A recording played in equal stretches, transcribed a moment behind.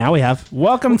Now we have.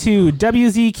 Welcome to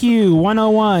WZQ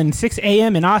 101, 6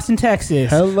 a.m. in Austin,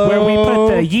 Texas. Hello. Where we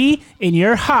put the yee in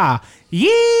your ha.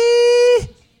 Yee!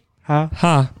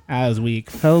 Ha. That was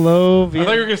weak. Hello, I thought you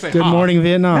were going to say Good morning,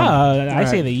 Vietnam. No, I All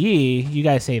say right. the yee. You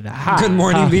guys say the ha. Good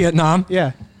morning, Vietnam.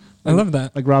 Yeah, I love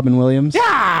that. like Robin Williams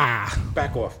Yeah!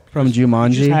 Back off. from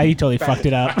Jumanji. You totally fucked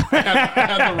it up.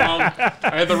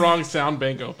 I had the wrong sound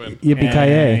bank open.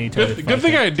 Yippee-ki-yay. you totally Good fucked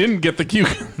thing it. I didn't get the cue.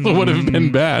 It would have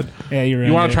been bad. Yeah, you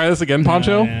You want to try this again,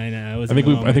 Poncho? I know. It was I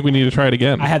think we need to try it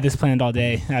again. I had this planned all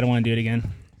day. I don't want to do it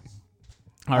again.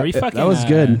 Are we fucking? That was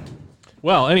good.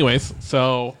 Well, anyways,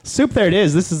 so Soup, there it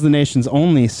is. This is the nation's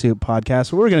only soup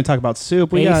podcast. We're going to talk about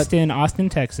soup. We Based got in Austin,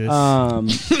 Texas.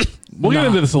 we'll get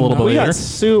into this a little bit we later. got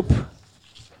soup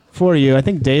for you. I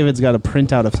think David's got a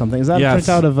printout of something. Is that Yes.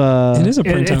 a printout of It is a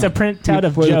printout. It's a printout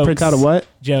of What, jokes. a printout of what?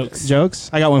 Jokes. Jokes?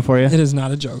 I got one for you. It is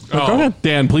not a joke. But Oh, go ahead.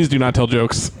 Dan, please do not tell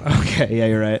jokes. Okay, yeah,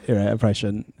 you're right. I probably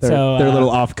shouldn't. They're So, a little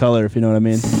off color, if you know what I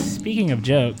mean. Speaking of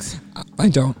jokes, I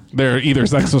don't. They're either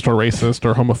sexist or racist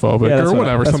or homophobic Yeah, or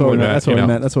whatever, That's something what we like meant. that. That's what you we know.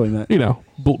 meant. That's what we meant. You know,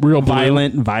 real blue.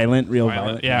 Violent, real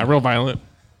violent. Yeah, real violent.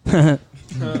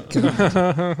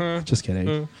 Just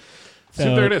kidding.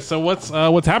 So there it is. So what's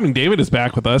happening? David is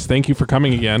back with us. Thank you for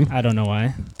coming again. I don't know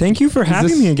why. Thank you for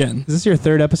having me again. Is this your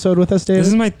third episode with us, David? This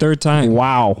is my third time.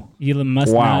 Wow. You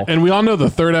must Wow. not. And we all know the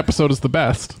third episode is the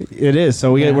best. It is.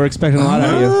 So we're expecting a lot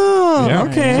out of you. Oh, Yeah.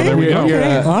 okay. So there we go. You're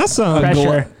Okay, a-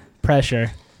 awesome.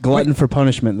 Pressure. Glutton for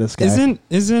punishment, this guy.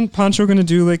 Isn't Pancho gonna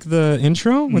do like the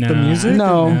intro with the Nah. music?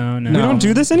 No. No. We don't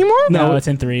do this anymore. No, No. it's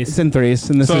in threes. It's in threes.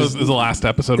 And this So is this is the last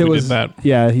episode it we was did that.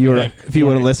 Yeah, you were Yeah. if you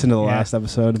would have listened to the Yeah. last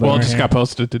episode. But Well, it just got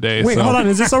posted today. Wait, so. hold on.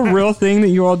 Is this a real thing that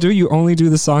you all do? You only do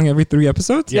the song every 3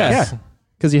 episodes? Yes.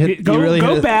 because you hit Go, you really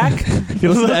go hit, back. You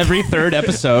listen to every third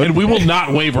episode. And we will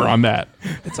not waver on that.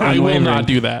 I will unwavering. not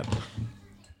do that.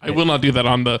 I will not do that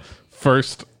on the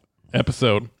first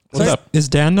episode. What's So up? is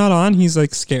Dan not on? He's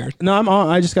like scared. No, I'm on.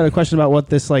 I just got a question about what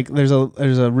this like. There's a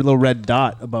little red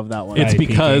dot above that one. It's Right,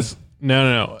 because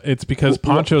no. It's because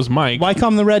Poncho's mic Why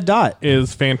come the red dot?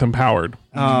 is phantom powered.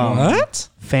 What?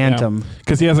 Phantom.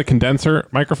 Because he has a condenser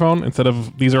microphone instead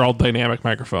of these are all dynamic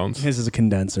microphones. His is a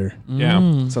condenser,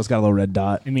 Yeah. so it's got a little red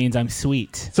dot. It means I'm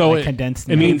sweet. So Like it- condensed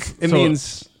it milk. means- It So-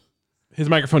 means His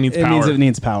microphone needs it power. means it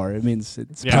needs power. It means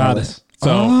it's Yeah. powerless. So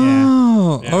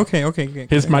Oh, Yeah. okay.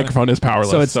 his microphone is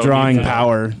powerless. So it's it drawing needs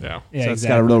power. Yeah. Yeah, so it's got a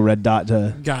exactly. little red dot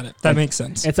to Got it. That makes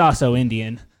sense. It's also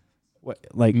Indian.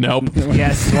 like. Nope.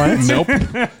 Yes. What? Nope.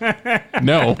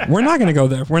 No. We're not going to go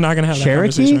there. We're not going to have that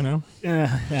Cherokee? conversation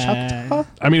right now.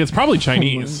 I mean, it's probably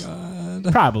Chinese.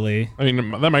 Probably. I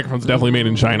mean, that microphone's definitely made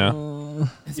in China.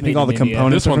 It's think made all in the India.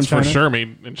 components- This one's from for China? sure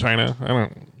made in China. I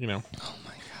don't, you know.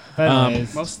 But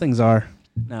anyways, Most things are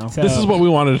now. so- This is what we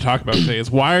wanted to talk about today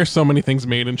is why are so many things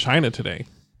made in China today?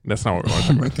 That's not what we want to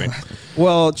talk about today.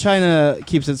 Well, China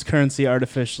keeps its currency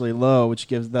artificially low, which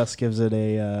gives it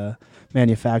a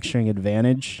manufacturing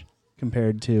advantage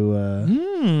compared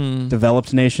to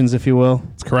developed nations, if you will.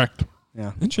 It's correct.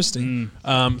 Yeah. Interesting.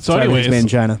 So Sorry, it's made in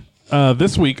anyways, China.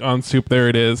 this week on Soup, there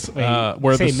it is. Wait,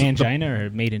 Where say the mangina or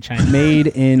made in China? Made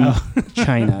in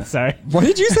China. Sorry. What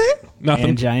did you say? nothing.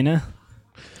 Angina.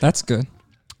 That's good.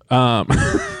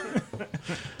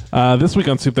 This week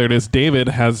on Soup, there it is. David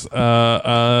has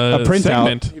a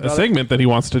printout. segment that he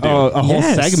wants to do. Oh, a whole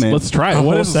Yes. segment. Let's try it. A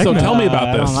What whole is so? segment. Tell me I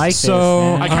about don't this. like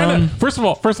So, this. I Man. kind of first of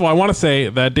all, I want to say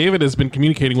that David has been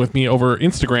communicating with me over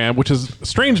Instagram, which is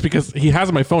strange because he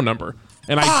has my phone number,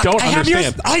 and I don't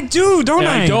understand. I do, don't And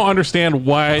I? I don't understand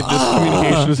why this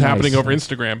communication is happening over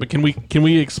Instagram. But can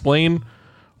we explain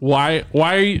why?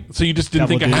 So you just didn't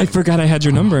think I Double I had? forgot I had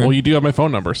your number. Well, you do have my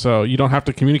phone number, so you don't have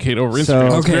to communicate over So-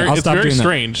 Instagram. Okay, I'll it's stop very doing that.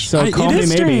 strange. So It call me is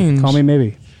maybe. strange. Call me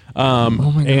maybe. my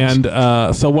gosh.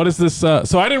 And so what is this? So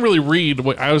I didn't really read.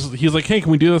 He's like, hey,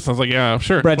 can we do this? I was like, yeah,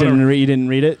 sure. Brett whatever. you didn't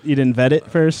read it. You didn't vet it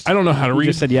first. I don't know how to You read.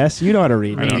 just said yes. You know how to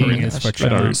read. I don't know how to Reading read. is for I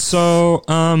don't read. chumps. So,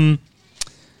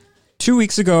 2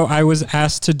 weeks ago, I was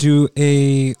asked to do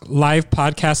a live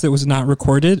podcast that was not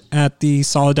recorded at the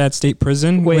Soledad State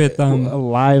Prison. Wait, with a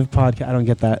live podcast. I don't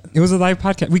get that. it was a live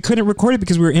podcast. We couldn't record it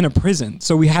because we were in a prison,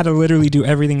 so we had to literally do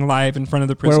everything live in front of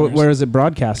the prisoners. Where is it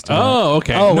broadcast? to? Oh,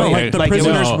 okay. Oh, No, wait, like the like it was-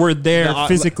 prisoners were there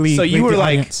physically. So you like were the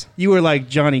like audience.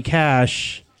 Johnny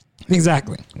Cash,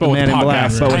 Exactly. But with Man the in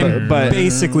Black, podcast. but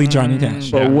Basically Johnny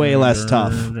Cash. but way less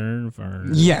tough.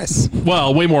 Yes.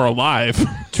 Well, way more alive.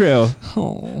 True.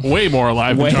 Oh, Way more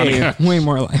alive than Way. Johnny Cash. way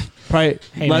more alive. Probably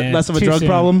Hey, man, less of a too drug soon.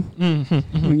 problem.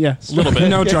 Yeah, A little bit.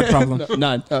 No drug problem.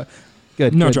 None.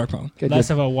 Good. No good, drug problem. Good, Less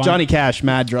good. of a one. Johnny Cash,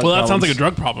 mad drug. Well, that sounds problems. like a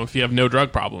drug problem if you have no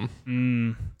drug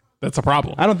problem. That's a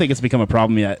problem. I don't think it's become a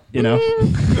problem yet. You know.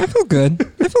 I feel good.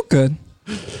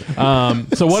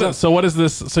 So what is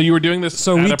this? So you were doing this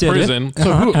So at we a did it. prison.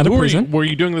 So At a who prison. were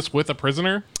you doing this with a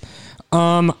prisoner?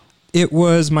 It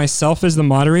was myself as the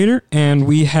moderator, and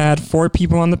we had 4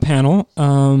 people on the panel.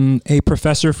 A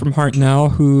professor from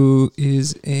Hartnell who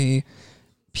is a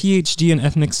PhD in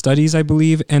ethnic studies, I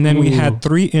believe. And then we had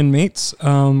 3 inmates,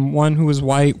 one who was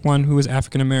white, one who was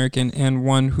African American, and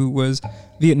one who was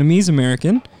Vietnamese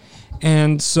American.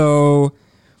 And so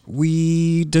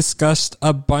we discussed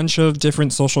a bunch of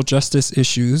different social justice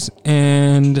issues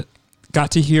and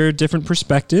got to hear different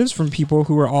perspectives from people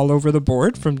who were all over the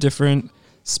board, from different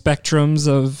spectrums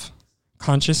of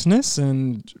consciousness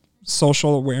and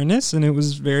social awareness. And it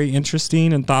was very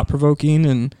interesting and thought-provoking,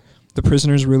 and the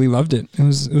prisoners really loved it. It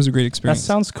was a great That experience.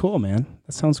 sounds cool, man.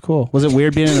 That sounds cool. Was it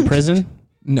weird being in a prison?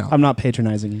 No. I'm not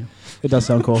patronizing you. It does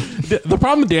sound cool. The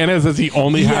problem with Dan is he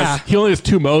only has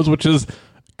two modes, which is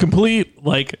complete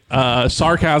like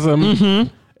sarcasm,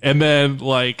 and then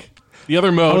like the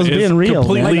other mode I was is being real.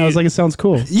 completely. Man. I was like, it sounds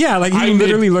cool. Yeah, like I he did-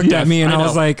 literally looked yes, at me and I I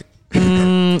was know. like,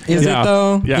 is Yeah. it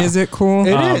though? Yeah. Is it cool?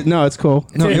 It is. No, it's cool.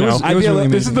 No, You it know, was, I'd it was be a really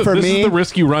li- this is amazing. the For this me- is the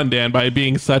risk you run, Dan, by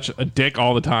being such a dick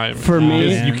all the time. For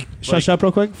me, Is shush up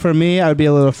real quick. For me, I would be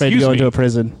a little afraid to Excuse go into me. a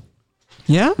prison.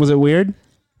 Yeah? Was it weird?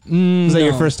 Was that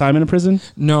your first time in a prison?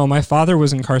 No, my father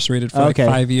was incarcerated for Okay.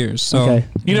 like 5 years. So Okay.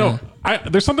 You know,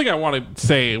 there's something I want to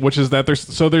say, which is that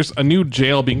there's a new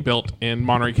jail being built in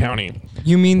Monterey County.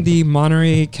 You mean the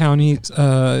Monterey County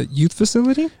youth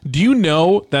facility? Do you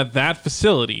know that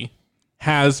facility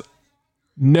has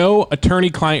no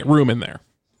attorney-client room in there?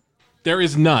 There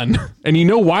is none, and you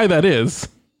know why that is?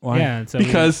 Why? Yeah, so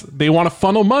Because they want to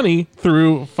funnel money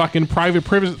through fucking private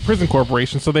prison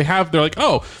corporations. So they're like,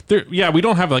 we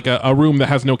don't have like a room that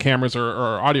has no cameras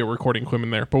or audio recording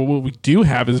equipment there. But what we do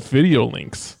have is video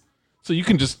links. So you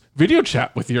can just video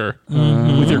chat with your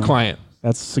client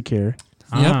That's secure.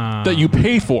 Yep. that you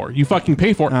pay for. You fucking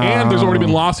pay for. And there's already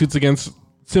been lawsuits against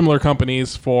similar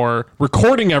companies for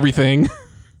recording everything,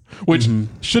 which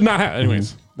should not have.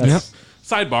 Anyways, That's,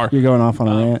 sidebar. You're going off on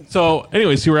a rant. So,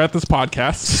 anyways, you were at this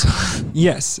podcast.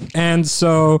 Yes. And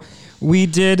so we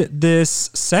did this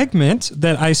segment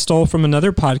that I stole from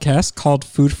another podcast called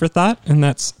Food for Thought, and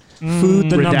that's food,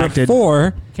 the number Redacted.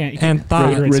 4, Can't- and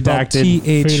thought, spelled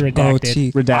Redacted.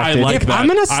 THOT. Redacted. I like If that. I'm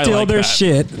going to I steal like their that.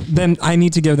 shit, then I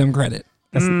need to give them credit.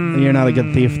 You're not a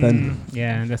good thief then.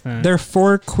 Yeah, that's not. They're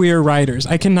 4 queer writers.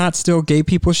 I cannot steal gay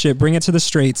people shit, bring it to the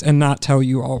straights, and not tell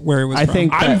you all where it was I from.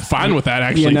 think I'm that- fine with that,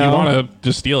 actually. You If know, you want to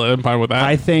just steal it, I'm fine with that.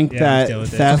 I think Yeah, I'm still that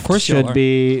with it. theft Of course you should are.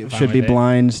 be Fine should be with it.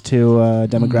 blind to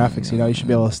demographics. You know, you should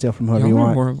be able to steal from whoever Y'all you are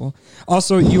want. horrible.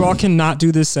 Also, you all cannot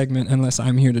do this segment unless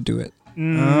I'm here to do it.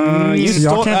 You So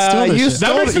y'all can't steal this you shit.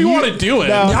 that makes me want to do it.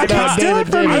 No, Y'all can't steal it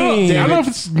from I me. don't know if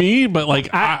it's me, but like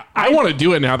I want to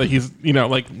do it now that he's,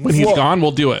 like when he's Well, gone,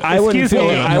 we'll do it. I wouldn't Excuse feel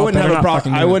me. I No, wouldn't better have a not problem.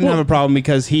 fucking do I it. wouldn't have a problem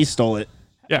because he stole it.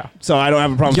 yeah. So I don't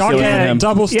have a problem Y'all stealing from get him.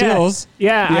 double steals.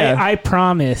 Yeah, Yeah. I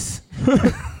promise.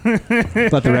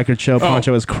 Let the record show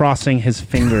Poncho is crossing his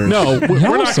fingers. No, we're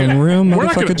Y'all not some gonna. real We're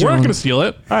not motherfucker gonna. We're not Jones. gonna steal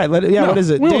it. All right, what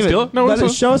is it? we won't David, steal it. No, let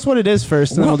us show us what it is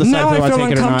first, and then Well, we'll decide now if we I want to feel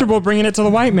take it or not. uncomfortable bringing it to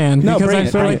the white man No, because bring I it,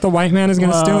 feel bring like it. the white man is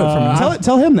going to steal it from me.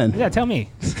 Tell him then. Yeah, tell me.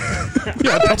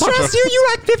 Yeah, I trust you. You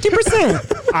act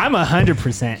 50%. I'm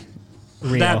 100%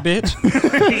 real. That bitch.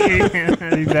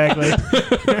 Exactly.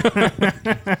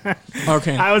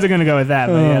 Okay. I wasn't gonna go with that,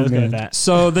 but yeah, let's go with that.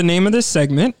 So the name of this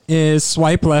segment is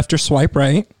Swipe Left or Swipe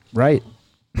Right. Right.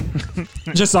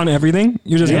 Just on everything.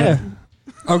 You're just Yeah.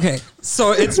 Okay.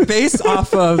 So it's based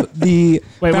off of the.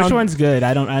 Wait, which found- one's good?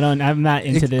 I'm not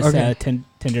into this okay.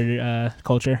 Tinder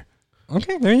culture.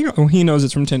 Okay, there you go. Oh, he knows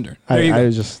it's from Tinder. There you I go.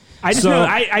 was just. I just So- know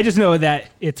I just know that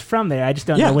it's from there. I just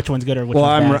don't Yeah. know which one's good or which Well,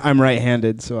 one's I'm bad. I'm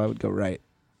right-handed, so I would go right.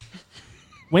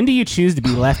 When do you choose to be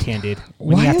left-handed?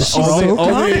 When Why you have is to she so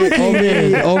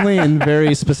complicated? only in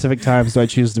very specific times do I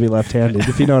choose to be left-handed.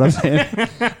 If you know what I'm saying.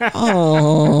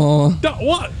 Oh.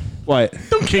 What? What?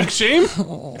 Don't kink shame.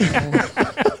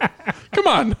 Come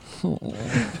on.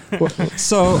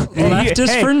 So left is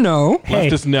hey. for no. Hey,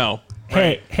 Left is no.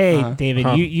 hey,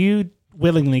 David, you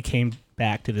willingly came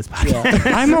back to this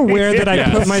podcast. I'm aware that I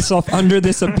Yes. put myself under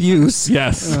this abuse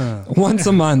Yes. once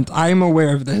a month. I'm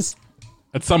aware of this.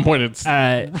 At some point, it's.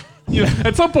 At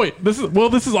some point, this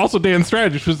is also Dan's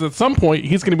strategy, because at some point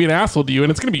he's going to be an asshole to you,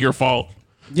 and it's going to be your fault.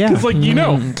 Yeah. It's like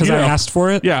Because I asked for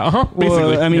it. Yeah. Basically.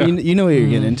 Well, I mean, yeah. you know what you're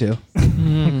getting into.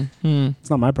 It's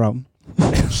not my problem.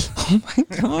 All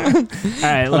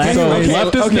right, left. so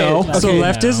left is no. So Okay.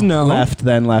 left is no. Left,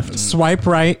 then left. Swipe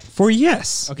right for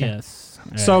yes. Okay. Yes.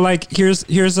 All So right. like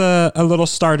here's a little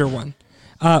starter one.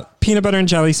 Peanut butter and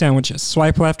jelly sandwiches.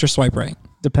 Swipe left or swipe right?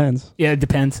 Depends. Yeah, it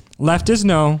depends. Left is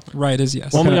no, right is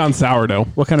yes. Only on sourdough.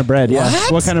 What kind of bread? Yeah.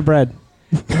 What kind of bread?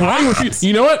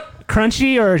 You know what?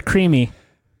 Crunchy or creamy?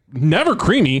 Never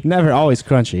creamy. Never. Always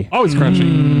crunchy. Always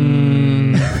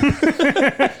crunchy.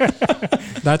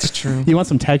 That's true. You want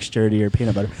some texture to your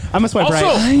peanut butter. I'm gonna swipe Also,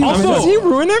 right. also, he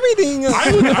ruined everything.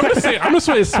 I'm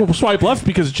gonna swipe left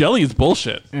because jelly is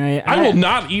bullshit. I will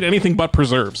not eat anything but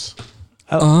preserves.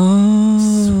 You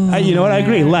know what? I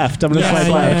agree. Left. I'm gonna Yeah, swipe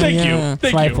yeah, left. Thank yeah. you.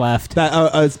 Thank Swipe you. left.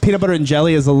 That peanut butter and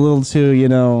jelly is a little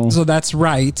too, So that's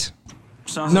right.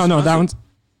 No, that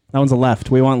one's a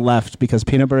left. We want left because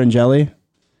peanut butter and jelly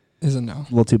is a no. a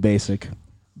little too basic.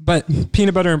 But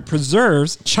peanut butter and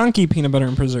preserves, chunky peanut butter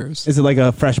and preserves. Is it like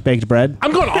a fresh baked bread?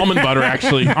 I'm going almond butter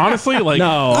actually. Honestly, like No,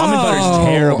 almond butter is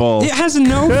terrible, It has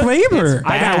no flavor.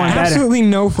 I got one better. Absolutely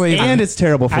no flavor. and it's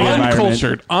terrible for the environment.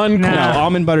 uncultured. Uncultured. No,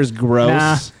 almond butter's gross.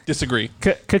 Nah. Disagree.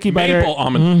 Cookie butter Maple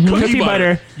almond. Cookie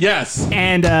butter. Yes.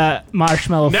 and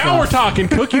marshmallow. Now fluff. we're talking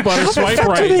cookie butter. Swipe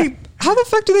right. How the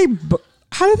fuck do they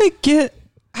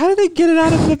get it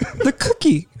out of the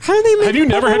cookie? How do they make Have you it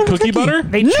never out had of a cookie butter?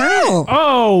 They No. turn.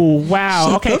 Oh wow.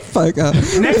 Shut Okay. the fuck up.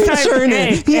 Next time- Churn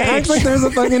hey, it. He hey. acts like there's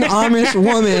a fucking Amish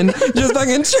woman just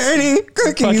fucking churning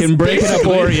cookies. Fucking breaking up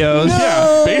Basically. Oreos.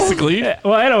 Yeah, basically.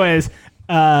 Well, anyways,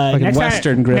 next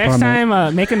Western time, grip next on that.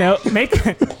 time, make a note. Make.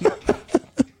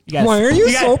 You gotta, Why are you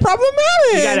so gotta-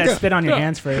 problematic? You gotta spit on your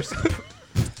hands first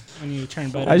when you turn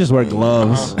butter. I just wear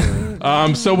gloves.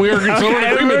 So we're in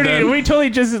agreement then. we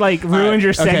totally just like ruined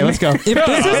your segment. Okay, let's go. If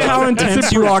this is how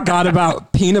intense you all got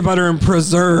about peanut butter and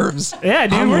preserves, Yeah,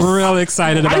 dude. I'm we're real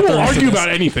excited about I will the rest argue of this.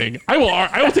 about anything. I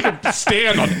will take a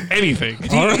stand on anything.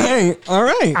 All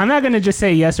right. I'm not gonna just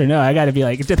say yes or no. I gotta be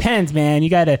like, it depends, man. You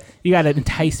gotta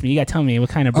entice me. You gotta tell me what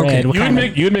kind of bread. Okay. What kind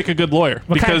of, You would make a good lawyer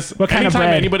because what kind of anytime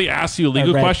bread? anybody asks you a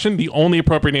legal bread. question, the only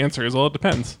appropriate answer is, well, it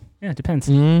depends. yeah, it depends.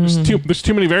 There's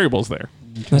too many variables there.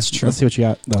 That's true. Let's see what you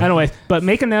got. Though. Anyways, but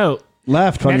make a note.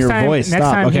 Left on Next your time, voice. next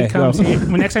Stop. time Okay, he comes, go.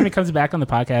 next time he comes back on the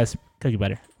podcast, cookie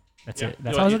butter. That's it.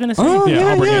 That's all I was gonna say. Oh, Yeah, yeah,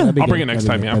 I'll bring yeah. it. That'd be I'll bring it good. next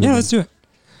That'd time. be Yeah. good. Yeah, let's do it.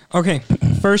 Okay,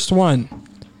 first one.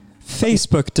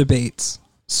 Facebook debates.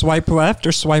 Swipe left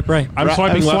or swipe right? I'm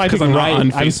swiping left because I'm right. not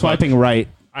on Facebook. I'm swiping right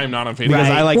I'm not on Facebook. because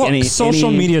I like Well, any social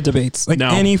any- media debates, like No.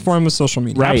 any form of social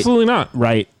media. Right. Absolutely not.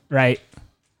 Right. Right.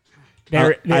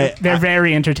 They're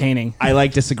very entertaining. I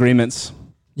like disagreements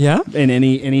Yeah. in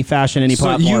any fashion, any So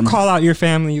platform. you call out your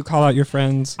family, you call out your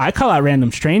friends. I call out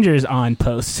random strangers on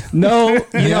posts. No,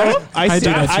 you know, I do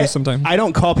that too sometimes. I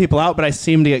don't call people out, but I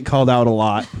seem to get called out a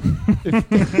lot.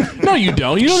 No, you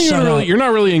don't. You don't even Shut really. up. You're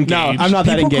not really engaged. No, I'm not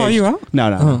that People engaged. call you out?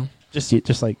 No. Oh.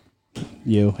 Just like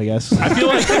you, I guess. I feel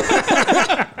like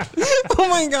Oh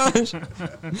my gosh.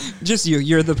 Just you.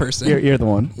 You're the person. You're the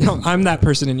one. No, I'm that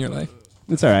person in your life.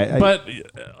 It's all right. But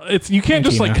it's you can't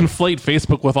just like Tina. conflate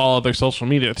Facebook with all other social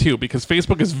media too, because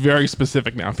Facebook is very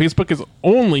specific now. Facebook is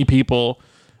only people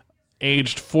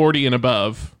aged 40 and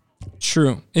above.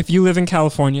 True. If you live in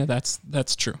California, that's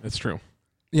true. It's true.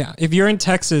 Yeah. If you're in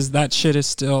Texas, that shit is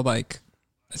still like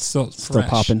it's still fresh.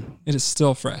 popping. It is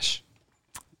still fresh.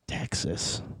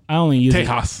 Texas. I only use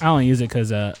Tejas. it. I only use it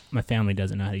because my family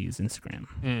doesn't know how to use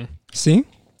Instagram. See?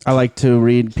 I like to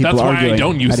read people That's why I arguing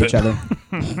don't use at each it.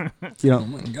 other. You Oh know,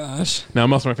 my gosh. Now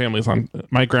most of my family's on.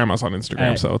 My grandma's on Instagram,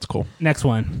 Alright. so it's cool. Next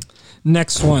one.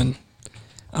 Next one.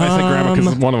 I say grandma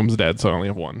because one of them's dead, so I only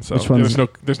have one. So Which one's-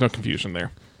 there's no confusion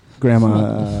there.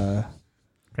 grandma.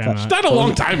 Grandma. Died a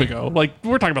long time ago. Like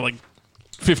we're talking about like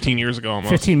 15 years ago almost.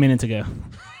 15 minutes ago.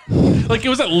 Like it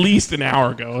was at least an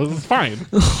hour ago. It was fine.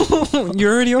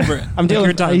 You're already over it. I'm dealing.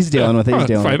 You're done. He's dealing with it. Oh, He's it's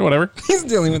dealing. fine. With it. Whatever. He's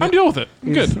dealing with I'm it. dealing with it.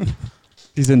 I'm good.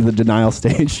 He's into the denial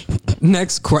stage.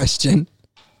 Next question.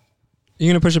 Are you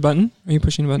gonna push a button? Are you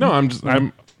pushing a button? No,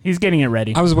 I'm. He's getting it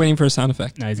ready. I was waiting for a sound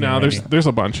effect. No, he's getting No, it ready. there's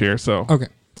a bunch here. So Okay.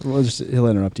 He'll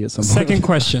interrupt you at some point. Second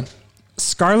question.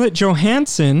 Scarlett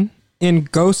Johansson in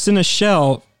Ghost in a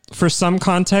Shell. For some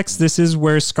context, this is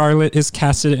where Scarlett is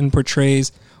casted and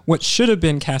portrays what should have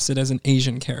been casted as an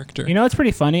Asian character. You know, it's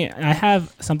pretty funny. I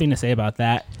have something to say about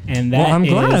that, and that Well, I'm is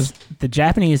glad. the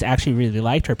Japanese actually really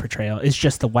liked her portrayal. It's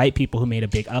just the white people who made a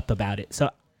big up about it. So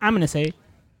I'm gonna say,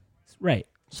 right,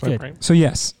 it's Swipe good. right.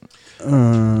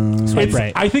 Swipe It's-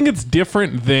 right. I think it's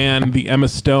different than the Emma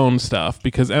Stone stuff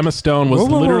because Emma Stone was Whoa,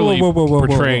 whoa, whoa, literally whoa, whoa, whoa, whoa, whoa.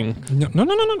 portraying. No.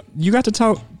 You got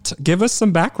to give us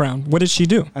some background. What did she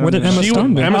do? don't What did know. Emma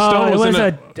Stone do? Emma Stone it was, was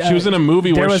in she was in a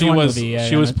movie there where was she one was movie, yeah,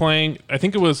 she yeah. was playing. I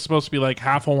think it was supposed to be like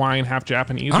half Hawaiian, half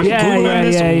Japanese. I'm Yeah, Googling yeah,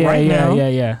 this yeah, right yeah, now.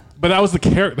 yeah. But that was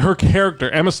her character,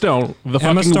 Emma Stone, the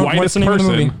Emma fucking Stone, what's whitest the name of the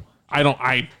person. movie? I don't know.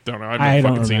 I've I never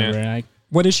don't fucking seen remember. it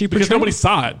What did she portray? because nobody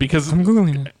saw it because I'm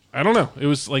Googling it. I don't know. It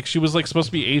was like she was like supposed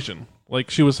to be Asian. Like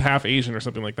she was half Asian or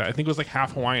something like that. I think it was like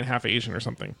half Hawaiian, half Asian or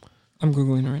something. I'm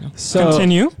Googling it right now. So-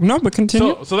 Continue. No, but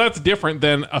continue. So that's different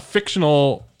than a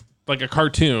fictional, like a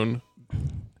cartoon.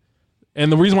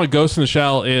 And the reason why Ghost in the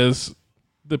Shell is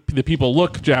the people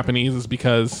look Japanese is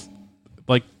because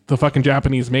like the fucking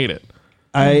Japanese made it.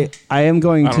 I am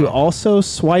going don't to know. also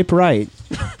swipe right.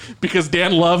 Because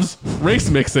Dan loves race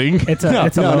mixing. It's a No. I'll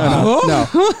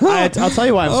tell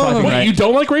you why I'm swiping Wait, right. you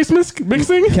don't like race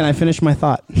mixing? Can I finish my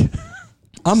thought?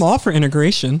 I'm all for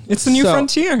integration. It's the new So,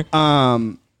 frontier.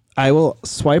 I will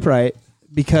swipe right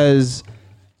because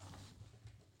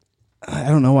I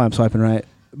don't know why I'm swiping right,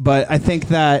 but I think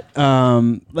that,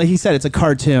 like he said, it's a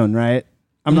cartoon, right?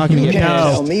 I'm not going to get No.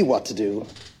 pissed. Tell me what to do.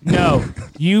 No,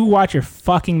 you watch your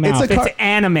fucking mouth. It's a It's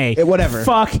anime. whatever.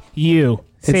 Fuck you.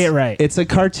 Say It's- it right. It's a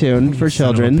cartoon for son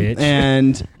of a children, bitch.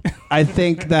 and I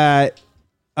think that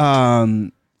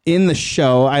in the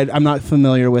show, I'm not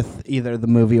familiar with either the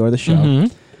movie or the show. Mm-hmm.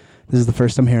 This is the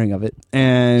first I'm hearing of it,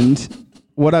 and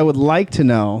what I would like to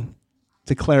know,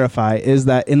 to clarify, is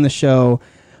that in the show,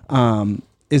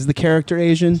 is the character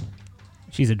Asian?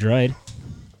 She's a droid.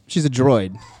 She's a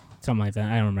droid, Something like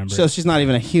that. I don't remember. so she's not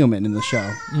even a human in the show.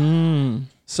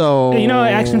 So you know,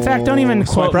 actually, in fact, don't even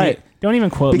swipe quote right. me. Don't even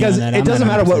quote Because me on that. it I'm doesn't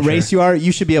not matter what 100% race sure. you are,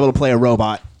 you should be able to play a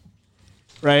robot,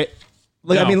 right?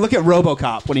 Like, No. I mean, look at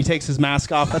RoboCop when he takes his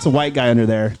mask off. That's a white guy under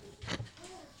there.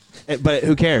 But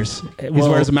who cares? He well-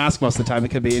 wears a mask most of the time. It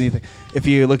could be anything. If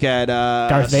you look at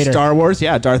Darth Vader. Star Wars,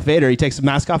 yeah, Darth Vader. He takes his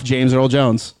mask off. James Earl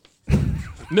Jones,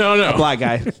 No. black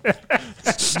guy.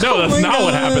 No, that's not my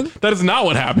what God. happened. That is not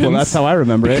what happens. Well, that's how I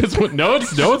remember it. No,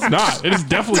 it's not. It is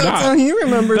definitely That's not. how he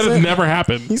remembers That has it. never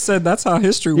happened. He said that's how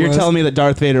history You're was. telling me that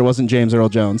Darth Vader wasn't James Earl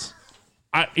Jones?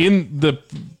 In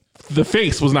the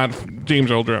face was not James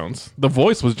Earl Jones. The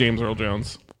voice was James Earl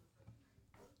Jones.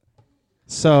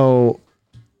 So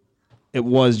it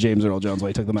was James Earl Jones when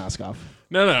he took the mask off.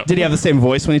 No. Did he have the same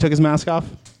voice when he took his mask off?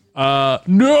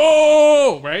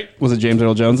 No, right? Was it James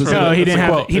Earl Jones? No, he It's didn't a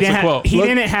have. quote. He It's didn't a have. quote. He Look-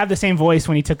 didn't have the same voice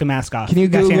when he took the mask off. Can you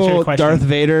That's the answer to your Google question. Darth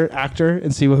Vader actor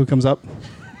and see who comes up?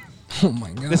 Oh my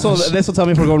god. This will tell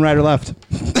me if we're going right or left.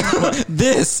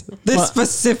 This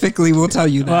specifically will tell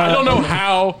you that. I don't know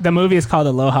how. The movie is called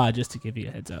Aloha, just to give you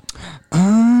a heads up.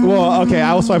 Well, okay,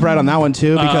 I will swipe right on that one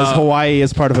too because Hawaii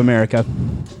is part of America.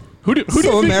 Who do you so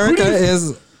think, America who do you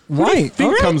is white. think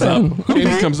All right, comes then. up? Who do you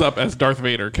think comes up as Darth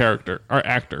Vader character or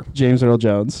actor? James Earl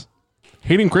Jones.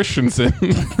 Hayden Christensen.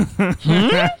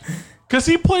 Because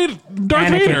he played Darth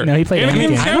Anakin. Vader. No, he played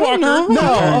Anakin. Skywalker. I don't know.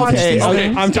 No, okay,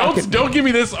 Okay, I'm talking. don't give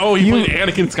me this. Oh, he played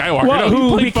Anakin Skywalker. Well, no, he who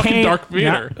played fucking became Darth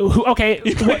Vader. Okay.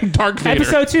 He played Darth Vader.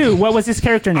 Episode 2. What was his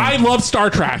character name? I love Star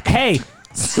Trek. Hey.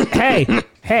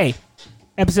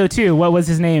 Episode 2. What was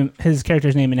his name? His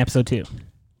character's name in episode 2.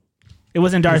 It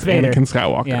wasn't Darth Vader. Anakin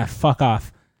Skywalker. Yeah, fuck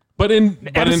off. But in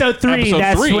Episode 3. episode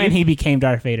That's 3, when he became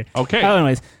Darth Vader. Okay. Oh,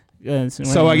 anyways.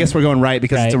 So I guess we're going right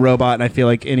because it's a Right. robot, and I feel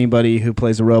like anybody who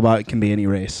plays a robot can be any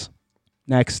race.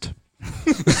 Next.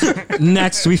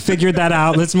 Next, we figured that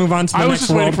out. Let's move on to the I was next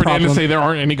just waiting world for Dan problem. to say there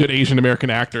aren't any good Asian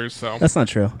American actors. So That's not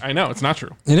true. I know it's not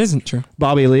true. It isn't true.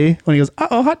 Bobby Lee when he goes,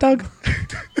 "Uh-oh, hot dog."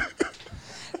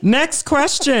 Next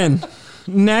question.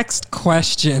 Next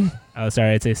question. Oh,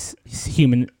 sorry. It's a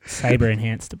human cyber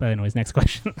enhanced. But anyways, next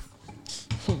question.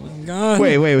 God.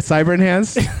 Wait, cyber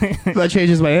enhanced? That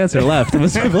changes my answer. Left. I'm gonna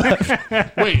swipe left.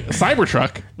 Wait,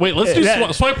 Cybertruck. Wait, let's do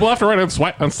swipe left or right on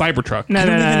Cybertruck. No, I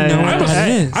don't even know what that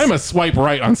is. I'm a swipe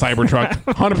right on Cybertruck.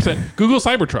 100%. Google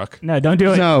Cybertruck. No, don't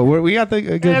do it. No, we got the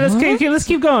good. Yeah, let's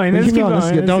keep going. Let's keep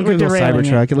going. Don't We're Google derailing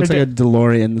Cybertruck. It looks like a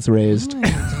DeLorean that's raised.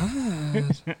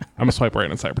 I'm a swipe right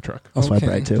on Cybertruck. I'll swipe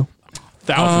Okay. right too.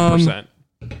 1000%.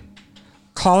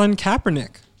 Colin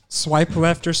Kaepernick. Swipe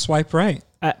left or swipe right?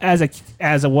 As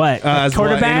a what? As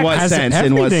quarterback? In what As sense?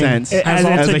 In what everything. sense? As As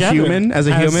a altogether. human? As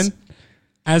a human?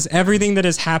 As everything that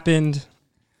has happened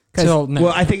till now.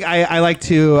 Well, I think I like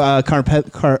to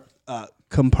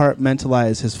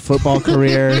compartmentalize his football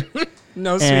career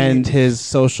no, and his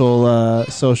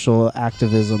social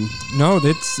activism. no,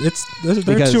 they're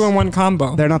Because 2 in 1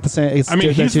 combo. They're not the same. It's I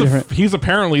mean, they're two different. he's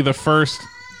apparently the first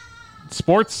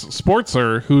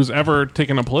sportser who's ever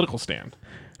taken a political stand.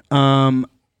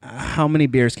 How many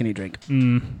beers can he drink?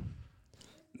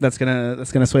 That's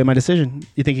gonna sway my decision.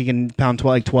 You think he can pound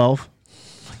 12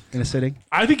 in a sitting?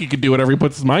 I think he could do whatever he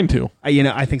puts his mind to.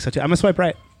 I think so too. I'm gonna swipe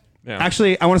right. Yeah.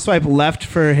 Actually, I want to swipe left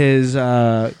for his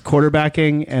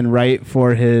quarterbacking and right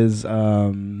for his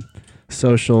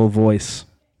social voice.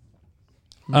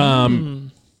 Because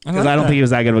I don't think he was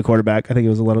that good of a quarterback. I think it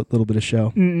was a little bit of show.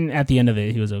 At the end of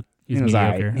it, he was He's He was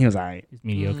mediocre. alright. He was alright. He's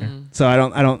mediocre. So I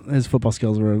don't. His football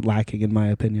skills were lacking, in my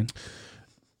opinion.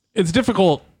 It's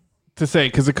difficult to say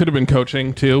because it could have been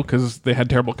coaching too, because they had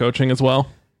terrible coaching as well.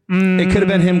 It could have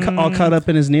been him all caught up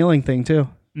in his kneeling thing too.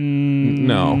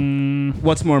 No.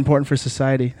 What's more important for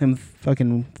society? Him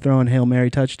fucking throwing Hail Mary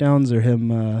touchdowns, or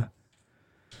him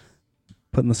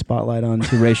putting the spotlight on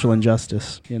to racial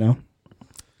injustice? You know.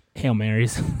 Hail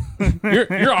Marys.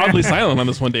 You're oddly silent on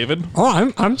this one, David.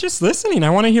 Oh, I'm just listening. I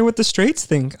want to hear what the straights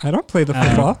think. I don't play the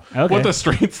football. Okay. What the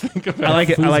straights think about I like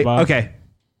it. I like. Foosball. Okay.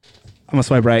 I'm gonna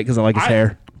swipe right because I like his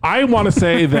hair. I want to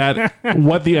say that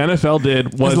what the NFL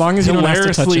did was As long as you don't have to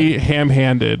touch hilariously it.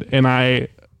 ham-handed, and I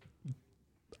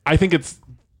think it's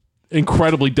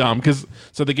incredibly dumb because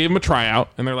so they gave him a tryout,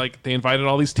 and they're like they invited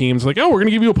all these teams, like, oh, we're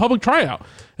gonna give you a public tryout,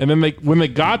 and then when they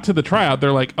got to the tryout,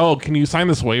 they're like, oh, can you sign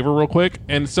this waiver real quick?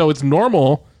 And so it's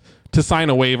normal to sign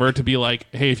a waiver to be like,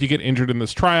 hey, if you get injured in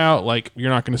this tryout, like you're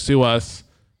not going to sue us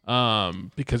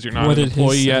because you're not What an did his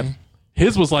employee yet. say?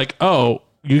 His was like, oh,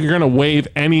 you're going to waive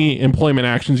any employment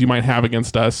actions you might have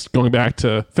against us going back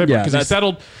to February Yeah, because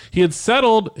he had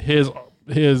settled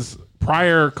his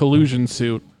prior collusion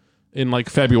suit in like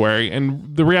February,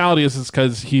 and the reality is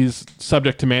because he's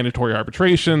subject to mandatory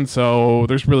arbitration, so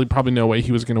there's really probably no way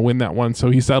he was going to win that one, so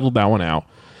he settled that one out.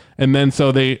 And then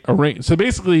so they arranged, so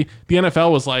basically the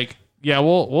NFL was like, yeah,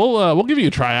 we'll give you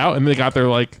a tryout, and they got their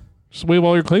like, just waive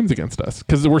all your claims against us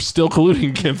because we're still colluding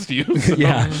against you. So,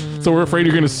 Yeah. so we're afraid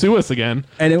you're going to sue us again.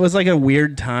 And it was like a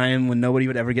weird time when nobody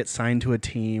would ever get signed to a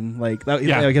team. Like that.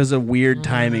 Yeah. Like it was a weird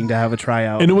timing to have a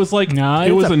tryout. And it was like No,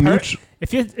 it was a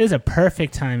If it is a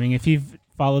perfect timing, if you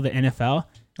follow the NFL,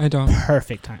 I don't.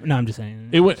 perfect time. No, I'm just saying.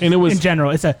 it was in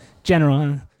general, it's a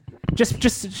general.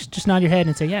 Just nod your head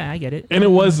and say, yeah, I get it. and it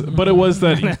was, but it was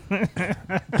that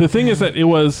the thing is that it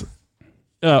was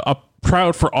a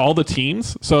tryout for all the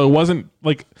teams, so it wasn't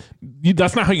like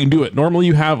that's not how you do it. Normally,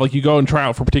 you have like you go and try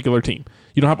out for a particular team.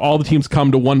 You don't have all the teams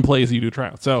come to one place and you do a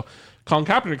tryout. So Colin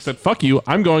Kaepernick said, "Fuck you!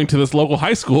 I'm going to this local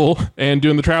high school and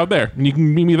doing the tryout there, and you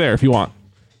can meet me there if you want."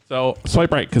 So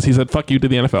swipe right because he said, "Fuck you" to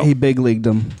the NFL. he big leagued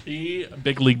him. He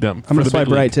big leagued them. I'm gonna swipe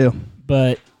right too.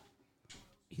 But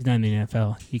he's not in the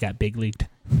NFL. He got big leagued.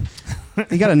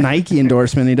 He got a Nike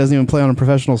endorsement. He doesn't even play on a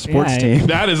professional sports Yeah, team.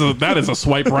 That is a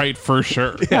swipe right for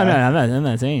sure. No, I'm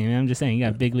not saying. I'm just saying he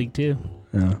got big league too.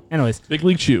 Yeah. Anyways, Big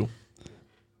league chew.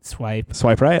 swipe.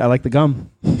 Swipe right. I like the gum.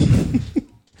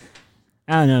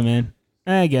 I don't know, man.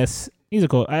 I guess he's a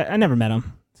cool. I never met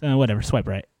him, so whatever. Swipe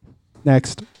right.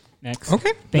 Next. Next.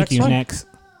 Okay. Thank next you. one. Next.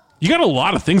 You got a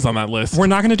lot of things on that list. We're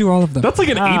not going to do all of them. That's like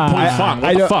an 8-point font.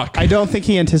 What the fuck? I don't think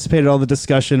he anticipated all the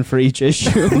discussion for each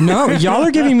issue. No, y'all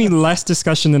are giving me less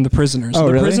discussion than the prisoners. Oh,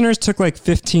 the really? prisoners took like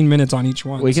 15 minutes on each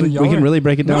one. we So can y'all are- really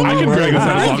break it down. I can drag this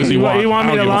out as long as you want. You want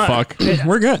me I don't to give a lo- fuck.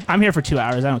 We're good. I'm here for 2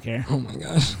 hours. I don't care. Oh my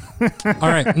gosh. All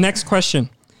right, next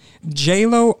question.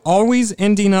 J-Lo always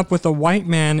ending up with a white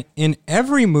man in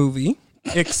every movie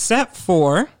except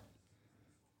for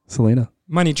Selena.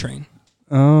 Money Train.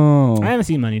 Oh. I haven't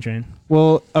seen Money Train.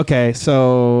 Well, okay.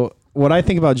 So what I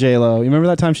think about J-Lo, you remember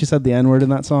that time she said the N-word in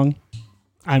that song?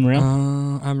 I'm real.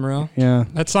 I'm real. Yeah.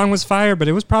 That song was fire, but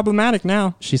it was problematic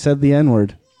now. She said the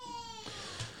N-word.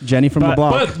 Jenny from the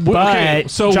block. Okay,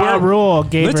 so Ja where, Rule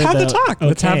gave Let's her have the talk.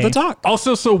 Let's have the okay. talk.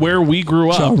 also, so where we grew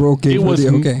Ja up, Rule gave it her was the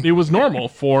okay. it was normal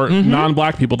for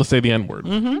non-black people to say the N-word.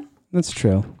 That's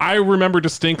true. I remember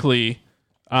distinctly.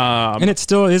 And it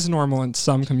still is normal in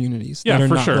some communities Yeah, that are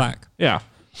for not sure. black. Yeah,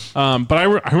 but I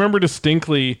remember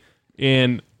distinctly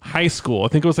in high school. I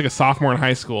think it was like a sophomore in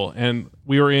high school, and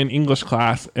we were in English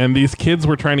class, and these kids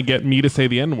were trying to get me to say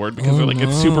the N-word because they're like,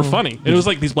 it's super funny. And it was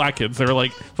like these black kids. They were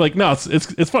like, no,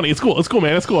 it's funny. It's cool,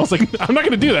 man. It's cool. I was like, I'm not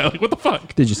gonna do that. Like, what the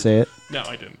fuck? Did you say it? No,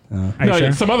 I didn't. Are you No,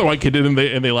 sure? some other white kid did, and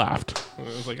they laughed. I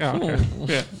was like, oh,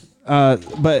 okay, yeah.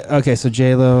 But okay, so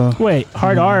J-Lo. Wait,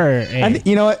 hard R or A?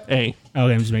 You know what? Hey,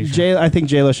 Okay, I'm just making sure. I think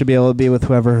J-Lo should be able to be with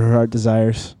whoever her heart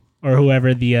desires. Or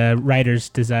whoever the writers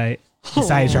decides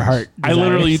her heart. I desires.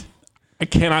 literally, I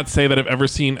cannot say that I've ever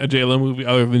seen a J-Lo movie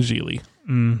other than Geely.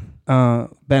 Ben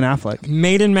Affleck.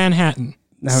 Made in Manhattan.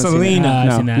 I haven't seen Selena. it. I've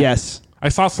No. seen that. Yes. I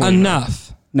saw Selena.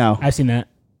 Enough. No. I've seen that.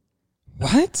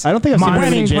 What? I don't think I've seen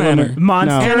Wedding any J-Lo Planner. movie.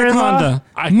 Monster Anaconda.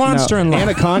 Monster in No. Law.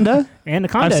 Anaconda?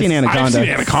 Anaconda. I've seen Anaconda. I've seen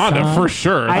Anaconda for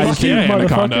sure. Ice Cube, Yeah,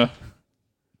 Anaconda. motherfucker.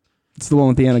 It's the one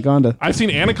with the anaconda. I've seen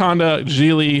Anaconda,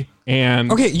 Geely,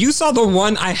 and Okay, you saw the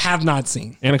one I have not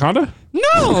seen. Anaconda. No,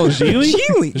 Geely?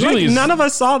 Geely. Like, Geely's- none of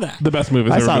us saw that. The best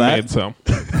movies I ever saw been that. made. So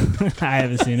I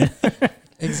haven't seen it.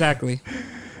 Exactly.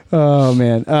 Oh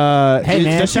man. Hey,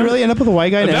 man, Does she really end up with a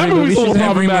white guy in That every movie's movie? a little she's in?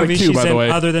 Every problematic movie too, she's by the in, way.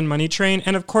 other than Money Train,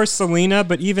 and of course Selena.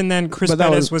 But even then, Chris But that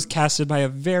Pettis was- was casted by a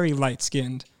very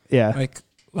light-skinned. Yeah. like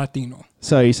Latino.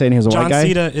 So you're saying he was a John white guy?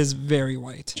 Cena is very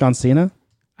white. John Cena?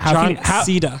 John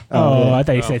Cena. Oh, yeah. I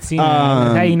thought you said Cena.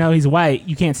 How you know he's white?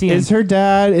 You can't see him. Is her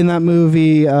dad in that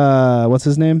movie? What's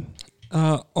his name?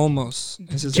 Almost.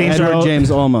 Is his James Edward Earl- James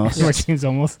Olmos. Edward James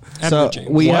almost. So James.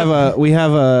 we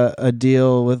have a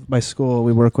deal with my school.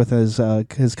 We work with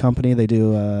his company. They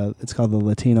do it's called the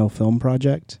Latino Film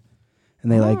Project,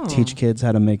 and they like teach kids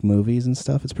how to make movies and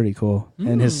stuff. It's pretty cool.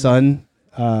 And his son,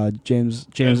 James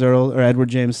Earl or Edward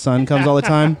James' son, comes all the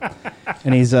time,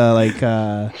 and he's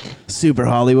super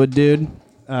Hollywood dude.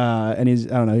 And he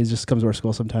just comes to our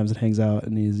school sometimes and hangs out,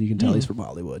 and you can tell he's from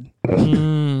Hollywood.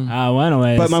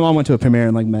 Anyways. But my mom went to a premiere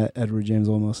and like met Edward James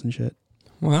Olmos and shit.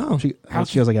 Wow. She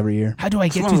goes like every year. How do I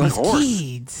get to these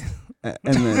kids? And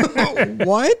then,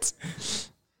 What?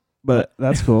 but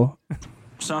that's cool.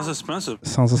 Sounds expensive.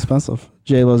 Sounds expensive.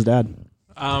 J-Lo's dad.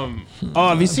 Oh,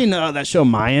 have you seen that show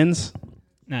Mayans?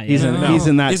 Not He's yet. in he's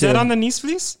in that. Is too. that on the Nice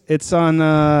Fleece? It's on.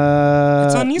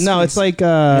 It's on Nice No, Fleece. it's like.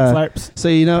 Flarps. So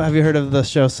have you heard of the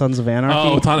show Sons of Anarchy?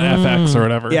 Oh, it's on FX or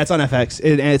whatever. Yeah, it's on FX.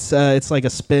 It's like a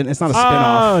spin. It's not a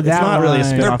spin-off. It's that not really a one.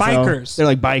 spin-off. They're though. bikers. They're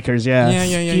like bikers. Yeah.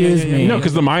 Excuse me. No,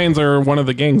 because the Mayans are one of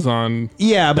the gangs on.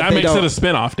 Yeah, but That they makes don't. it a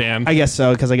spin-off, Dan. I guess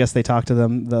so, because I guess they talk to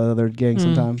them, the other gang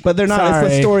sometimes. But they're not. The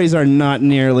Sorry. stories are not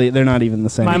nearly. They're not even the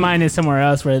same. My mind is somewhere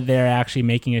else where they're actually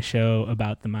making a show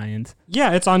about the Mayans.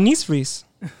 Yeah, it's on Nice Fleece.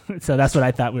 So that's what I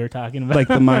thought we were talking about. Like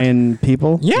the Mayan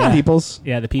people. Yeah. The peoples.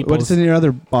 yeah, the people. What's in your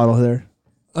other bottle there?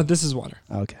 This is water.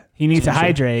 Okay. He needs to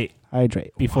hydrate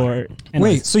Hydrate. before.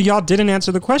 Wait, so y'all didn't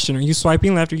answer the question. Are you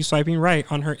swiping left or are you swiping right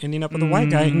on her ending up with a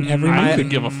white guy in every I movie? could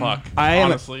give a fuck.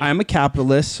 I'm a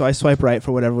capitalist, so I swipe right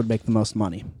for whatever would make the most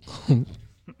money.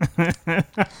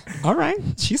 All right.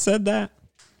 She said that.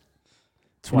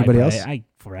 Swipe Anybody right. else?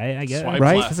 I guess. Swipe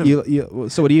Right? left.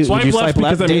 So what do you? Swipe would you left swipe because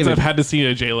left, that means David? I've had to see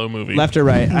a J-Lo movie. Left or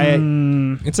right?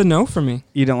 It's a no for me.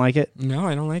 You don't like it? No,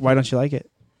 I don't like Why it. don't you like it?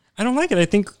 I don't like it. I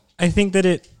think that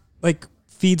it like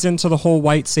feeds into the whole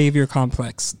white savior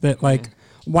complex that like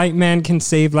white men can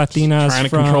save Latinas Trying to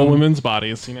from control women's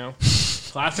bodies,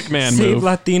 Classic man save move.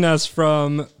 Latinas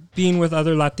from being with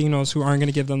other Latinos who aren't going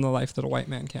to give them the life that a white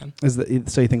man can.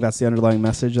 So you think that's the underlying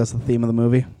message? That's the theme of the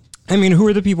movie? I mean, who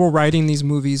are the people writing these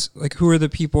movies? Like, who are the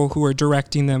people who are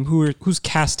directing them? Who's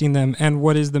casting them? And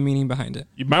what is the meaning behind it?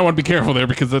 You might want to be careful there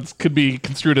because that could be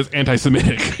construed as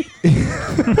anti-Semitic.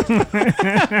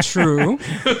 True.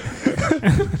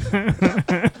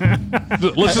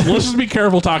 let's just be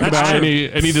careful talking about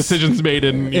any decisions made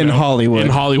in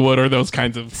Hollywood or those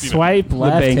kinds of Swipe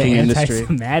left. banking to industry.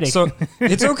 anti-Semitic. So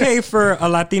it's okay for a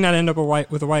Latina to end up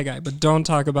with a white guy, but don't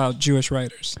talk about Jewish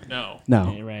writers. No.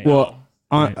 Yeah, right. Well,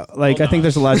 I think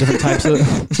there's a lot of different types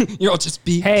of. You'll just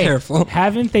be hey, careful.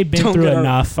 haven't they been Don't through get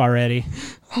enough already?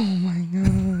 Oh my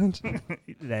god.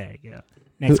 There you go.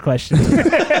 Next question.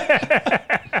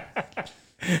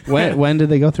 when did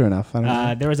they go through enough? I don't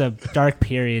know. There was a dark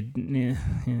period. Yeah.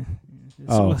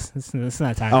 It's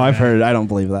not time. I've heard. I don't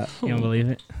believe that. You don't believe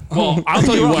it? Well, I'll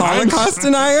tell you what. Holocaust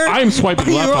denier? I'm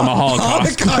swiping left on the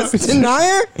Holocaust. Holocaust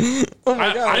denier? Oh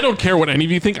my god. I don't care what any of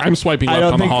you think. I'm swiping left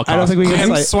on the Holocaust. I don't think we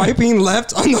can. I'm swiping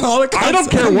left on the Holocaust. I don't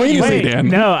care what you say, Wait, Dan.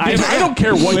 no, Dan, I don't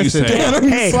care what you Listen, say. Dan, are you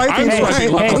Hey, swiping I'm right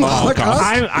swiping left on on the the Holocaust.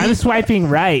 Holocaust? I'm swiping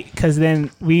right because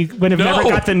then we would have never No.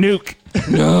 got the nuke.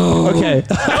 Okay.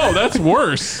 No, that's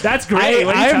worse. That's great.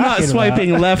 What are you I'm not talking swiping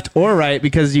about? left or right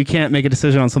because you can't make a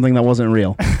decision on something that wasn't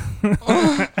real.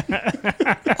 Oh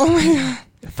my god.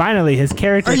 Finally, his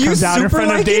character Are you comes out in super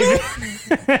front of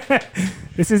liking David.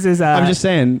 This is his. I'm just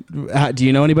saying. Do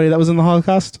you know anybody that was in the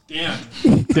Holocaust?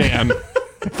 Dan,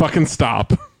 fucking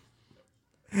stop.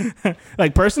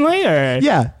 like personally, or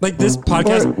Yeah. Like this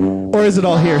podcast Or is it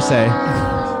all hearsay?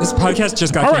 this podcast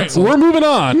just got All right, canceled. we're moving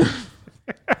on.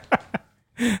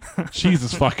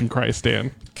 Jesus fucking Christ,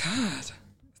 Dan. God.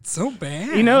 It's so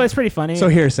bad. you know, it's pretty funny. So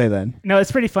hearsay then. No,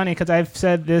 it's pretty funny because I've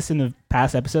said this in the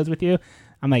past episodes with you.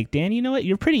 I'm like, Dan, you know what?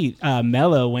 You're pretty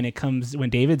mellow when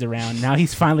David's around. Now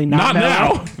he's finally not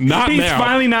mellow. Now. Not He's now.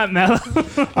 finally not mellow.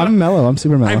 I'm mellow. I'm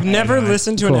super mellow. I've never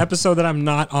listened to an Cool. episode that I'm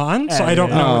not on, so I don't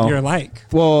know Oh. what you're like.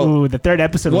 well, Ooh, the third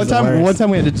episode was the worst. one time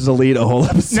we had to delete a whole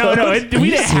episode. No, we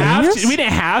didn't have serious? to. We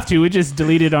didn't have to. We just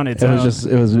deleted on its It own. was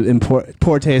in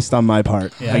poor taste on my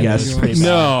part. Yeah, I it guess. was pretty bad.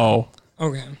 No.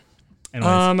 Okay.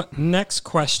 Anyways. Next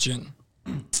question.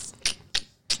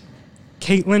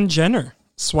 Caitlyn Jenner.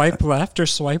 Swipe left or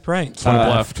swipe right? Swipe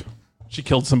left. She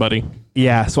killed somebody.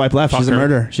 Yeah. Swipe left. Fuck She's a her.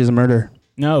 murderer. She's a murderer.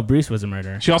 No, Bruce was a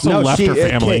murderer. She also left her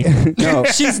family. No.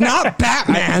 She's not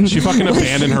Batman. She fucking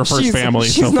abandoned her first family,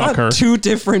 She's so not fuck her. two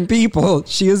different people.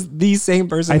 She is the same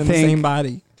person I in the think- same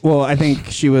body. Well, I think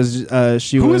she was.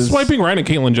 Who is swiping right at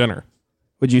Caitlyn Jenner?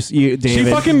 Would you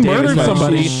David? fucking David's murdered like,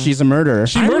 somebody. She's a murderer.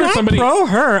 She I'm murdered not somebody, pro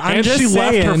her. I'm and just she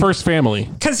saying. left her first family.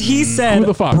 Because he said Who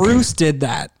the fuck? Bruce did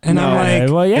that, and No. I'm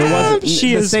like, well, yeah. It wasn't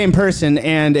she the is. same person,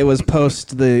 and it was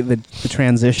post the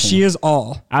transition. She is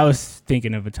all. I was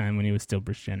thinking of a time when he was still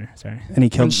Bruce Jenner. Sorry. and he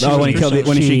killed.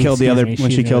 When she killed the other. When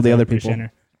she killed the other people.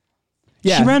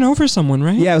 Yeah. She ran over someone,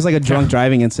 right? Yeah, it was like a drunk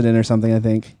driving incident or something. I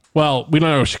think. Well, we don't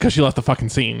know because she left the fucking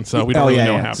scene, so we don't really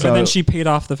know what happened. And then she paid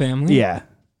off the family. Yeah,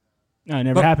 No, it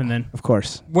never happened then. of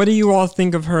course. What do you all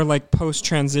think of her like post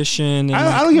transition? And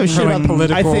I don't give a shit her, about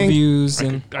political I think- views I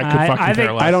and could fucking I care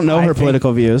think- less. I don't know I her think-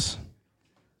 political views.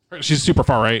 She's super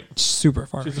far right. super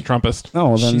far. She's a Trumpist. Oh,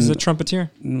 well, then She's a trumpeter.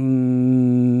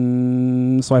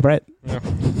 swipe right.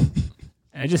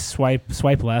 I just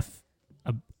swipe left.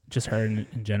 Just her in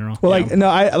general. Well, like no,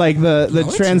 I like the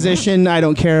it's transition. I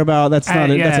don't care about. That's not.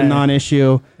 That's a yeah.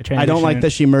 non-issue. The I don't like transition. that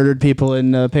she murdered people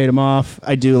and paid them off.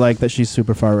 I do like that she's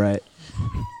super far right.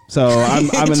 So I'm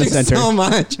in the center. So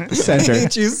much. Center. I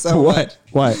hate you so much.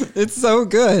 What? It's so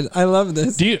good. I love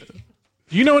this. Do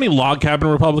you know any log cabin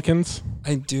Republicans?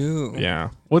 I do.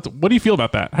 Yeah. What do you feel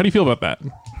about that? How do you feel about that?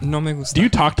 No me gusta. Do you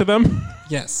talk to them?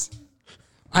 Yes.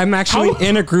 I'm actually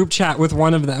in a group chat with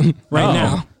one of them right Oh,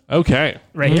 now. Okay.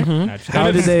 Right here. Mm-hmm. No, just-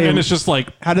 How did they? And it's just like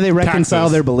How do they reconcile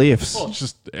taxes. their beliefs? Well,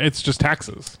 it's just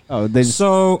taxes. Oh, they just.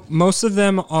 So most of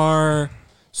them are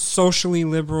socially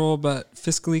liberal but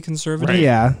fiscally conservative. Right.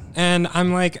 Yeah, And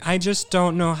I'm like, I just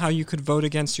don't know how you could vote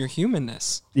against your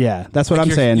humanness. yeah. That's what I'm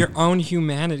your, saying. Your own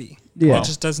humanity. Yeah. That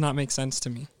just does not make sense to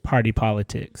me. party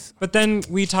politics. But then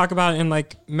we talk about it in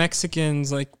like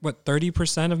Mexicans, like what,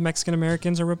 30% of Mexican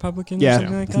Americans are Republicans or Yeah,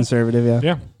 something like that? conservative. Yeah.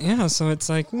 Yeah. Yeah, so it's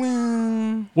like,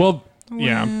 well, Well,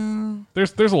 yeah.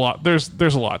 There's a lot. There's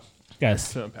a lot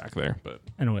Yes. to unpack there, but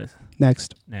Anyways,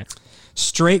 Next. next.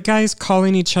 straight guys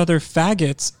calling each other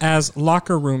faggots as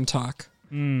locker room talk.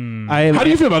 I am. how do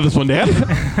you feel about this one, Dan?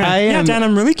 I Yeah, am. Dan,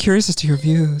 I'm really curious as to your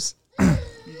views.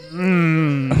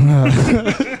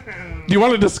 Do you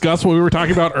want to discuss what we were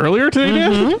talking about earlier today,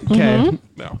 Dan? Okay.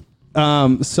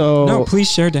 No. So. No,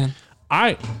 please share, Dan.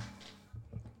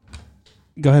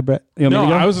 Go ahead, Brett. You want me No, to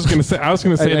go? I was just gonna say. I was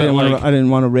gonna I say that didn't like wanna- I didn't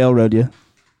want to railroad you.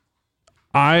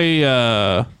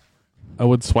 I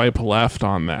would swipe left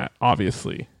on that.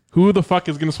 Obviously, who the fuck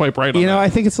is gonna swipe right on You know, that? I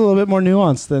think it's a little bit more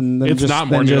nuanced than It's just, not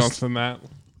more than nuanced just- than that.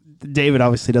 David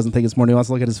obviously doesn't think it's more nuanced.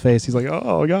 Look at his face. He's like,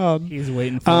 oh god. He's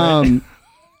waiting for it.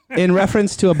 In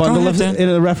reference to a bundle ahead,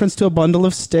 Dan.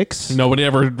 of sticks. Nobody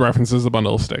ever references a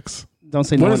bundle of sticks. Don't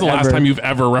say When no is the one last ever. time you've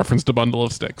ever referenced a bundle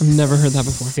of sticks? Never heard that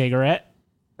before. Cigarette.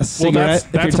 A cigarette.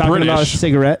 that's if you're talking about a British.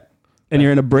 cigarette, and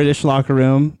you're in a British locker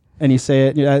room, and you say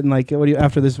it, and like, what do you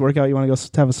after this workout? You want to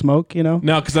go have a smoke? You know.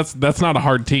 No, because that's not a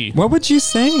hard T. What would you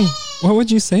say? What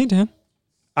would you say, Dan?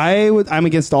 I'm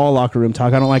against all locker room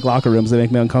talk. I don't like locker rooms. They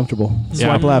make me uncomfortable. Yeah.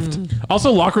 Swipe left.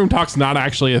 Also, locker room talk's not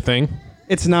actually a thing.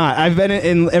 It's not. I've been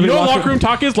in every You know what locker room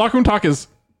talk is? Locker room talk is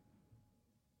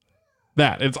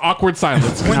that. It's awkward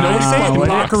silence. When Nobody they say fucking locker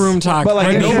talks. room talk, But, like,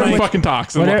 are if they you're Nobody like- fucking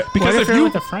talks. What if, Because what if you're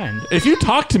with a friend? if you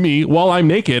talk to me while I'm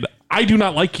naked, I do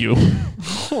not like you.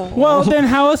 Well, then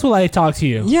how else will I talk to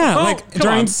you? yeah, Oh, like come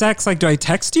during on. sex, like, do I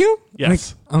text you?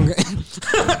 Yes. Okay.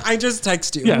 I just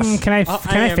text you. Yes. Can I I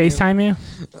can I am FaceTime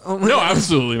you? No,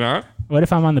 absolutely not. What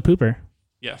if I'm on the pooper?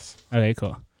 Yes. Okay,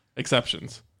 cool.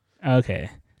 Exceptions. Okay.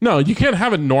 No, you can't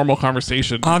have a normal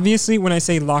conversation. Obviously, when I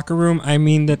say locker room, I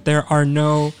mean that there are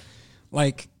no,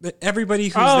 like, everybody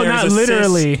who's Oh, there not is a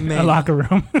literally cis a male. locker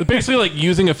room. Basically, like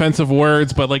using offensive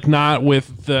words, but like not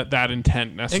with that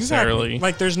intent necessarily. Exactly.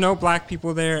 Like, there's no black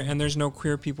people there and there's no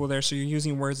queer people there, so you're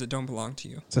using words that don't belong to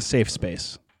you. It's a safe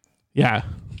space. Yeah,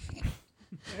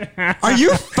 Are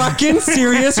you fucking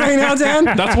serious right now, Dan?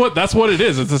 that's what it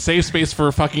is. It's a safe space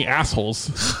for fucking assholes.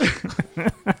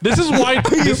 This is why.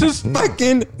 This is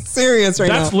Fucking serious right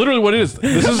that's now. literally what it is.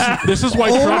 This is why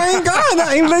Oh Trump. my god!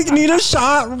 I like need a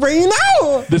shot right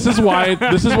now. This is why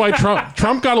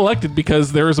Trump got elected,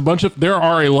 because there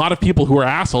are a lot of people who are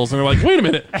assholes, and they're like, wait a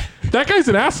minute, that guy's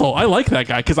an asshole. I like that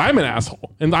guy because I'm an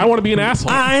asshole and I want to be an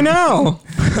asshole. I know.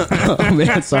 Oh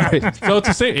man, sorry. So it's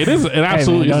a safe. It is. It Hey, man,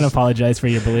 absolutely don't is. apologize for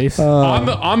your beliefs.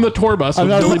 On the tour bus with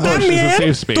not- Billy Tú Bush is a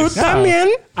safe space. Tú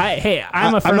también.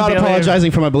 I'm a I'm firm not believer-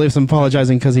 apologizing for my beliefs. I'm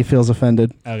apologizing because he feels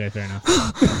offended. Okay, fair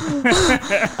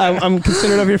enough. I'm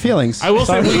considerate of your feelings. I will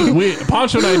say we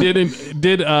Poncho and I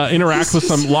did interact with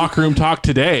some locker room talk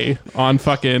today on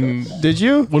fucking Did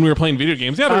you? when we were playing video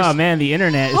games. Yeah. There's, Oh man, the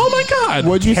internet. Oh my god.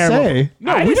 What'd you Terrible. say?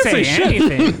 No, I we didn't didn't say shit.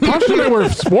 anything. Poncho and I were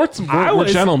sports. We're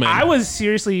gentlemen. I was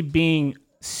seriously being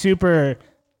super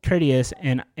courteous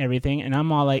and everything, and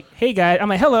I'm all like, "Hey guys," I'm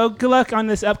like, "Hello, good luck on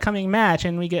this upcoming match,"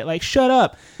 and we get like, "Shut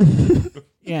up."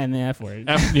 Yeah, and the F word.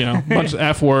 Bunch of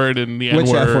F word and the N Which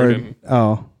word. F word? And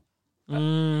Oh,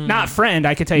 Not friend,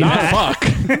 I could tell you not that.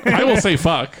 fuck. I will say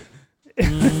fuck.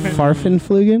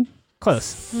 Farfenflugen?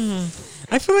 Close.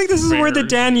 I feel like this is a word that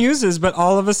Dan uses, but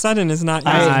all of a sudden is not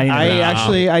used.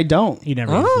 I don't. He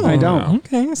never. Oh, I don't.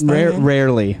 Okay. it's not in.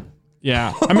 Rarely.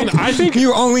 Yeah. I mean, I think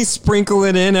You only sprinkle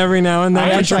it in every now and then. I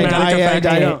for actually- dramatic effect.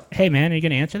 I don't. Hey man, are you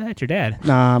gonna answer that? It's your dad.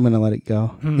 Nah, I'm gonna let it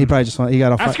go. He probably just want. He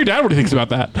got ask your dad what he thinks about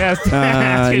that. Ask you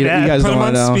your dad. guys Put don't him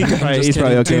want on to know. speaker. I'm just He's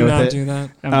probably kidding. okay Do with not it. do that.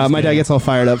 I'm just My dad kidding. gets all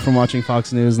fired up from watching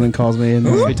Fox News and then calls me and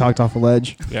we talked off a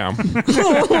ledge. Yeah.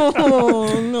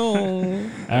 Oh no!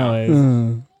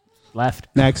 Anyways, left.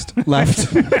 Next, left.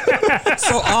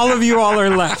 So all of you all are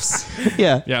lefts.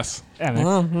 Yeah. Yes. Yeah,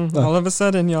 man. All of a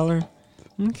sudden, y'all are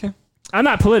okay. I'm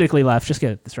not politically left. Just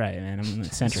get this right, man. I'm a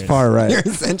centrist. Far right. You're a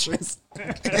centrist.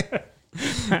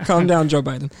 Calm down, Joe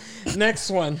Biden. Next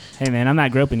one. Hey man, I'm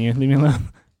not groping you. Leave me alone.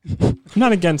 I'm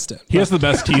not against it. He has the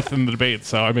best teeth in the debate,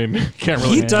 so I mean, can't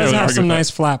really. He can't does really have argue some with that. nice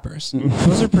flappers.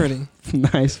 Those are pretty.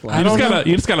 Nice. I You don't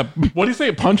just gotta. What do you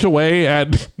say? Punch away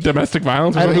at domestic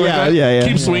violence or I- something yeah, like that. yeah, yeah.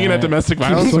 Keep swinging Yeah. at domestic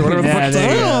violence or whatever. the Yeah, fuck.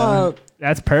 there you Ah, go.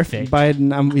 That's perfect.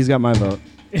 Biden, he's got my vote.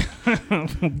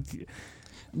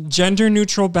 gender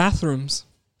neutral bathrooms.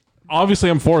 Obviously,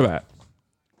 I'm for that.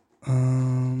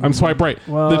 I'm swipe right.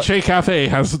 Well- The Che Cafe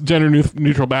has gender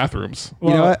neutral bathrooms. You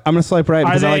know what? I'm gonna swipe right are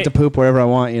because I they- like to poop wherever I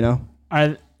want. You know,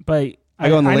 But I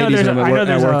go in the know ladies' there's room a- I know at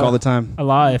there's work a- all the time. a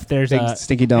law if there's Big a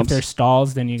stinky if dumps. there's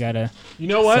stalls, then you gotta You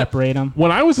know what? separate them.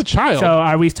 When I was a child, So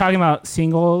are we talking about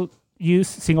single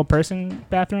person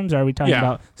bathrooms? Or are we talking Yeah.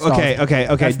 about stalls?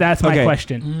 Okay. That's my okay.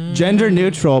 question. Gender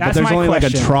neutral, but That's there's my only like a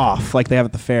question. trough, like they have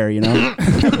at the fair. You know?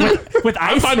 With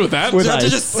I'm ice, fine with that. With You have to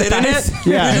ice. just sit in ice. it.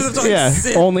 Yeah, You just have to, yeah,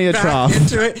 sit only a back trough.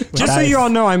 into it. Just so ice. you all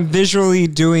know, I'm visually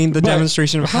doing the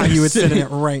demonstration of how you would sit in it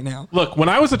right now. Look, when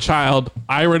I was a child,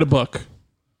 I read a book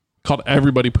called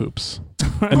Everybody Poops,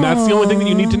 and that's the only thing that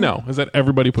you need to know is that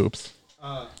everybody poops.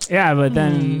 yeah, but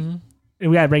then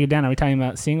we gotta break it down. Are we talking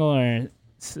about single or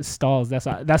stalls?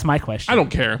 That's my question. I don't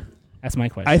care. That's my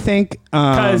question. I think.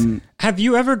 'Cause- Have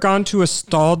you ever gone to a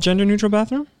stall gender neutral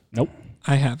bathroom? Nope.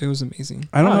 I have. It was amazing.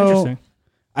 I don't know. Interesting.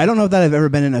 I don't know that I've ever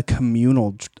been in a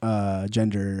communal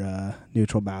gender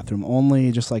neutral bathroom.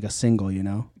 Only just like a single. You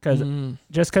know, Because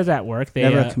just because at work they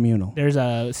never a communal. there's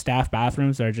staff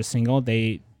bathrooms that are just single.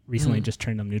 They recently just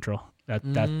turned them neutral. Are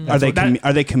That's they what-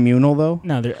 are they communal though?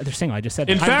 No, they're single. I just said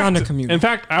In that. I've gone to fact, communal. in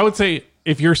fact, I would say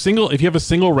if you're single, if you have a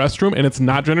single restroom and it's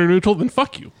not gender neutral, then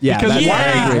fuck you. Yeah, because that's-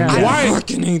 why? I agree. Yeah. Why? I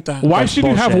fucking hate that. Why That's should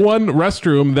you have bullshit. one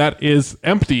restroom that is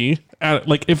empty?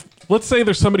 Like if let's say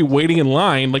there's somebody waiting in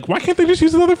line, like why can't they just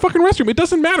use another fucking restroom? It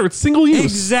doesn't matter. It's single use. Who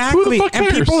Exactly. the fuck And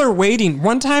cares? people are waiting.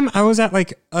 One time I was at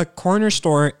like a corner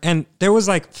store and there was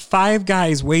like 5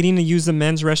 guys waiting to use the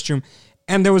men's restroom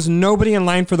and there was nobody in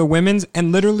line for the women's,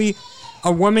 and literally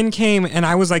a woman came and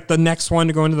I was like the next one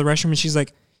to go into the restroom and she's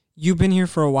like, "You've been here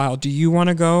for a while. Do you want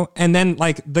to go?" And then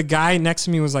like the guy next to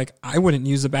me was like, "I wouldn't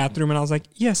use the bathroom." And I was like,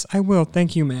 "Yes, I will.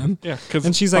 Thank you, ma'am." Yeah, 'cause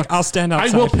And she's like, fuck, "I'll stand I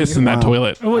outside." will for piss you." in that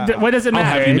toilet. What does it I'll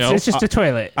matter? have you know. It's just a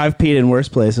toilet. I've peed in worse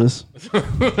places.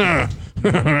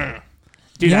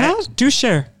 Dude, Yeah, do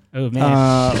share. Oh man.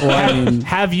 Well, I mean,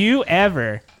 have you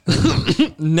ever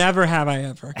Never have I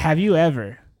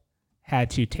ever. had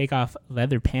to take off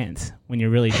leather pants when you're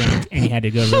really drunk and you had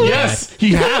to go really Yes,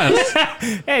 he has.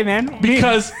 fast? Hey man,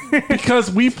 because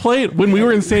we played when we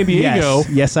were in San Diego.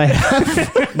 yes, I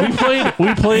have.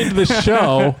 We played the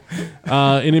show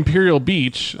in Imperial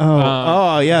Beach.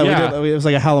 Yeah, yeah. it was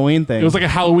like a Halloween thing. It was like a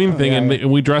Halloween thing, yeah.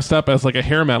 and we dressed up as like a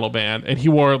hair metal band, and he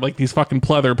wore like these fucking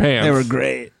pleather pants. they were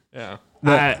great. Yeah. They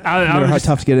were I'm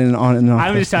tough to get in and on and off.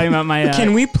 I'm just talking about my.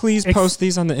 Can we please post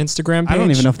these on the Instagram page? I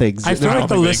don't even know if they exist. I feel I like don't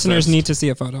the think they listeners exist. need to see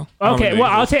a photo. Okay, don't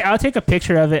well think I'll take a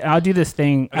picture of it. I'll do this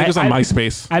thing. I think it was on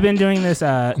MySpace. I've been doing this cool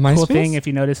MySpace? thing. If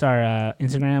you notice our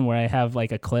Instagram, where I have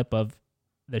like a clip of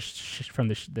from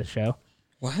the show.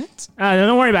 What?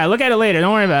 Don't worry about it. Look at it later.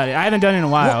 Don't worry about it. I haven't done it in a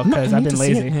while because I've been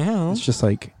lazy. Now. It's just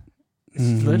like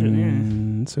It's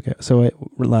literally, it's okay. So wait,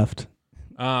 we're left.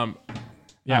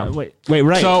 Yeah. Wait, Wait,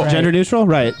 right? So- Gender neutral,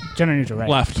 right? gender neutral, right?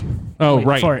 Left. Oh, Wait,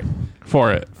 right. For it.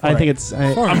 For it. I think it's.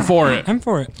 I'm for it. I'm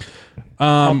for it.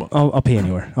 I'll pee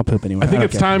anywhere. I'll poop anywhere. I think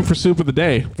it's time for soup of the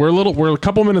day. We're a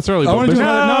couple minutes early. Oh, But there's-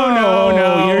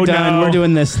 No, you're done. no. We're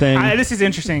doing this thing. This is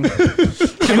interesting.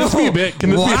 Can this be a bit?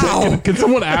 Can this be a bit? Can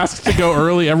someone ask to go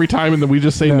early every time and then we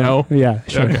just say no? Yeah,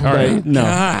 sure. Okay, all right. But no.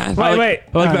 God, Wait.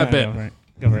 I like No, that bit. Go for it.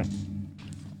 Go for it.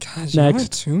 God,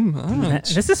 Next. you're too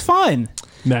much. This is fun.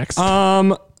 Next.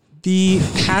 The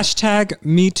hashtag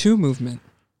Me Too movement.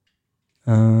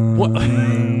 What?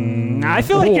 I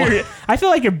feel like I feel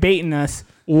like you're baiting us.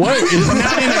 What is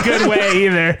Not in a good way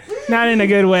either. Not in a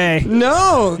good way.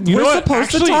 No, You know we're what? supposed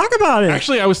Actually- to talk about it.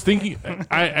 Actually, I was thinking.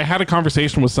 I had a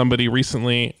conversation with somebody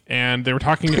recently, and they were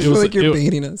talking. I It feel was like you're it,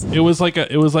 baiting us. it was like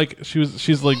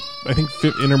she's like I think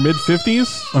in her mid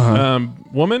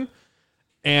 50s, woman,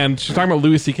 and she's talking about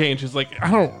Louis C.K. and she's like, I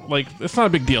don't like. It's not a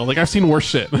big deal. Like I've seen worse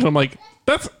shit, and I'm like,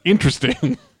 that's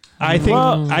interesting. I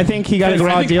think he got his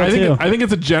raw deal too. I think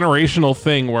it's a generational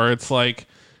thing where it's like,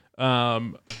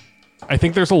 I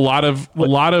think there's a lot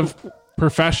of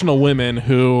professional women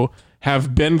who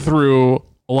have been through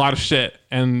a lot of shit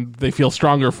and they feel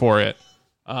stronger for it.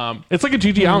 It's like a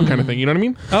Gigi Allen kind of thing. You know what I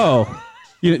mean? Oh,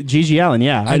 Gigi Allen.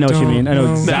 Yeah, I know what you mean. I know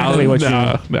don't exactly what you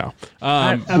mean. No.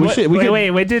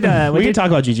 Wait, did We can talk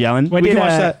about Gigi Allen. what we did can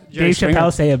watch that. Jerry Dave Springer.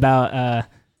 Chappelle say about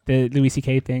the Louis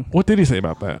C.K. thing? What did he say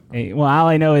about that? Hey, well, all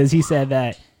I know is he said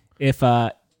that if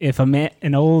an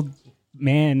old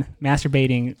man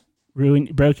masturbating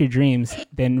broke your dreams,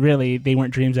 then really they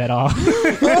weren't dreams at all.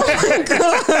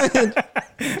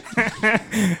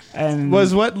 And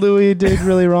Was what Louis did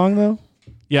really wrong though?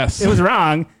 Yes, it was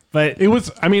wrong, but It was.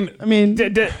 I mean,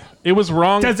 it was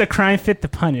wrong. does the crime fit the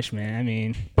punishment? I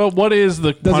mean, But what is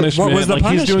the punishment? what was the Like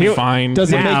he's doing punishment? fine.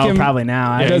 Does it now make him? probably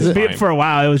now. Yeah, Does he's it, fine. for a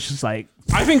while, it was just like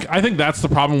I think that's the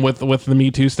problem with the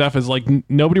Me Too stuff is like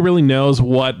nobody really knows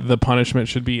what the punishment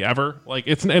should be ever. Like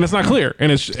it's not clear, and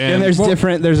there's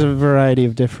There's a variety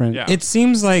of different. Yeah. It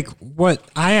seems like what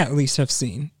I at least have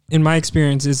seen in my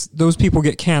experience is those people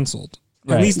get canceled.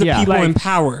 At Right. least the Yeah. people Like- in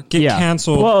power get Yeah.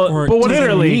 canceled. well, or but what does it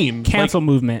literally mean? cancel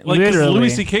movement. like 'cause Literally, Louis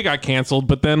C.K. got canceled,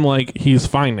 but then like he's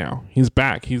fine now. He's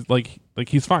back. He's like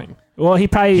he's fine. well, he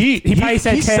probably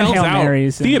said 10 sells Hail out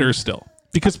Marys. and- theaters still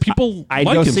because people I'd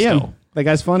like go him see still. him. That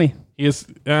guy's funny. He is.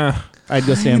 I'd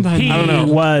go see him. I He don't know.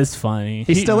 was funny.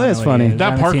 He still I don't is know what he funny. I That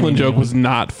haven't seen Parkland him joke in- was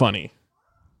not funny.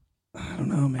 I don't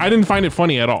know, man. I didn't find it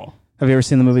funny at all. Have you ever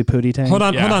seen the movie Pootie Tang? hold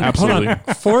on. absolutely.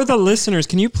 For the listeners,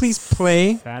 can you please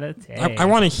play? Saturday. I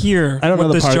want to hear. I don't know what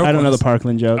the this Park. joke I don't know was. the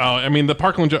Parkland joke. Oh, I mean the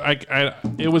Parkland joke.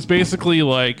 It was basically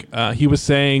like he was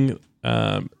saying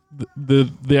the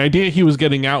idea he was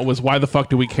getting out was why the fuck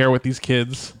do we care what these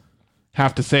kids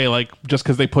have to say? Like just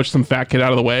because they pushed some fat kid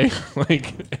out of the way,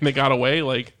 like and they got away.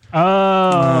 Like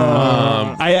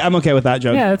I'm okay with that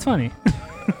joke. Yeah, that's funny.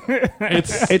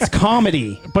 It's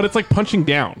comedy. but it's like punching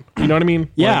down. You know what I mean?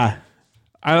 Yeah, Like,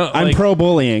 I don't. I'm like, pro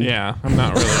bullying. Yeah, I'm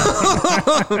not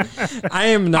really. I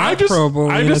am not I just pro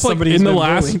bullying. I just as like somebody in who's the been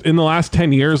last bullied. in the last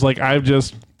 10 years, like I've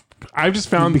just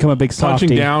found become a big punching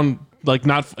softie. down like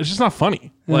not. It's just not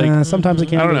funny. Like sometimes it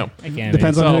can. I don't be. know. Again,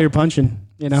 Depends on So- who you're punching.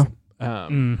 You know,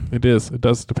 It is. It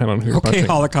does depend on who you're Okay, punching.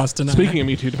 Holocaust denied. Speaking of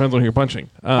Me Too, depends on who you're punching.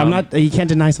 I'm not. You can't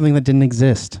deny something that didn't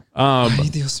exist. Ay,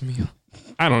 Dios mío.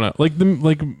 I don't know. Like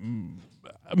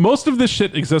most of this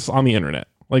shit exists on the internet.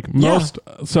 Like most.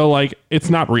 So like it's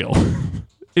not real.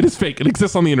 It is fake. It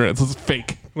exists on the internet. So it's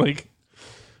fake. Like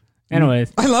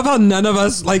anyways, I love how none of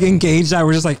us like engage that.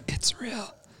 We're just like, it's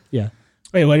real. Yeah.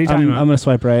 wait, what are you talking I'm about? gonna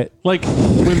swipe right. when.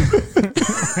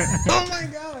 Oh my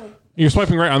god. You're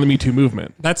swiping right on the Me Too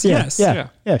movement. That's Yeah. yes. Yeah. Yeah.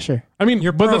 Yeah. Sure. I mean,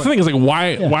 You're but pro the thing is, like, why?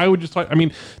 Yeah. Why would you swipe? I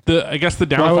mean, I guess the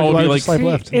downfall why would would be you like swipe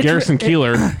left? It's- Garrison it-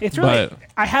 Keillor. It's really. but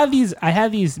I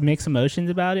have these mixed emotions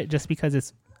about it, just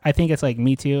because I think it's like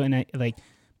Me Too, and I like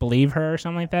believe her or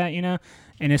something like that, you know.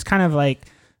 And it's kind of like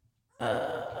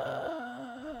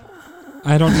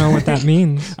I don't know what that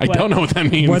means. I don't know what that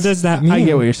means. What does that mean? I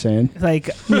get what you're saying. like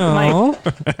No.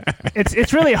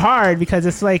 it's really hard because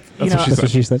it's like you That's know what she That's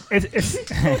what she said. it's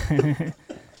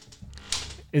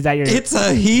is that your It's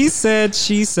a he said,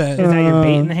 she said. is that your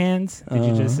bait in the hands? Did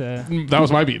you just That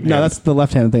was my beat. No, that's the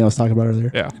left-handed thing I was talking about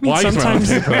earlier. yeah. Well, I used my left sometimes-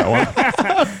 hand for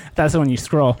that one. that's the one you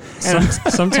scroll.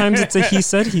 Sometimes it's a he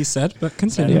said, but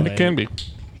continue. Yeah. It can be.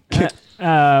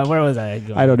 Where was I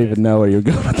going? I don't even know where you're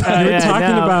going with that. You're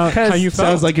talking about how you felt.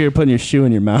 Sounds like you're putting your shoe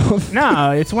in your mouth.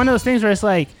 No, it's one of those things where it's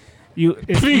like you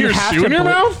Putting your shoe in your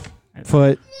mouth?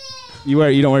 Foot.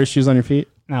 You don't wear shoes on your feet?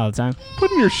 Not all the time.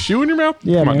 Putting your shoe in your mouth?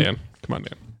 Yeah, Come on, man. Dan. Come on,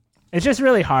 Dan. It's just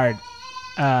really hard.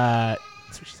 That's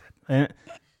what she said.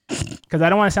 Because I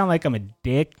don't want to sound like I'm a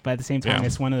dick, but at the same time, Yeah.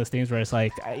 it's one of those things where it's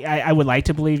like I would like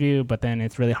to believe you, but then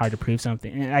it's really hard to prove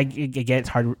something. And I get it's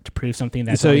hard to prove something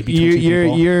that's So only between two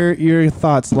people. your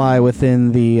thoughts lie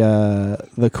within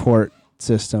the court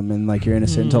system, and like you're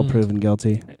innocent until proven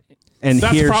guilty. And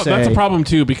That's hearsay. a problem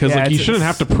too because Yeah, like you it's- shouldn't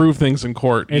have to prove things in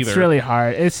court It's either. really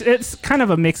hard. It's kind of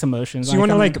a mix of emotions. So you want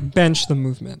to I'm- like bench the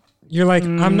movement. You're like,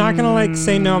 I'm not gonna like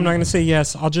say no. I'm not gonna say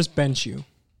yes. I'll just bench you.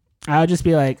 I'll just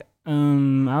be like,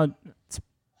 I'll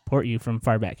support you from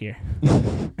far back here.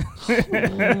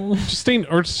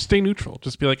 just stay neutral.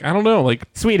 Just be like, I don't know. Like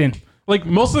Sweden.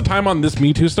 most of the time on this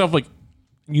Me Too stuff, like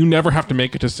you never have to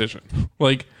make a decision.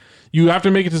 Like, you have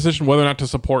to make a decision whether or not to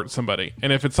support somebody.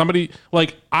 And if it's somebody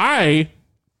like I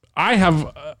have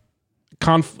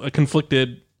a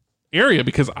conflicted area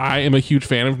because I am a huge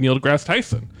fan of Neil deGrasse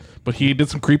Tyson, but he did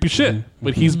some creepy shit.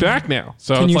 But he's back now.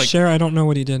 So Can it's you like, share? I don't know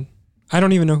what he did. I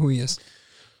don't even know who he is.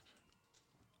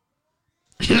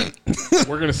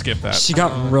 we're gonna skip that. She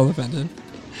got real offended.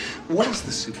 What is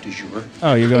the soup du jour?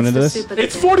 Oh, you're going into this?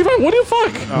 It's 45. What the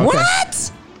fuck?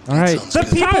 What? All right. The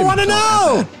people want to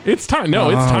know. It's time. No,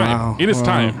 it's time. wow. It is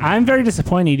time. I'm very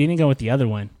disappointed you didn't go with the other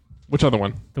one. Which other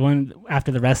one? The one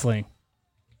after the wrestling.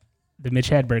 The Mitch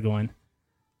Hedberg one.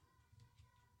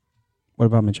 What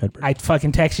about Mitch Hedberg? I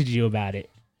fucking texted you about it.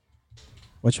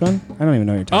 Which one? I don't even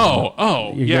know what you're talking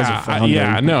about. You guys are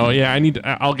yeah. floundering. I need.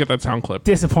 I'll get that sound clip.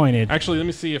 Disappointed. Actually, let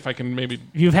me see if I can maybe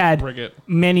You've had bring it.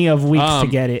 many of weeks to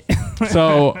get it.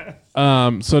 So,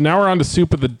 so now we're on to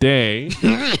soup of the day,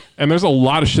 and there's a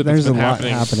lot of shit that's There's a been lot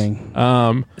happening.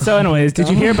 happening. So anyways, did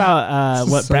you hear about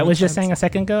what So Brett was just intense. saying a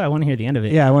second ago? I want to hear the end of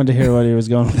it. Yeah, I wanted to hear what he was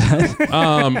going with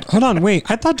that. Hold on, wait.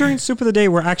 I thought during soup of the day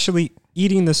we're actually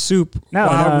eating the soup No,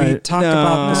 while we talked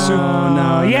about the soup.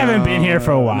 No, you haven't been here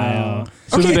for a while.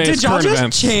 Soup of the Okay, day is did y'all current just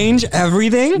events. change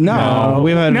everything? No,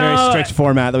 we've had a very No. strict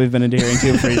format that we've been adhering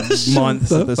to for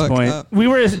months at this point. We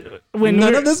were when None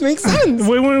we were, of this makes sense.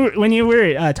 when you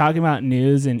were talking about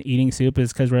news and eating soup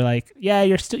is because we're like, yeah,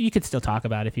 you could still talk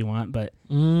about it if you want, but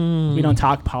we don't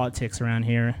talk politics around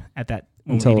here at that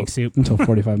when we're eating soup. Until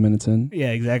 45 minutes in.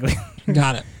 Yeah, exactly.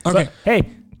 Got it. Okay. Hey,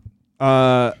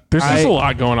 There's just a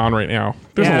lot going on right now.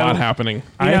 There's a Yeah. lot happening. you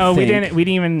I know, we think- didn't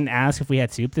even ask if we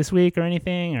had soup this week or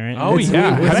anything. Or Oh, It's-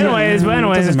 yeah. But anyways,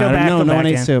 let's Doesn't go matter. back. No, go no back one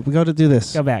ate in. soup. We got to do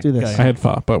this. Go back. Do Go this. ahead. I had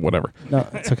pho, but whatever. No,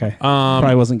 it's okay.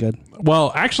 Probably wasn't good.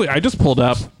 Well, actually, I just pulled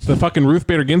up the fucking Ruth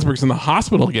Bader Ginsburg's in the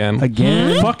hospital again.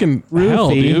 Again? Fucking hell,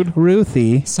 dude.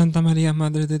 Ruthie. Santa Maria,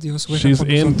 Madre de Dios. She's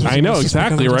in. I know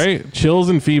exactly, right? Chills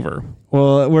and fever.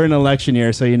 Well, we're in election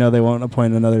year, so you know they won't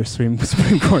appoint another Supreme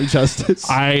Court justice.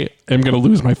 I am gonna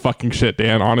lose my fucking shit,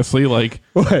 Dan. Honestly, like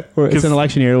What? It's an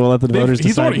election year. We'll let the voters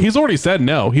he's decide. already said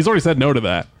no. He's already said no to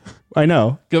that. I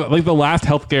know. Like the last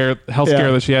health scare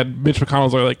Yeah. that she had, Mitch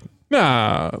McConnell's like,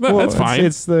 nah, Well, that's fine.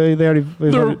 It's they already.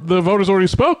 They voted. The voters already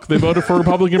spoke. They voted for a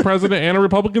Republican president and a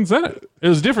Republican Senate. It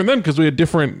was different then because we had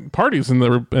different parties in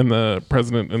the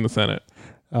president and the Senate.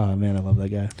 Oh man, I love that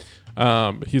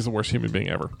guy. He's the worst human being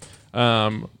ever.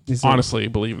 He's Honestly,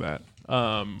 believe that.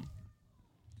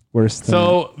 Worse. Than,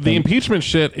 So the impeachment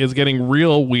shit is getting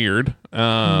real weird.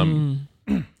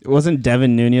 wasn't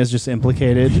Devin Nunes just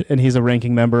implicated, and he's a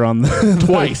ranking member on the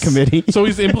Twice committee. So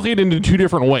he's implicated in two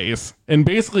different ways, and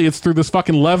basically it's through this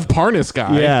fucking Lev Parnas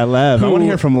guy. Yeah, Lev. I want to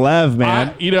hear from Lev,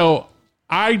 man.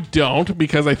 I don't,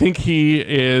 because I think he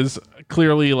is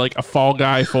clearly like a fall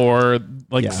guy for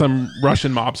like Yeah. some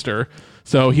Russian mobster.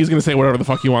 So he's going to say whatever the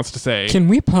fuck he wants to say. Can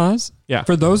we pause? Yeah.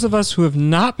 For those of us who have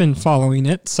not been following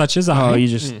it, such as I, Oh, you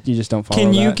just don't follow.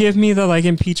 can you that. give me the like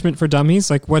impeachment for dummies?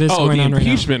 Like what is the going on right now?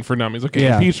 impeachment for dummies. Okay,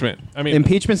 Yeah. impeachment. I mean,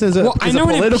 Impeachment is a, Well, I is a know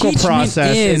what political impeachment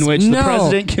process is. in which No. the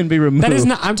president can be removed. That is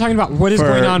not. I'm talking about what is for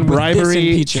going on with this bribery,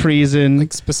 impeachment. treason,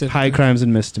 Like, specifically. high crimes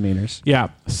and misdemeanors. yeah.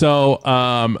 So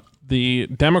the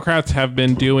Democrats have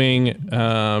been doing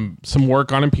some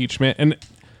work on impeachment. And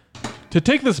to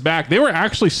take this back, they were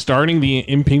actually starting the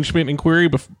impeachment inquiry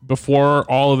before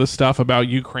all of this stuff about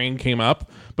Ukraine came up.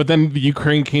 But then the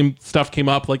Ukraine stuff came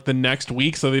up like the next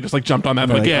week, so they just like jumped on that.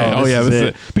 Like, like, yeah, oh, this this is is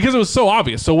it. Because it was so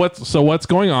obvious. So what's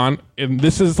going on? And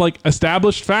this is like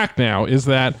established fact now, is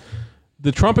that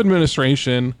the Trump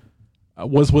administration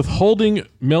was withholding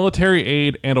military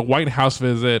aid and a White House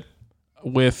visit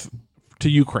to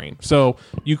Ukraine. So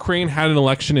Ukraine had an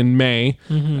election in May,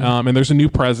 and there's a new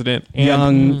president.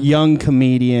 And Young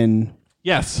comedian.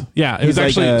 yes, yeah, it was He's like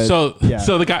actually a-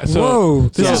 so the guy. So Whoa,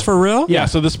 this so- is for real? Yeah,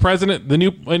 so this president,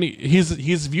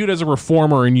 he's viewed as a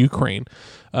reformer in Ukraine.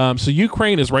 So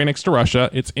Ukraine is right next to Russia.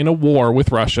 It's in a war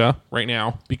with Russia right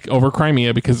now over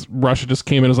Crimea because Russia just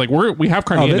came in and was like, we have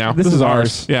Crimea now. this is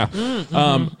ours. Yeah.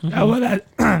 Oh, well,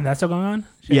 that's still going on.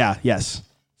 Yeah. Yes.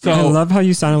 So I love how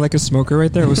you sounded like a smoker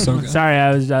right there. It was so good. Sorry,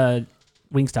 I was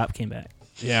Wingstop came back.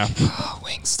 yeah, Oh,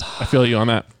 Wingstop. I feel you on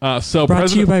that. So Brought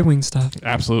to you President, by Wingstop.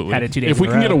 absolutely. Had it 2 days if we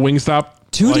in a can get a row. Wingstop,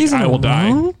 2 days in I a will die.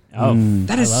 row? Oh,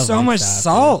 That I is love so much Wingstop.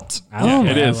 salt. I Oh love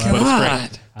It my is, but it's God.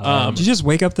 great. Did you just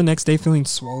wake up the next day feeling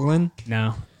swollen?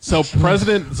 No, So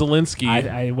President Zelensky,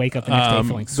 I wake up the next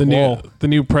day feeling the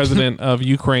new president of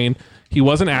Ukraine, he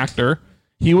was an actor.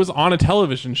 He was on a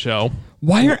television show.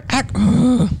 Why are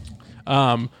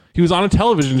He was on a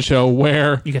television show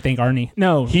where You could thank Arnie.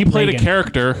 No, he played Reagan. a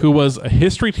character who was a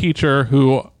history teacher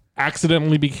who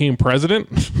accidentally became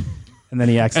president. And then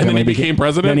he accidentally became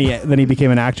president. Then he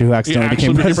became an actor who accidentally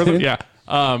became president. Yeah.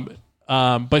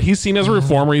 But he's seen as a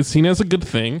reformer. He's seen as a good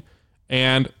thing.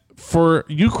 And for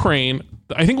Ukraine,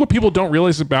 I think what people don't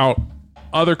realize about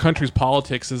other countries'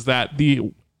 politics is that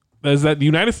the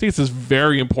United States is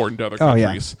very important to other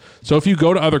countries. So if you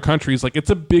go to other countries, like, it's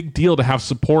a big deal to have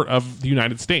support of the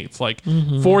United States, like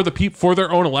for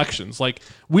their own elections. Like,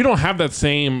 we don't have that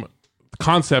same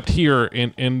concept here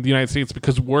in the United States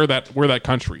because we're that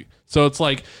country. So it's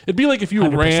like, it'd be like if you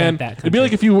ran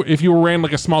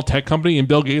like a small tech company and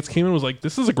Bill Gates came in and was like,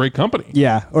 this is a great company.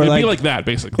 Yeah. Or it'd like, be like that,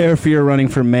 basically. If you're running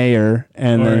for mayor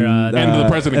and the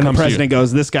president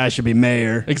goes, this guy should be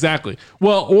mayor. Exactly.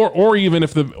 Well, or even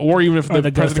if the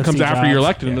president comes after you're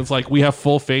elected and it's like, we have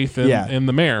full faith in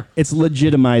the mayor. It's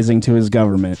legitimizing to his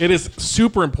government. It is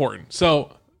super important.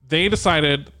 So they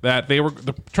decided that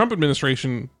the Trump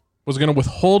administration was going to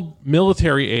withhold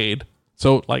military aid.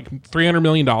 So like $300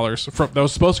 million that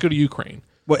was supposed to go to Ukraine.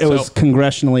 Well, it was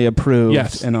congressionally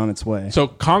approved and on its way. So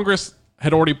Congress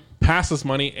had already passed this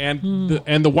money, and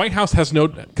the White House has no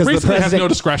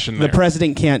discretion there. The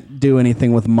president can't do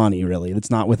anything with money, really. It's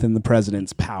not within the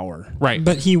president's power. Right.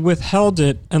 But he withheld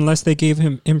it unless they gave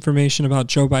him information about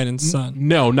Joe Biden's son.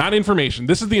 No, not information.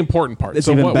 This is the important part. It's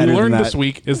so even what we better learned than this that.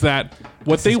 week is that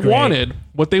they wanted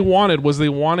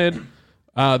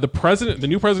the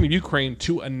new president of Ukraine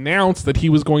to announce that he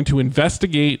was going to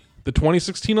investigate the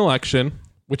 2016 election,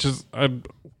 which is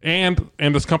and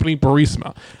this company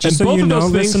Burisma. Just and so you know,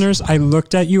 listeners, I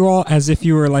looked at you all as if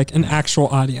you were like an actual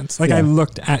audience. Like, I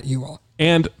looked at you all.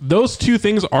 And those two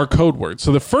things are code words.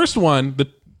 So the first one,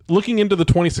 looking into the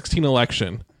 2016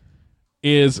 election,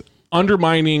 is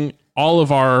undermining all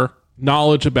of our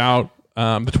knowledge about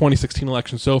the 2016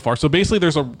 election so far. So basically,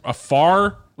 there's a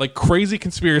far crazy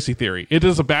conspiracy theory. It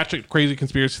is a batshit crazy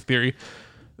conspiracy theory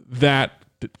that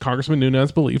Congressman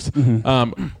Nunes believes.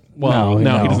 No,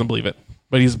 he doesn't believe it,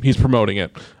 but he's promoting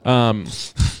it.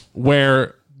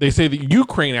 Where they say that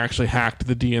Ukraine actually hacked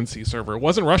the DNC server. It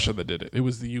wasn't Russia that did it. It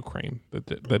was the Ukraine that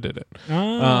did it.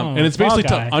 And it's basically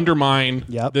to undermine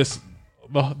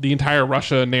the entire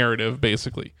Russia narrative,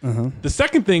 basically. The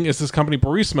second thing is this company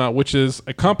Burisma, which is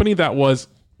a company that was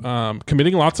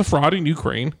committing lots of fraud in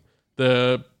Ukraine.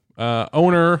 The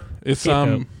owner is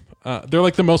they're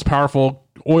like the most powerful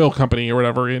oil company or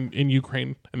whatever in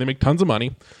Ukraine, and they make tons of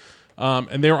money.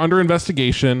 And they were under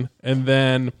investigation, and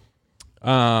then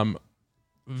the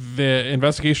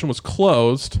investigation was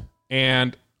closed,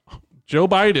 and Joe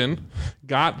Biden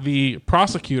got the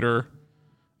prosecutor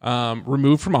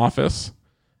removed from office.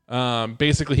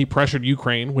 Basically, he pressured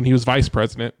Ukraine when he was vice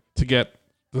president to get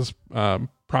this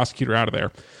prosecutor out of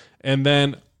there. And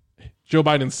then Joe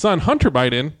Biden's son, Hunter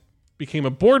Biden, became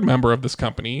a board member of this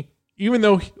company, even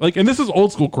though, and this is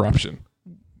old school corruption.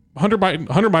 Hunter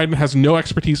Biden has no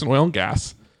expertise in oil and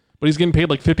gas, but he's getting paid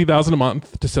like $50,000 a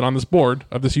month to sit on this board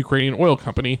of this Ukrainian oil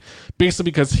company,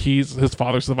 basically because his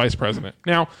father's the vice president.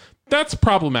 Now, that's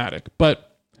problematic,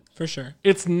 but for sure,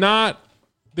 it's not.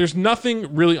 There's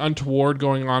nothing really untoward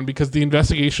going on because the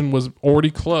investigation was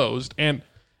already closed, and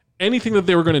anything that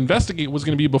they were going to investigate was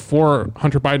going to be before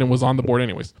Hunter Biden was on the board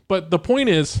anyways. But the point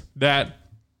is that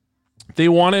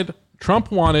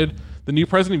Trump wanted the new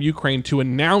president of Ukraine to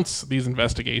announce these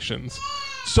investigations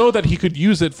so that he could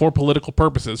use it for political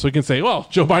purposes. So he can say, well,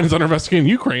 Joe Biden's under investigating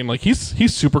Ukraine. Like,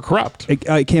 he's super corrupt.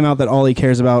 It came out that all he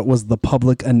cares about was the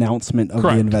public announcement of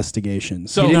the investigation.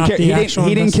 So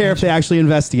he didn't care if they actually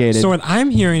investigated. So what I'm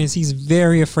hearing is he's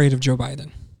very afraid of Joe Biden.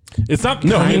 It's not.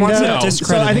 He wants to So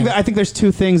discredit him. I think there's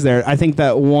two things there. I think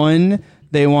that one,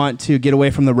 they want to get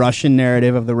away from the Russian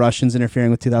narrative of the Russians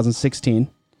interfering with 2016.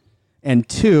 And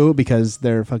two, because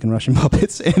they're fucking Russian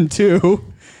puppets. And two,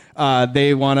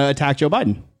 they want to attack Joe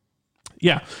Biden.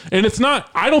 Yeah. And it's not,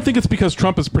 I don't think it's because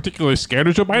Trump is particularly scared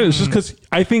of Joe Biden. It's just because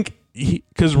I think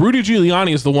because Rudy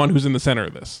Giuliani is the one who's in the center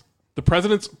of this. The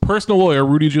president's personal lawyer,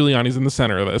 Rudy Giuliani, is in the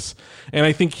center of this. And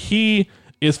I think he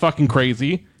is fucking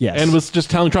crazy. Yes. And was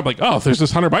just telling Trump, like, oh, if there's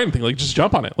this Hunter Biden thing, like, just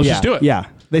jump on it. Let's just do it. Yeah.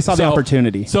 They saw the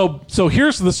opportunity. So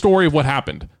here's the story of what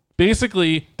happened.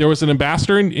 Basically, there was an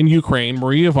ambassador in Ukraine,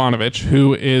 Marie Ivanovich, who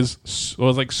was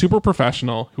like super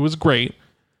professional, who was great.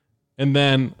 And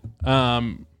then, I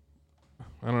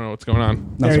don't know what's going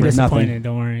on. Very disappointed.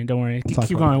 Don't worry.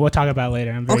 Keep going. We'll talk about it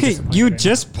later. I'm very disappointed. You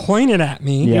just pointed at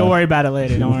me. Yeah. You'll worry about it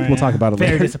later. Don't worry. We'll talk about it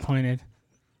later. Very disappointed.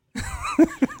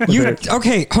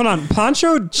 Okay, hold on.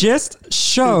 Pancho just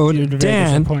showed You're very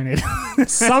Dan disappointed.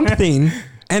 something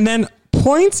and then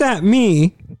points at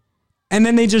me and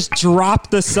then they just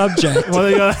drop the subject. Well,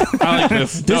 they go, I like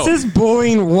this. This No. is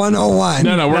bullying 101.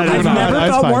 No, we're I've moving on. never That's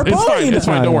felt fine. more It's fine. bullied. It's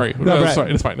fine. Don't worry. No, No, Brett.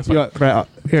 it's fine. It's fine. Brett,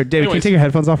 here, David, can you Anyways. take your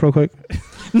headphones off real quick?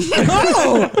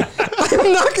 No,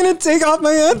 I'm not gonna take off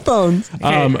my headphones. okay,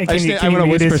 I can just, you- I can want to you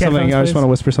mute whisper his something. headphones, I just please? want to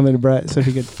whisper something to Brett. So if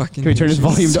you could, Fucking can we turn his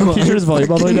hate you volume down? so Can you turn his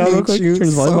volume all the way down real quick? Fucking Turn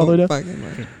his volume all the way down. fucking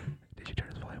much. Did you turn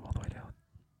his volume all the way down?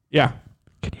 Yeah.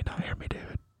 Can you not hear me,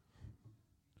 David?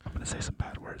 I'm gonna say some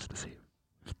bad words to see.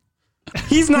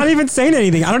 He's not even saying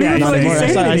anything. I don't even Yeah, feel not like he's anymore.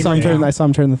 saying I anything. saw him right turn. now. I saw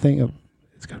him turn the thing up.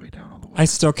 It's gotta be down all the way. I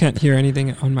still can't hear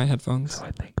anything on my headphones. So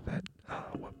I think that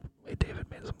David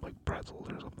made some like pretzels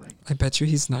or something. I bet you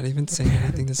he's not even saying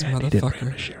anything. This And he didn't bring them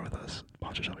motherfucker. to share with us. Why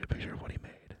don't you show me a picture of what he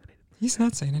made? He's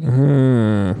not saying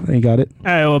anything. You got it. All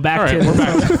right, well, back All right, to we're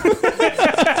back.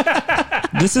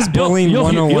 This is bullying You'll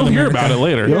 101. hear America. about it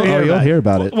later. You'll hear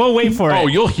about it. We'll wait for it. Oh,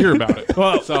 you'll hear about it.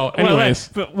 Well, So, anyways,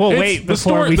 we'll it's wait the before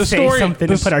story- we the say story- something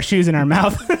the and put our shoes in our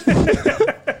mouth.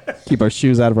 Keep our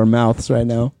shoes out of our mouths right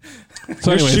now.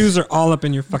 So Your anyways, shoes are all up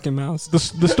in your fucking mouth. the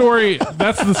story.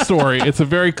 That's the story. It's a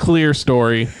very clear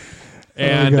story,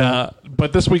 and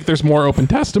but this week there's more open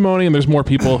testimony and there's more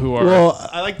people who are. Well,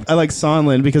 I like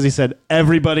Sondland because he said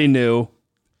everybody knew,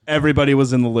 everybody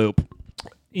was in the loop.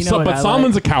 You know what but I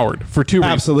Solomon's like? a coward for two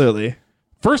reasons. Absolutely.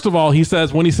 First of all, he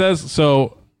says when he says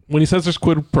there's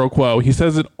quid pro quo, he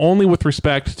says it only with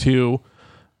respect to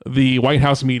the White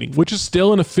House meeting, which is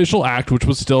still an official act, which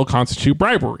would still constitute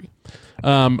bribery.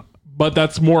 But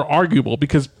that's more arguable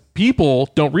because people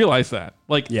don't realize that.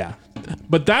 Like, Yeah.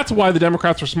 But that's why the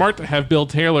Democrats were smart to have Bill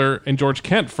Taylor and George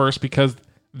Kent first, because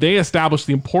they established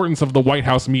the importance of the White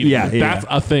House meeting. Yeah, That's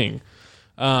a thing.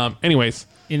 Anyways,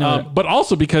 You know- but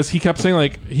also because he kept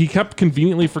saying he kept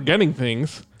conveniently forgetting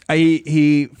things.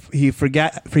 He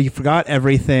forgot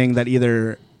everything that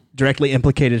either directly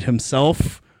implicated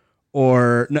himself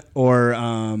or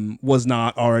was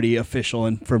not already official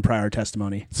from prior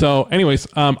testimony. So, anyways,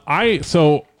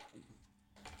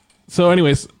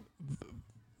 anyways,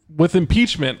 with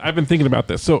impeachment, I've been thinking about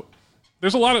this. So,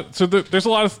 there's a lot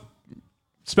of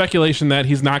speculation that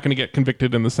he's not going to get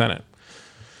convicted in the Senate,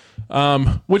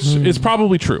 which is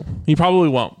probably true. He probably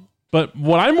won't. But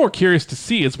what I'm more curious to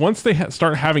see is once they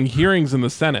start having hearings in the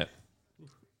Senate,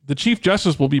 the Chief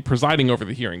Justice will be presiding over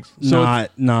the hearings. So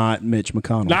Not Mitch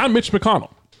McConnell. not Mitch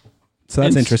McConnell. So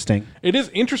that's And interesting. It is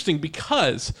interesting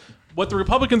because what the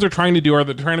Republicans are trying to do are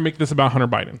they're trying to make this about Hunter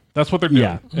Biden. That's what they're doing.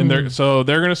 Yeah. And they're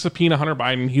going to subpoena Hunter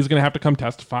Biden. He's going to have to come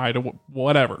testify to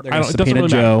whatever. They're gonna It doesn't subpoena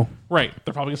really matter. Joe. Right.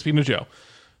 They're probably going to subpoena Joe.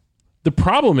 The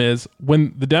problem is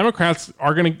when the Democrats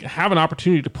are going to have an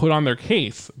opportunity to put on their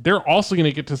case, they're also going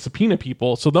to get to subpoena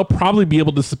people. So they'll probably be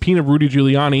able to subpoena Rudy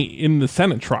Giuliani in the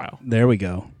Senate trial. There we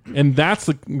go. And that's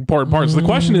the important part. So the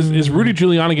question is Rudy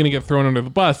Giuliani going to get thrown under the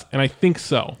bus? And I think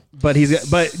so. But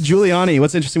Giuliani,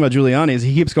 what's interesting about Giuliani is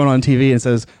he keeps going on TV and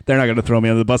says, they're not going to throw me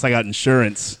under the bus. I got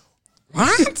insurance.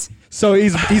 What? So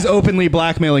he's openly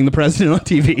blackmailing the president on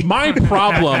TV. My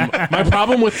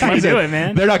problem with How you do it,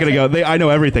 man? They're not going to go. I know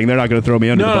everything. They're not going to throw me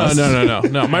under the bus.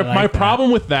 No. My like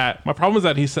problem with that. My problem is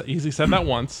that he said that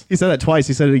once, He said that twice.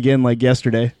 He said it again like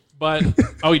yesterday. but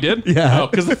he did. Yeah.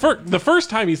 Because the first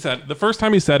time he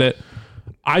said it,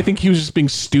 I think he was just being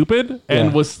stupid and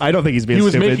Yeah. was. I don't think he's being He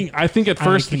was stupid. making. I think at I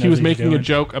first think he he was knows what he's making a doing.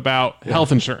 joke about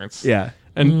health insurance. Yeah.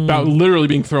 And about literally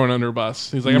being thrown under a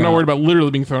bus. He's like, I'm not No. worried about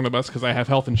literally being thrown under a bus because I have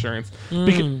health insurance.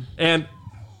 Mm. And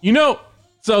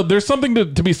so there's something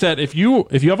to be said. If you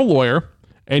have a lawyer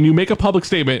and you make a public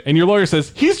statement and your lawyer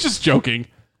says he's just joking,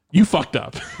 you fucked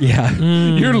up. Yeah.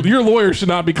 Your lawyer should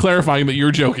not be clarifying that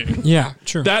you're joking. Yeah,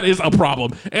 true. That is a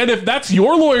problem. And if that's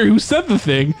your lawyer who said the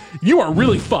thing, you are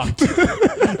really fucked.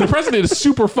 The president is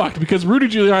super fucked because Rudy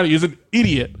Giuliani is an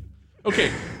idiot. Okay,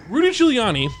 Rudy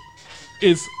Giuliani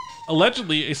is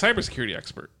allegedly a cybersecurity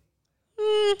expert.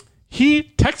 He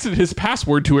texted his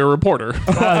password to a reporter.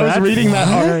 I was reading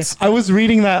that. I was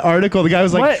reading that article. The guy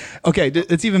was like, What? "Okay,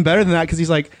 it's even better than that because he's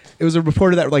like, it was a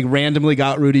reporter that like randomly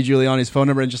got Rudy Giuliani's phone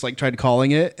number and just like tried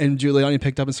calling it, and Giuliani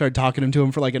picked up and started talking to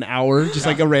him for like an hour, just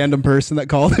like a random person that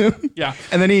called him. Yeah.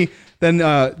 and then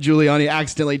Giuliani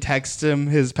accidentally texted him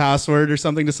his password or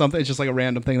something to something. It's just like a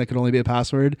random thing that could only be a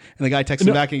password. And the guy texts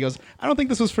him back and he goes, "I don't think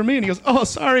this was for me." And he goes, "Oh,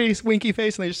 sorry," winky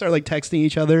face, and they just start like texting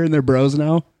each other, and they're bros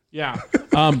now. Yeah.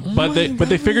 But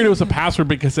they figured it was a password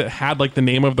because it had like the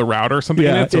name of the router or something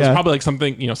in Yeah, it. So it's yeah. probably like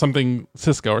something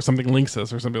Cisco or something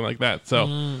Linksys or something like that. So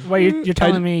Wait, you're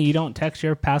telling me you don't text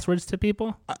your passwords to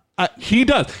people? he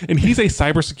does. And he's a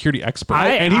cybersecurity expert.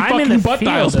 And he I'm in fucking the butt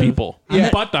field dials of- people. He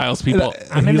butt dials people.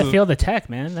 I'm in He's the a- field of tech,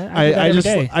 man. I do that every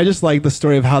day. I just like the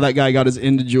story of how that guy got his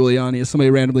into Giuliani. Somebody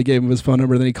randomly gave him his phone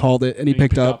number, then he called it and he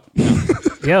picked up.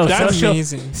 Yo, That's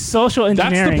amazing. social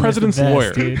engineering. president's is the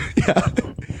lawyer. best,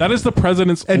 dude. That is the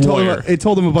president's And lawyer. it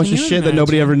told him a bunch Can of you shit that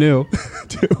nobody ever knew.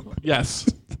 too. Yes.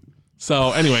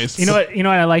 So, anyways, You know what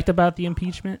I liked about the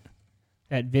impeachment?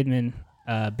 That Vindman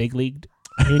big leagued.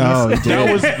 Oh, dude.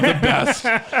 that was the best.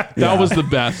 That was the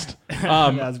best.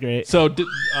 That was great. So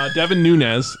Devin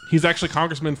Nunes, he's actually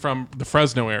congressman from the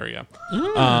Fresno area,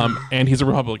 and he's a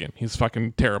Republican. He's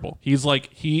fucking terrible. He's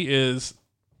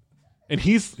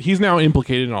now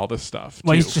implicated in all this stuff.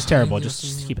 Well, too. he's just terrible.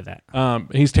 Just keep it that.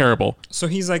 He's terrible. So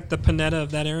he's like the Panetta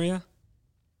of that area?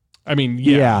 I mean,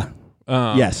 Yeah.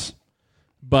 yeah. Yes.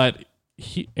 But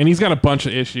he's got a bunch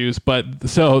of issues. But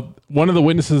so one of the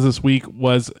witnesses this week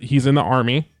was he's in the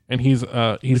Army and he's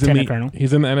Lieutenant Colonel.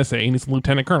 He's in the NSA and he's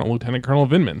Lieutenant Colonel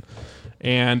Vindman.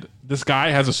 And this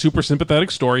guy has a super sympathetic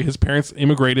story. His parents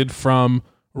immigrated from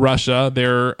Russia.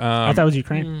 They're I thought it was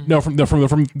Ukraine. no, they're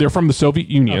from the Soviet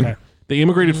Union. Okay. They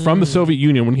immigrated from the Soviet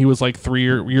Union when he was like 3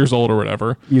 years old or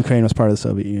whatever. Ukraine was part of the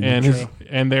Soviet Union.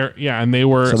 And they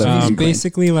were So that's He's Ukraine.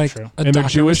 basically like True. a and they're DACA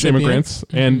Jewish recipient. immigrants.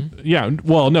 And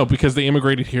no, because they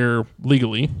immigrated here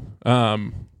legally.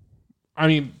 I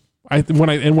mean, when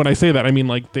I say that, I mean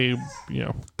like they're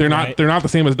not the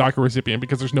same as DACA recipient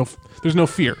because there's no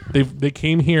fear. They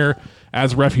came here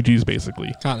as refugees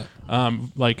basically. Got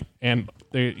it.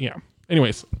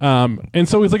 Anyways, and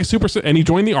so he's like and he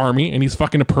joined the Army and he's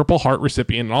fucking a Purple Heart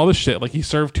recipient and all this shit. Like he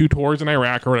served 2 tours in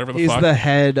Iraq or whatever the He's fuck. the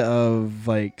head of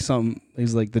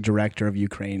he's like the director of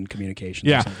Ukraine communications.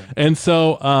 Yeah. Or something. And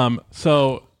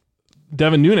so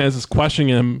Devin Nunes is questioning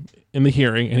him in the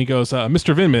hearing and he goes,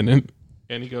 Mr. Vindman.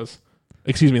 And he goes,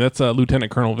 excuse me, that's Lieutenant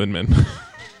Colonel Vindman.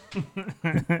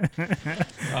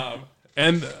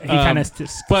 And He kind of.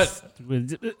 but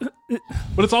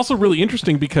it's also really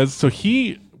interesting because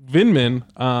Vindman,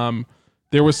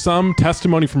 there was some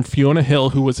testimony from Fiona Hill,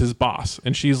 who was his boss,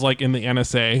 and she's like in the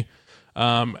NSA,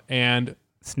 and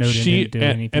Snowden didn't do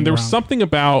anything and there was wrong. something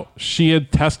about she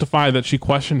had testified that she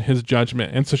questioned his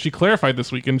judgment, and so she clarified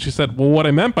this week, and she said, "Well, what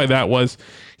I meant by that was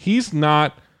he's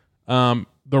not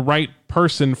the right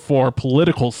person for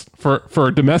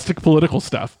for domestic political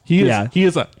stuff. He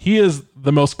is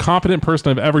the most competent person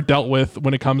I've ever dealt with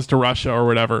when it comes to Russia or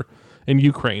whatever in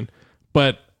Ukraine,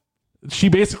 but." She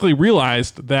basically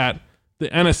realized that the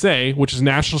NSA, which is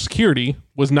national security,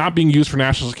 was not being used for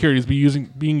national security; it's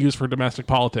being used for domestic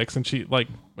politics. And she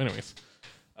anyways.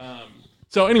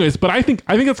 But I think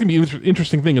that's gonna be an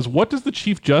interesting thing is what does the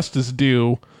Chief Justice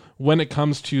do when it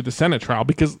comes to the Senate trial?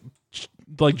 Because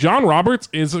like John Roberts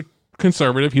is a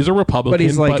conservative, he's a Republican, But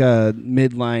he's like a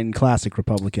midline classic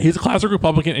Republican. he's a classic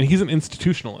Republican, and he's an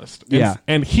institutionalist.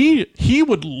 And he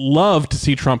would love to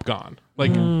see Trump gone.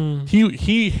 Like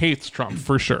he hates Trump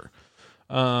for sure.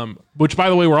 Which, by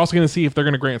the way, we're also going to see if they're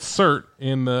going to grant cert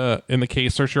in the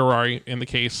case certiorari in the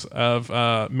case of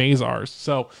Mazars.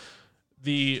 So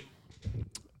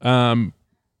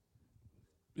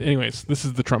anyways, this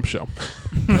is the Trump show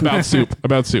about soup.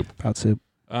 About soup.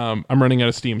 I'm running out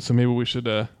of steam, so maybe we should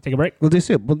Take a break. We'll do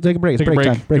soup. We'll take a break. It's take a break,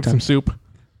 time. Break get some time. soup.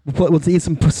 We'll eat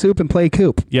some soup and play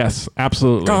coop. Yes,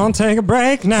 absolutely. Gonna take a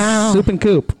break now. Soup and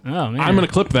coop. Oh man. I'm going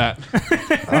to clip that.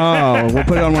 Oh, we'll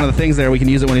put it on one of the things there. We can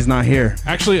use it when he's not here.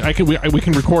 Actually, we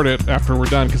can record it after we're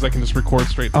done because I can just record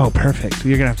straight. Oh, perfect.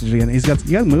 You're gonna have to do it again.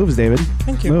 You got moves, David.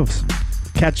 Thank you. Moves.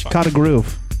 Caught a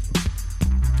groove.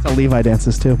 That's how Levi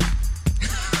dances too.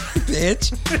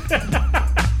 Bitch.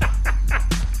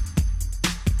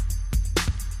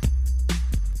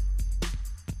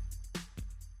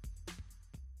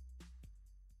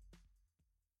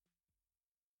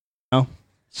 Oh.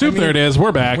 Soup, there it is.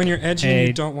 We're back. When you're edgy, Hey.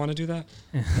 you don't want to do that.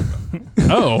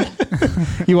 Oh,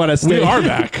 You want to stay? we are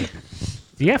back.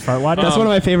 Yeah, fart water. That's one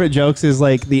of my favorite jokes. Is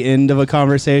like the end of a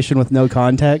conversation with no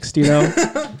context. You know,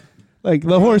 like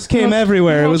the horse came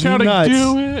everywhere. It was Shouting, nuts.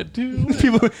 Do it.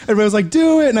 Everybody was like,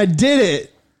 "Do it," and I did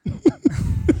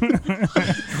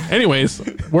it. Anyways,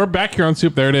 we're back here on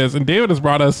Soup. There it is. And David has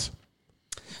brought us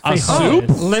a soup.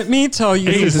 Let me tell you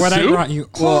Hey, is it what I soup? brought you.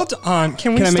 Hold on.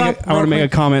 Can we Can I stop? make? I want to make a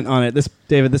comment on it. This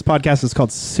podcast is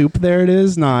called Soup. There it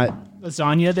is. Not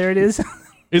Lasagna. There it is.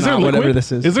 Is there Nah, liquid? whatever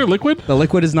this is. Is there liquid? the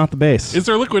liquid is not the base. Is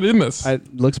there liquid in this?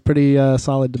 It looks pretty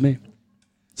solid to me.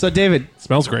 So, David,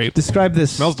 Smells great. describe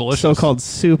this Smells delicious. so-called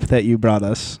soup that you brought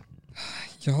us.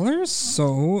 Y'all are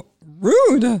so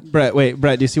rude. Brett,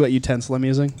 do you see what utensil I'm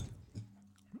using?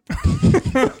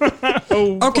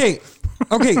 Okay.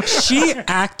 She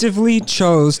actively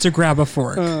chose to grab a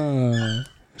fork.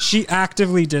 She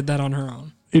actively did that on her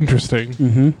own.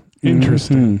 Interesting.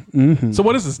 Interesting. So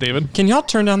what is this, David? Can y'all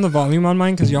turn down the volume on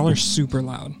mine? Because y'all are super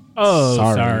loud. Oh,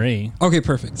 Sorry. sorry. Okay,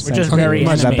 perfect. We're just Okay, very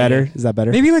much Is that animated. better? Is that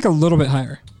better? Maybe like a little bit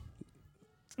higher.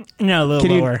 No, a little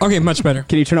Can you- lower. Okay, much better.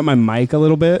 Can you turn up my mic a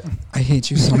little bit? I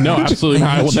hate you so much. No, absolutely not.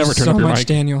 I hate will you never turn so up your much, mic.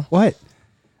 Daniel. What?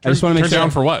 I just want to make Turn sure.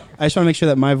 down for what? I just want to make sure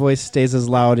that my voice stays as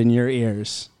loud in your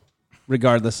ears,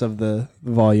 regardless of the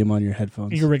volume on your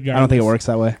headphones. I don't think it Regardless. works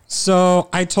that way. So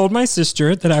I told my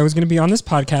sister that I was going to be on this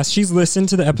podcast. She's listened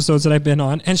to the episodes that I've been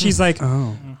on, and she's like,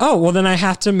 Oh. "Oh, well, then I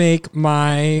have to make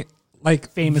my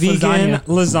Famous vegan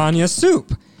lasagna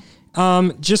soup."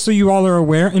 Just so you all are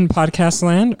aware, in podcast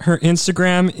land, her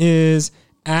Instagram is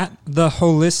at the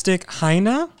holistic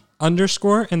Hyna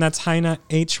 _ and that's Hyna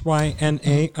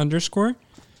HYNA _.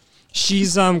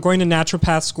 She's going to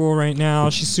naturopath school right now.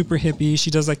 She's super hippie. She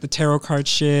does like the tarot card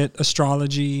shit,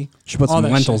 astrology. She put all some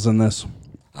that lentils shit. in this.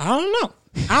 I don't know.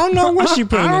 I don't know what she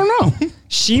put in. I don't know.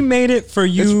 She made it for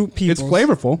you people. It's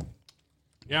flavorful.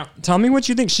 Yeah. Tell me what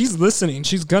you think. She's listening.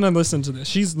 She's gonna listen to this.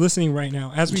 She's listening right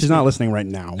now as we She's speak. not listening right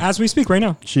now. As we speak right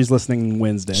now. She's listening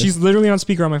Wednesday. She's literally on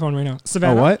speaker on my phone right now. oh,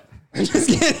 Savannah. what? Just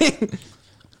kidding.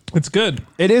 It's good.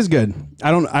 It is good.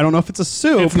 I don't know if it's a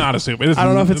soup. It's not a soup. It is, I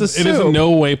don't know if it's a It is in soup.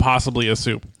 no way possibly a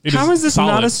soup. It How is this solid.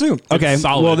 not a soup? It's Okay.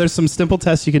 solid. Well, there's some simple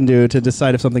tests you can do to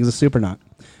decide if something's a soup or not.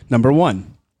 Number 1,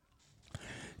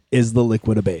 is the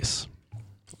liquid a base?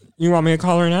 You want me to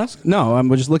call her and ask? No,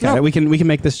 we'll just look at No. it. We can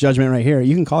make this judgment right here.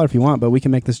 You can call her if you want, but we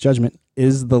can make this judgment.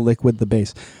 Is the liquid the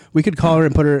base? We could call her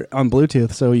and put her on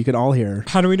Bluetooth so you can all hear her.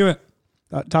 How do we do it?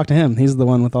 Talk to him. He's the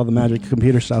one with all the magic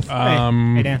computer stuff.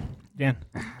 Hey, Dan.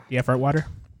 Do you have fart water?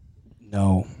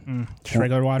 No. Just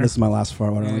regular water? This is my last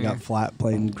fart water. I only got flat,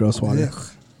 plain, gross water.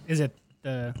 Is it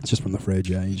the... It's just from the fridge.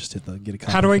 Yeah, you just hit get a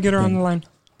cup. How do I get her on the line?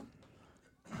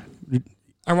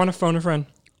 I want to phone a friend.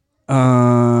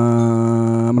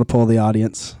 I'm gonna pull the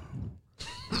audience.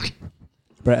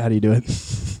 Brett, how do you do it?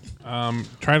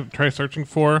 Try searching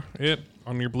for it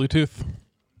on your Bluetooth.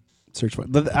 Search for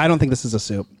it. I don't think this is a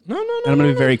soup. No. And I'm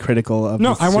gonna be very critical of.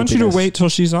 No, the I want you to soupiness. wait till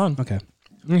she's on. Okay,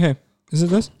 Okay. Is it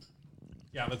this?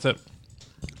 Yeah, that's it.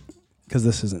 because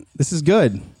this isn't. This is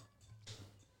good.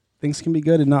 Things can be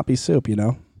good and not be soup. You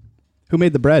know. Who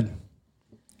made the bread?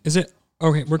 Is it?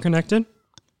 Okay, we're connected.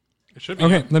 It should be.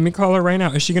 Okay, let me call her right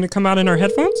now. Is she going to come out in our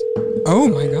headphones? Oh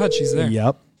my God, she's there.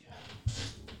 Yep.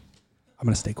 I'm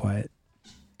gonna stay quiet.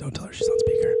 Don't tell her she's on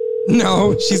speaker.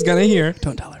 No, she's going to hear.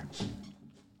 Don't tell her.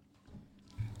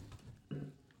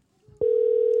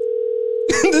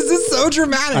 This is so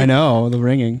dramatic. I know the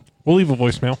ringing. We'll leave a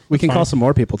voicemail. We can Fine. call some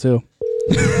more people too.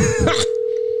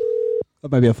 That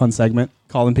might be a fun segment.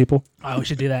 Calling people Oh, we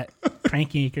should do that.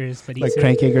 Prank Yakers, but like easier.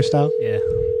 Crank Yaker style. Yeah.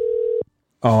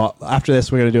 Oh, after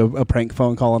this, we're gonna do a prank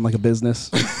phone call on like a business.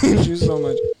 Thank you so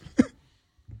much.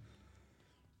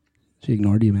 She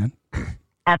ignored you, man.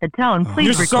 At the tone,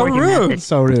 please You're so record your rude. message.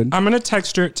 So rude. I'm going to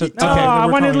text her to tell No, her that I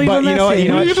we're wanted to calling. leave But a you know what? message.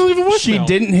 You know You what? can leave a voicemail. She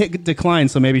didn't hit decline,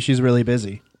 so maybe she's really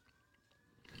busy.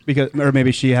 Because, or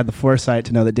maybe she had the foresight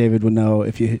to know that David would know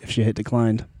if she hit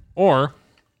declined. Or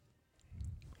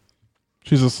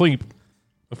she's asleep.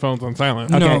 The phone's on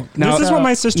silent. No, this is what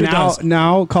my sister now, does.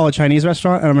 Now call a Chinese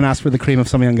restaurant, and I'm gonna ask for the cream of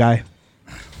some young guy.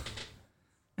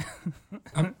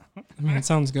 I mean, it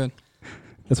sounds good.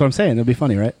 That's what I'm saying. It'll be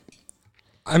funny, right?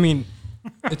 I mean,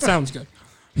 it sounds good.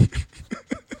 Do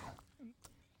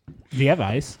you have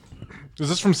ice? Is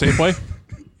this from Safeway?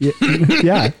 Yeah.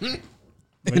 Yeah.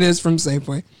 It is from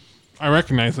Safeway. I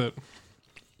recognize it.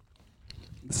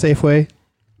 Safeway.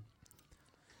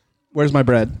 Where's my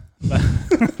bread?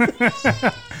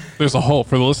 There's a hole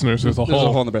for the listeners. There's a There's a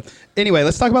hole hole. in the bread. Anyway,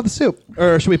 let's talk about the soup.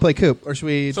 Or should we play Coop? Or should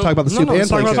we So- talk about the no, soup no, and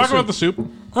let's play talk Coop? Talk about the soup.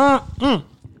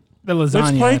 The Let's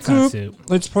lasagna. play That's not Coop. soup.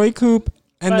 Let's play Coop.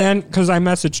 And But- then, because I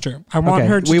messaged her, I want Okay,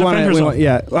 her to we defend want herself.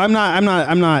 yeah. Well,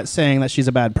 I'm not saying that she's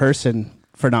a bad person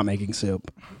for not making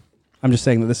soup. I'm just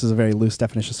saying that this is a very loose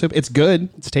definition of soup. It's good.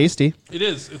 It's tasty. It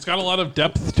is. It's got a lot of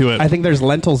depth to it. I think there's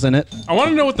lentils in it. I want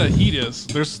to know what the heat is.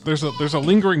 There's a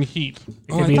lingering heat. It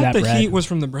Oh, could I be thought that the bread. heat was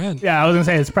from the bread. Yeah, I was gonna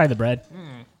say it's probably the bread.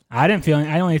 I didn't feel.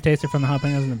 I only tasted from the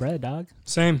jalapenos in the bread, dog.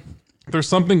 Same. There's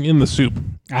something in the soup.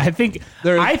 I think.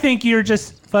 There's- I think you're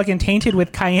just fucking tainted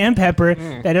with cayenne pepper.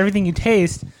 That everything you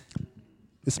taste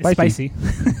It's is spicy.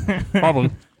 Probably.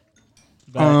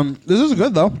 This is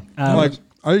good though. Like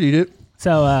I'd eat it.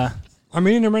 So, I'm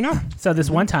eating it right now. so this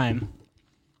one time,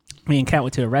 me and Kat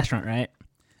went to a restaurant, right?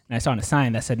 And I saw on a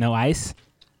sign that said no ice,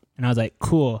 and I was like,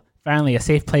 cool. Finally, a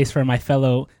safe place for my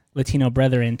fellow Latino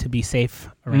brethren to be safe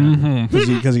around.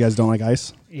 Because you guys don't like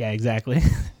ice. Yeah, exactly.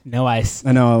 No ice.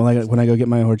 I know. Like when I go get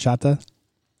my horchata,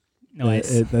 No ice.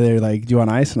 they're like, "Do you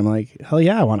want ice?" And I'm like, "Hell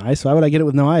yeah, I want ice. Why would I get it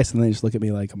with no ice?" And they just look at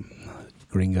me like I'm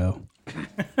gringo.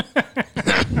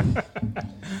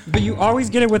 But you always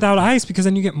get it without ice because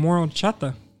then you get more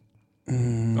horchata.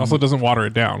 Also doesn't water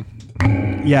it down.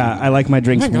 Yeah, I like my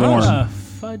drinks Oh my gosh. warm.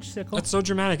 Fuck. fudge sickle. That's so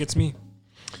dramatic. It's me.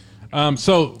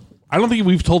 So I don't think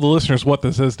we've told the listeners what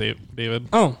this is, David.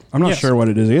 Oh, I'm not yes. sure what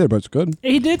it is either, but it's good.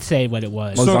 He did say what it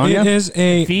was. Was- So Lasagna? it is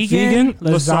a Vegan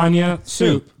vegan lasagna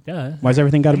soup. Duh. Why's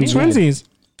everything got to be vegan? Twinsies.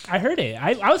 I heard it.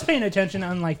 I was paying attention,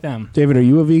 unlike them. David, are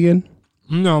you a vegan?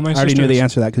 No, my I already sister knew the is.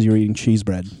 answer to that because you were eating cheese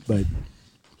bread, but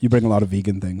you bring a lot of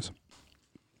vegan things.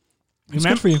 It's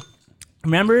good for you.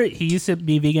 Remember, he used to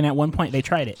be vegan at one point. They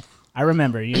tried it. I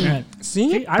remember.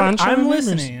 See? I'm Bunch of memories.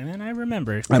 listening, and I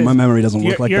remember. My memory doesn't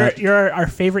You're, look like you're, that. you're our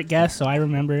favorite guest, so I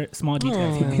remember small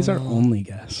details. He's our only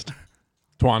guest.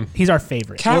 Twan. He's our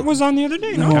favorite. Cat was on the other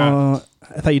day. No? No,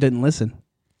 I thought you didn't listen.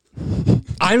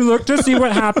 I looked to see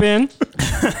what happened.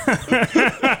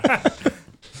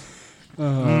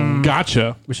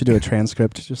 Gotcha. We should do a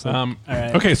transcript. Just like, All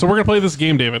right. Okay, so we're gonna play this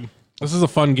game, David. This is a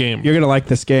fun game. you're gonna like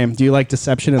this game. Do you like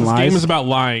deception and This game is lies? about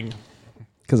lying.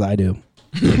 Because I do.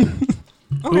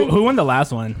 Who won the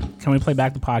last one? Can we play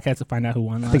back the podcast to find out who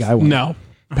won? I think I won. No,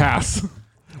 pass.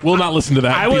 We'll not listen to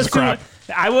that I piece will of crap.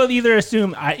 I will either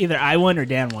assume either I won or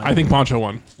Dan won. I think Poncho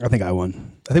won. I think I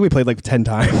won. I think we played like 10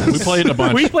 times. We played a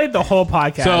bunch. we played the whole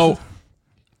podcast. So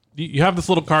you have this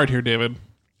little card here, David.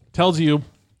 Tells you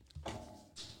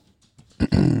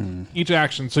each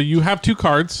action. So you have two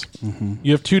cards.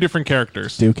 You have two different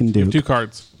characters. Duke and You have Duke. two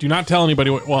cards. Do not tell anybody.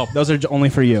 Well, Those are only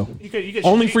for you. you could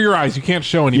only for your eyes. You can't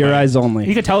show anybody. Your eyes You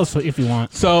only. could tell us if you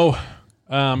want. So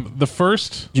the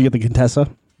first Did you get the Contessa?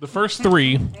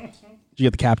 three. Did you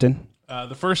get the captain?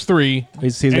 The first three.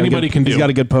 He's got a Anybody good, can do. He's got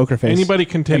a good poker face. Anybody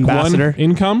can take Ambassador. one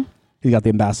income. He got the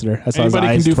ambassador. I saw his Anybody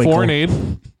can eyes do twinkle. foreign aid.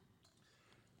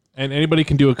 And anybody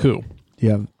can do a coup.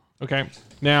 Yeah. Okay.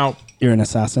 Now, You're an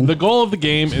assassin. the goal of the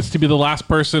game is to be the last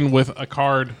person with a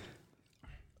card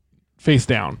face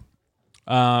down.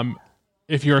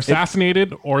 If you're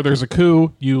assassinated or there's a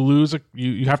coup, you lose.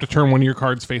 You have to turn one of your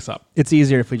cards face up. It's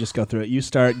easier if we just go through it. You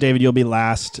start, David, you'll be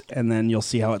last, and then you'll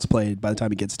see how it's played by the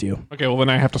time it gets to you. Okay. Well, then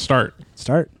I have to start.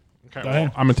 Start. Okay. Go Well,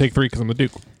 ahead. I'm gonna take three because I'm the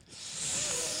Duke.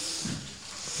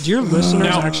 Do your listeners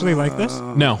No. actually like this?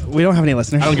 No, We don't have any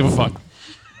listeners. I don't give a fuck.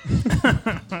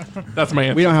 That's my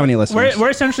answer. We don't have any listeners. We're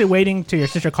essentially waiting till your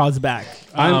sister calls back.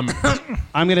 I'm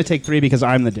going to take 3 because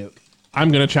I'm the Duke. I'm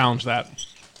gonna challenge that.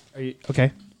 Are you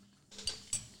okay?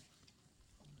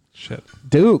 Shit.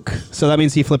 Duke. So that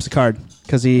means he flips a card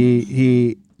because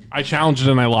I challenged it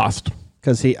and I lost.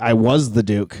 I was the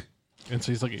Duke, And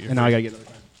so he's like, and now I gotta get another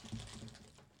card.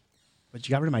 But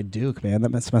you got rid of my Duke, man.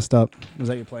 That's messed up. Was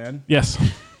that your plan? yes.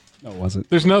 No, it wasn't.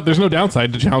 There's no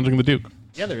downside to challenging the Duke.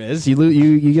 Yeah, there is.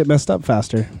 You get messed up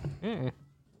faster.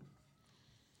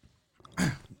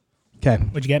 Okay.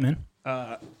 What'd you get, man?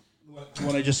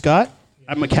 What I just got?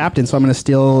 I'm a captain, so I'm going to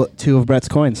steal 2 of Brett's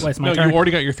coins. What, it's my No, turn. you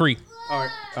already got your 3. Oh,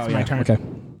 my turn. Okay.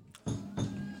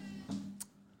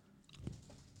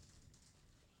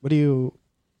 What do you...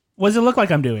 What does it look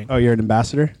like I'm doing? Oh, you're an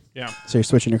ambassador? Yeah. So you're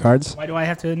switching your cards? Why do I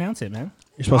have to announce it, man?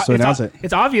 You're supposed to announce it.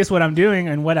 It's obvious what I'm doing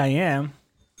and what I am.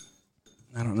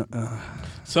 I don't know.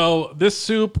 So this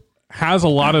soup has a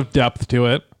lot of depth to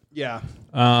it. Yeah.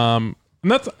 And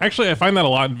that's actually, I find that a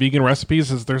lot in vegan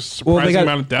recipes is there's a surprising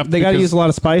amount of depth. They got to because use a lot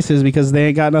of spices because they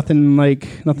ain't got nothing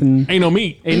like... Nothing... Ain't no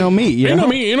meat. Ain't no meat, you Ain't know? no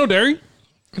meat. Ain't no dairy.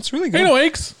 It's really good. Ain't no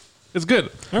eggs. It's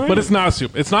good. right. But it's not a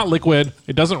soup. It's not liquid.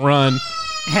 It doesn't run.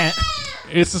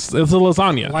 It's a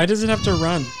lasagna. Why does it have to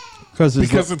run? Because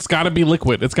Because it's got to be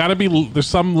liquid. It's got to be, there's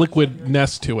some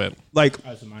liquidness to it. like...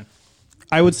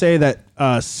 I would say that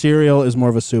cereal is more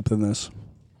of a soup than this.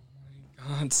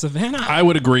 Savannah. I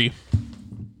would agree.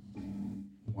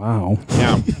 Wow.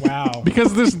 Yeah. Wow.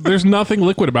 Because there's nothing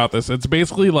liquid about this. It's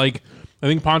basically like, I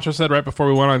think Poncho said right before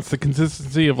we went on, it's the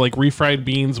consistency of like refried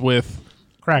beans with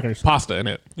Crackers. pasta in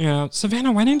it. Yeah,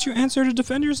 Savannah, why didn't you answer to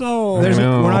defend yourself? There's I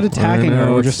know, we're not attacking I her.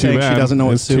 know, We're it's just too saying she bad. doesn't know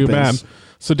what It's soup too bad. is.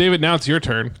 So David, now it's your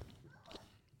turn.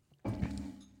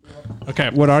 Okay.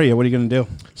 What are you? What are you going to do?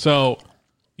 So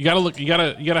you gotta look. You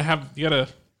gotta.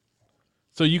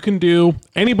 So you can do.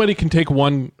 Anybody can take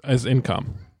one as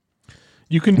income.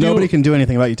 You can do. Nobody can do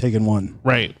anything about you taking 1.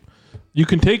 Right. You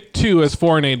can take 2 as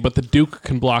foreign aid, but the Duke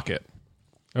can block it.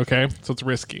 Okay, so it's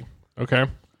risky. Okay.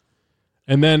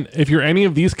 And then if you're any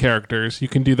of these characters, you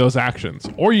can do those actions,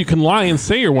 or you can lie and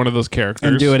say you're one of those characters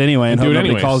And do it anyway and hope do it nobody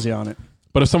anyways. calls you on it.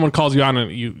 But if someone calls you on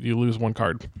it, you lose 1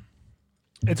 card.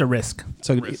 It's a risk.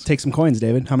 So take some coins,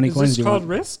 David. How many Is coins this do you called want?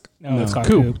 risk? No, it's called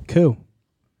Coup. coup.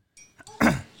 Coup.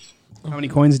 How many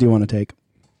coins do you want to take?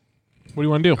 What do you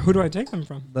want to do? Who do I take them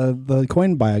from? The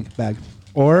coin bag.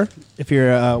 Or if you're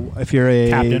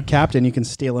a captain, you can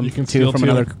steal them You can two steal from 2.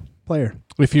 another player.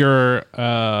 If you're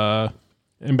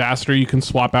ambassador, you can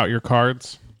swap out your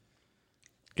cards,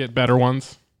 get better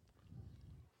ones.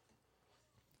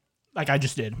 like I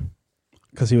just did.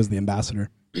 Because he was the ambassador.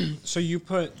 So you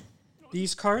put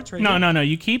these cards right No, here? no, no.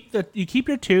 You keep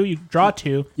your 2. You draw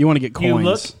 2. You want to get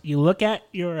coins. You look at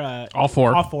your All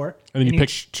four. and then you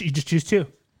pick- you just choose 2.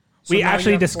 So We now you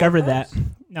actually have 4 discovered that. cards?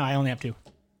 No, I only have 2.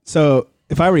 So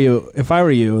if I were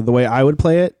you, the way I would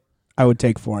play it, I would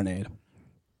take foreign aid.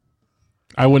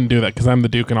 I wouldn't do that because I'm the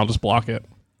Duke and I'll just block it.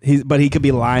 But he could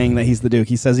be lying that he's the Duke.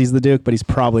 He says he's the Duke, but he's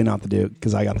probably not the Duke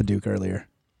because I got the Duke earlier.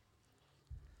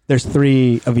 There's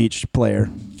 3 of each player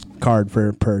card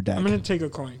per deck. I'm going to take a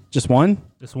coin. Just one?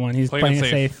 This one, he's Playing playing it it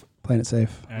safe. safe. Playing it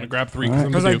safe. I'm gonna grab 3 All right. because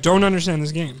Because I'm I the Duke. don't understand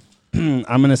this game.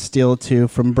 I'm going to steal 2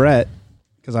 from Brett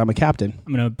because I'm a captain.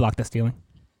 I'm gonna block that stealing.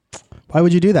 Why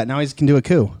would you do that? Now he can do a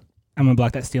coup. I'm gonna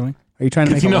block that stealing. Are you trying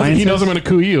to make He knows alliances? I'm gonna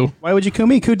coup you. Why would you coup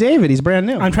me? Coup David. He's brand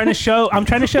new. I'm trying to show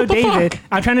David.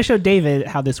 I'm trying to show David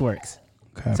how this works.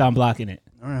 Okay. So I'm blocking it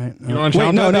All right. You wanna Wait,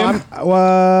 challenge no, that,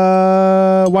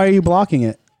 no. Why are you blocking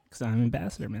it? because I'm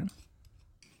ambassador, man.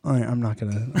 All right, I'm not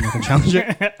gonna challenge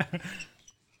it.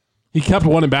 He kept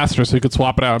one ambassador so he could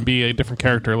swap it out and be a different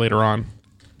character later on.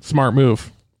 Smart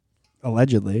move.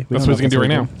 Allegedly. We That's don't what he's know gonna if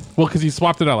do right that's now. Well, because he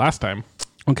swapped it out last time.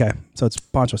 legal. Okay, so it's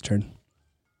Poncho's turn.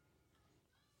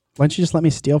 Why don't you just let me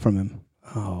steal from him?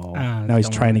 Oh, now he's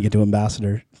don't trying to worry. get to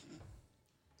ambassador.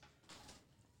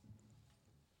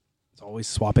 It's always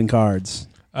swapping cards.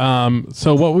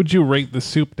 So what would you rate the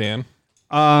soup, Dan?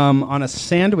 On a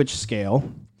sandwich scale.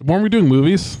 Weren't we doing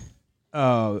movies?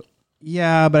 Oh,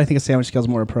 yeah, but I think a sandwich scale is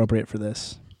more appropriate for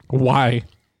this. Why?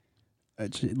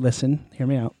 Listen, hear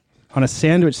me out. On a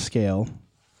sandwich scale,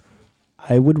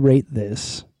 I would rate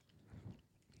this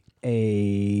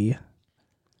a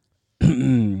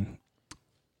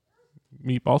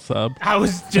Meatball sub. I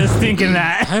was just thinking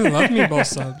that. I love meatball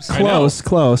subs. I know.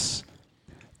 close.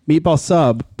 Meatball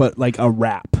sub, but like a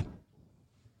wrap.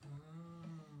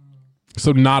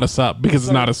 So not a sub because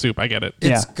it's not a soup. I get it.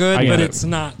 It's Yeah, good, I get but it. it's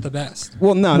not the best.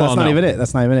 Well, no, that's Well, not no. even it.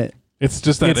 That's not even it. It's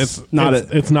just that It's it's not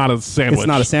it's not a sandwich. It's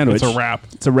not a sandwich. It's a wrap.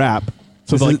 It's a wrap.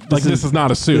 So this is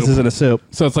not a soup. This isn't a soup.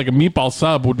 So it's like a meatball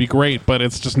sub would be great, but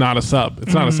it's just not a sub.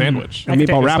 It's not a sandwich. A meatball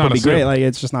It's wrap not would a be great. soup. Like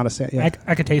it's just not a yeah.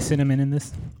 I could taste cinnamon in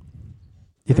this.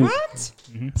 You think What?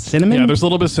 cinnamon? Yeah, there's a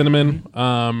little bit of cinnamon.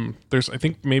 There's I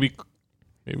think maybe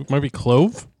it might be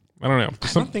clove. I don't know. I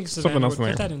Some- don't think something Savannah else would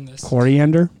in put there. that in this.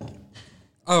 coriander.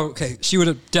 Oh, okay. She would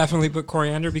have definitely put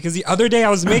coriander because the other day I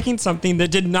was making something that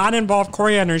did not involve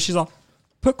coriander. She's all,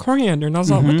 put coriander. And I was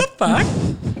like, what the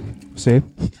fuck? See,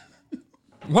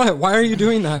 What? Why are you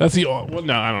doing that? That's the well,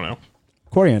 no, I don't know.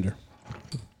 coriander.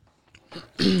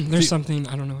 There's something,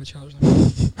 I don't know what y'all are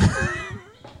talking about.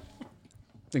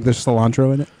 Think there's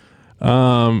cilantro in it?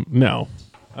 No.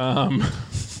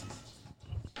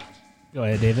 Go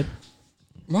ahead, David.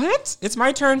 What? It's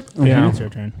my turn. Yeah. It's your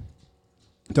turn.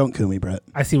 Don't coup me, Brett.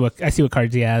 I see what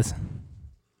cards he has.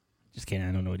 Just kidding.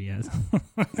 I don't know what he has.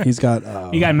 He's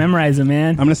got. You gotta memorize them,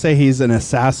 man. I'm gonna say he's an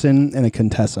assassin and a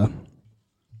contessa.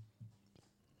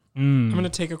 I'm going to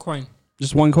take a coin.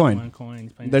 Just one coin. One coin.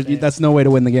 He's playing it safe. That's no way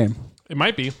to win the game. It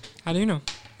might be. How do you know?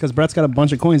 Because Brett's got a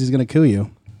bunch of coins. He's gonna coup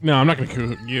you. No, I'm not going to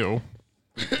coup you.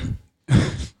 Who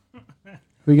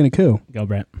are you gonna coup? Go,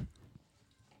 Brett.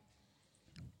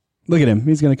 Look at him.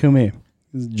 He's gonna coup me.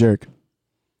 He's a jerk.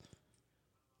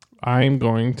 I'm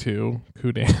going to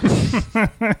coup Dan.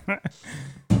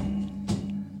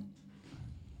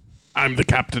 I'm the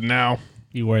captain now.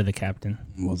 You were the captain.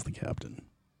 Was the captain.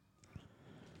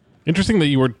 Interesting that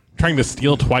you were trying to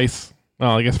steal twice.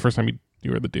 Well, I guess first time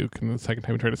you were the Duke, and the second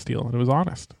time you tried to steal, and it was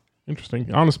honest.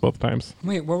 Interesting. Honest both times.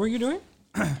 Wait, what were you doing?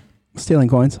 Stealing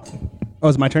coins. Oh,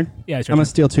 it's my turn? Yeah, it's I'm your gonna turn.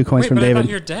 steal 2 coins Wait, from but I David. thought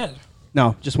you're dead.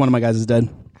 No, just one of my guys is dead.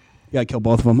 You gotta kill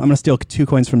both of them. I'm gonna steal 2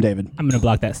 coins from David. I'm gonna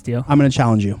block that steal. I'm gonna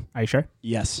challenge you. Are you sure?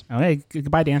 Yes. Okay.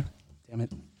 Goodbye, Dan. Damn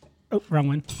it. Oh, wrong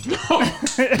one.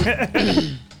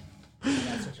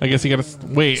 I guess you got to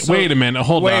wait. Wait a minute.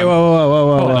 Hold Wait, on.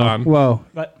 whoa. Hold on. Whoa.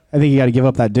 But I think you gotta give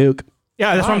up that Duke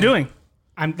yeah, that's what I'm Why?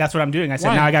 doing. That's what I'm doing. I said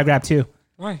Why? now I gotta grab 2.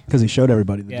 Why? because he showed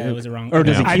everybody the Yeah, Duke. it was the wrong. Or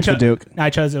does Yeah. he keep the Duke? No, I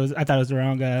chose. I thought it was the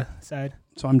wrong side.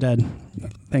 So I'm dead.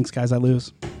 Thanks, guys. I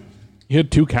lose. You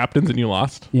had 2 captains and you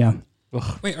lost. Yeah.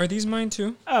 Wait, are these mine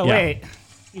too? Oh Yeah. wait,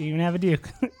 you even have a Duke.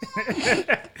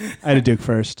 I had a Duke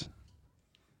first.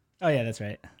 Oh yeah, that's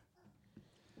right.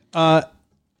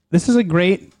 This is a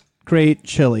great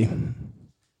chili.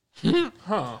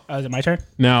 Oh, is it my turn?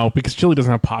 No, because chili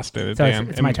doesn't have pasta in it, So it's- Dan.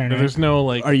 it's my And turn, right? There's no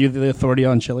like. Are you the authority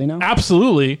on chili now?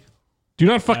 Absolutely. Do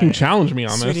not fucking challenge me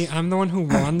on Sweetie, this. I'm the one who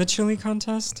won the chili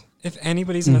contest. If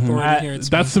anybody's an authority here, it's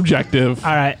That's subjective.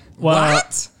 All right. Well,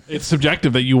 what? It's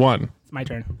subjective that you won. it's my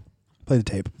turn. Play the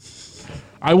tape.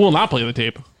 I will not play the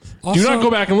tape. Also, Do not go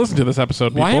back and listen to this episode,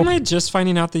 people. Why am I just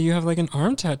finding out that you have like an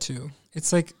arm tattoo?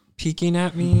 It's like peeking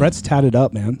at me. Brett's tatted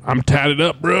up, man. I'm tatted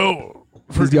up, bro.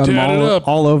 He's got them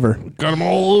all over. Got them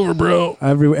all over, bro.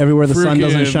 Everywhere the sun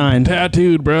doesn't Freaking shine.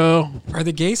 Tattooed, bro. Are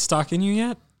the gays stalking you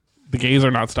yet? The gays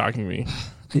are not stalking me.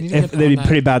 I need to If get they'd be on that.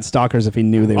 pretty bad stalkers if he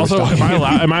knew they Also, were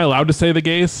stalking. am I allowed to say the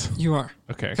gays? You are.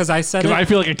 Okay. Because I said it. I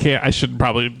feel like I can't. I should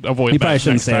probably avoid You that. probably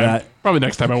shouldn't next say time. that. Probably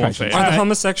next time I won't say it. Are the Alright.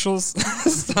 homosexuals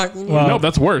stalking you? Well- No,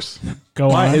 that's worse. Go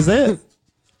Why on. is it?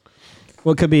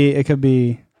 Well, it could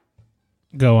be.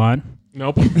 Go on.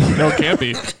 Nope. No, it can't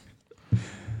be.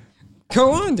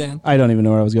 Go on, Dan. I don't even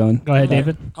know where I was going. Go ahead,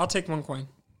 David. I'll take one coin.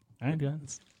 All right, go ahead.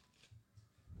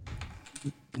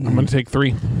 I'm going to take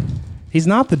 3. He's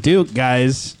not the Duke,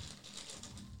 guys.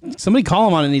 Somebody call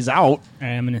him on it and he's out. All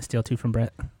right, I'm gonna steal 2 from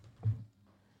Brett.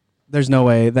 There's no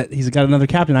way that he's got another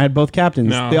captain. I had both captains.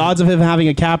 No. The odds of him having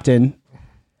a captain.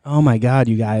 Oh my God,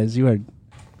 you guys, you are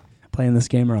playing this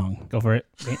game wrong. Go for it,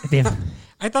 David.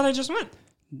 I thought I just went.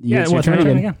 Yeah, It's your it's my turn turn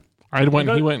again. again. I went,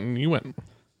 Go- he went, and you went.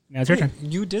 Now it's your turn.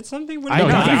 You did something? What I did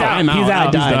you died. do? he's out. I'm He's out. out. I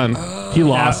He's died. done. He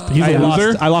lost. He's a I loser.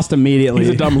 lost. I lost immediately.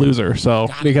 He's a dumb loser. So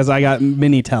because I got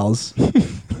mini tells.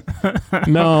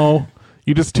 no,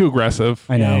 you're just too aggressive.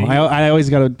 I know. Yeah, I always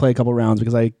got to play a couple rounds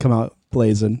because I come out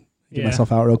blazing, get Yeah.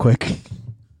 myself out real quick.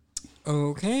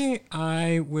 Okay,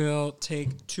 I will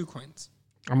take 2 coins.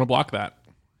 I'm gonna block that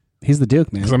He's the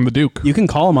Duke, man. because I'm the Duke. You can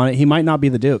call him on it. He might not be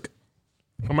the Duke.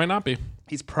 I might not be.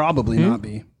 He's probably not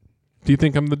be. Do you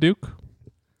think I'm the Duke?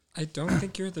 I don't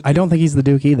think you're the. I don't think he's the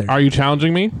Duke either. Are you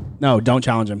challenging me? No, don't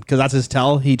challenge him because that's his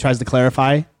tell. He tries to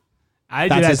clarify. I do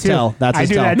That's that his too. tell. That's I his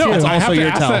do tell. that No, too. it's I have also to your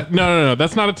ask tell. that. No.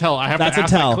 That's not a tell. I have That's to a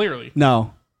ask tell. that clearly.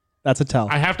 No, that's a tell.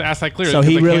 I have to ask that clearly. So 'cause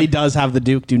he I really can't- does have the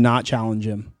Duke. Do not challenge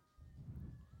him.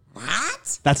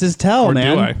 What? That's his tell, Or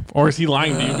man. do I? Or is he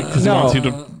lying to you because No. he wants you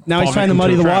to? Now he's fall trying to victim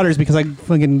muddy a the trap? waters because I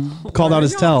fucking called out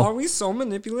his Are tell. we so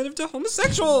manipulative to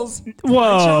homosexuals?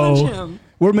 Whoa. Challenge him.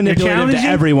 We're manipulative to challenging?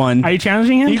 everyone. Are you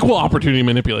challenging him? Equal opportunity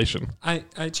manipulation. I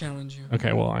challenge you.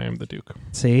 Okay, well, I am the Duke.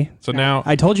 See, So now,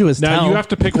 I told you his now tell. you have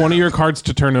to pick one of your cards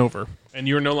to turn over, and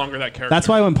you're no longer that character. That's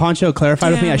why when Poncho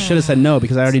clarified with me, I should have said no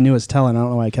because I already knew his tell, and I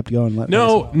don't know why I kept going.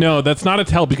 No, that's not a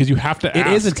tell because you have to. It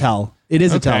is a ask. tell. It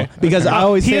is a Okay. tell because I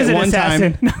always he say is it an one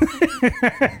assassin.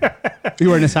 time. You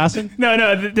were an assassin.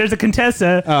 no, there's a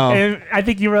Contessa. Oh. And I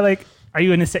think you were like, "Are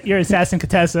you you're assassin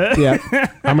Contessa?" Yeah.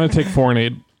 I'm going to take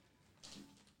foreign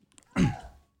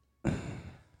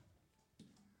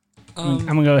I'm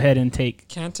gonna go ahead and take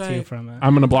Can't 2 I? from.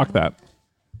 I'm going to block that.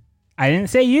 I didn't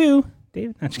say you,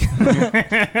 David. No, I'm just kidding.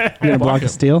 You're gonna block him. a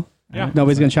steal. Yeah.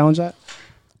 Nobody's gonna challenge that.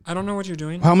 I don't know what you're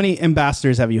doing. How many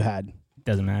ambassadors have you had?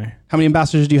 Doesn't matter. How many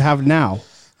ambassadors do you have now?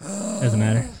 Doesn't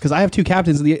matter. Because I have 2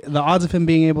 captains. The odds of him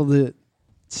being able to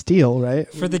steal,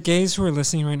 right? For the gays who are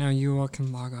listening right now, you all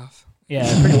can log off. Yeah,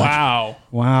 pretty much. Wow.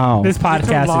 Wow. This You could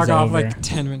podcast log is off over. like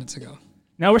 10 minutes ago.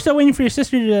 No, we're still waiting for your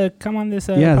sister to come on this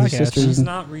Yeah, the podcast. sister- She's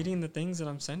not reading the things that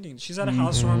I'm sending. She's at a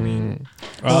housewarming.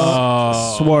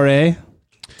 Soiree.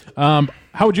 How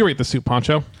would you rate the soup,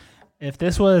 Poncho? If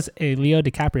this was a Leo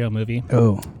DiCaprio movie,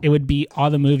 Oh. it would be all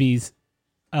the movies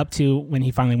up to when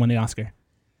he finally won the Oscar.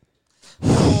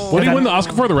 What did he win the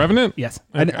Oscar for? The Revenant? Yes,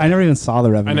 I never even saw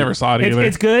The Revenant. I never saw it either.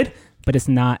 it's good, but it's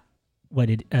not what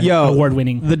it Yo,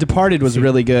 award-winning. The Departed was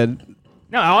really good.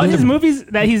 No, all his movies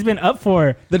that he's been up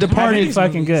for, The Departed is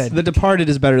fucking good. The Departed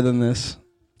is better than this.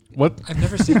 What? I've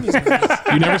never seen these movies.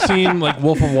 You never seen like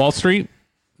Wolf of Wall Street?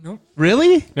 Nope.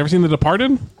 Really? Never seen The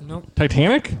Departed? Nope.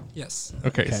 Titanic? Yes.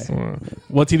 Okay. So,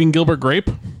 What's Eating Gilbert Grape?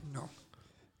 No.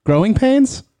 Growing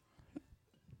Pains?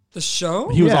 The show?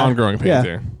 He was Yeah. on Growing Pains Yeah.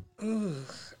 there.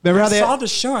 Remember how I they saw the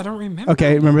show. I don't remember.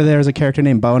 Okay, remember there was a character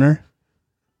named Boner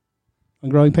on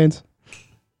Growing Pains?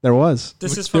 There was.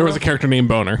 This is There was a character named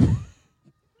Boner.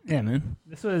 Yeah, man.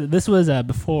 This was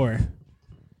before.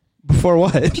 Before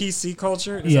what? PC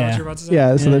culture. Is that Yeah. what you're about to say?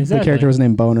 Yeah, so Yeah, the exactly. character was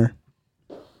named Boner.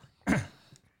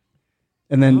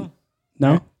 And then, Oh.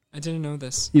 no? I didn't know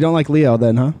this. You don't like Leo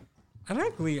then, huh? I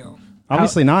like Leo.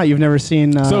 Obviously not. You've never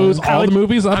seen... So is how all the would-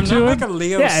 movies up I'm to not it? like a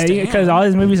Leo Yeah, stan. because all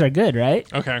his movies are good, right?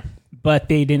 Okay. But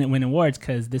they didn't win awards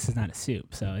because this is not a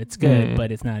soup. So it's good,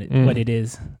 but it's not what it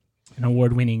is. An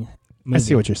award-winning movie. I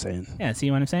see what you're saying. Yeah,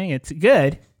 see what I'm saying? It's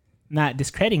good. Not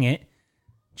discrediting it.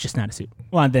 It's just not a soup.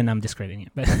 Well, then I'm discrediting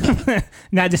it, but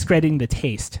not discrediting the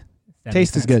taste. If that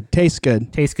Taste makes is good. Tastes good.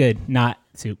 sense. Tastes good, not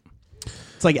soup.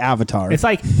 It's like Avatar. It's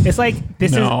like this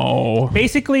is No.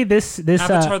 basically this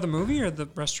Avatar the movie or the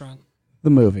restaurant? the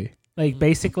movie. like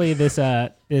basically this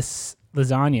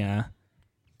lasagna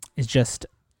is just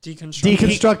Deconstruct.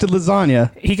 Deconstructed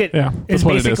lasagna. he could Yeah, it's that's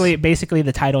what it is. basically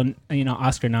the title,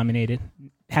 Oscar nominated.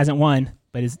 Hasn't won,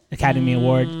 but his Academy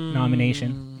Award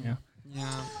nomination. You know,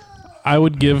 Yeah. I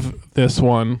would give this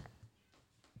one.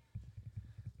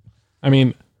 I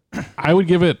mean, I would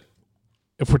give it,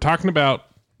 if we're talking about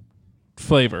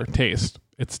flavor, taste,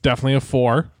 it's definitely a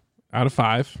 4 out of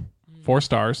 5, 4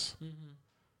 stars.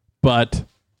 But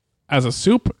as a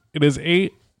soup, it is a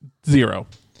 0.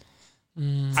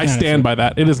 I stand by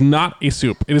that. It is not a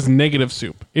soup. It is negative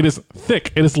soup. It is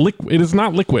thick. It is liquid. It is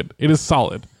not liquid. It is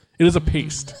solid. It is a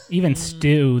paste. even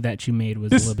stew that you made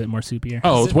was a little bit more soupier.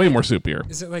 Oh, Is it's it way like- more soupier.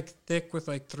 Is it like thick with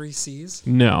like 3 C's?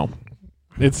 No.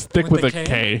 It's thick With with a a K?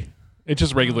 K. It's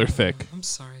just regular thick. I'm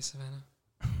sorry, Savannah.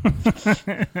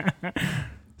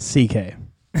 CK.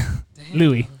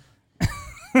 Louis.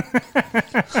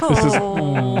 This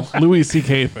is Louis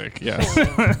C.K. thick, yes.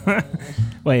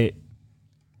 Wait.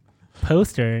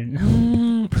 Poster.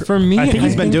 For me, I think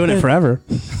he's been doing it forever.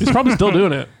 He's probably still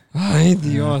doing it. Ay,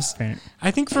 Dios. Fair.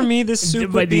 I think for me, this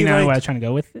soup But would do you be know what I like. was trying to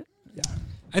go with it?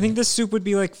 I think this soup would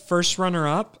be like first runner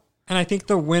up. And I think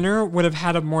the winner would have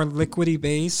had a more liquidy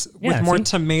base Yeah, with more see?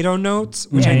 tomato notes,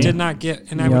 which Yeah, I yeah. did not get.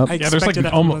 And I Yep. Yeah, there's expected like that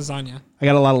from almo- lasagna. I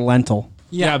got a lot of lentil.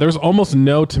 Yeah, there's almost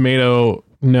no tomato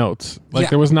notes. Like Yeah.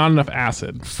 there was not enough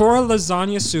acid. For a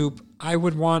lasagna soup, I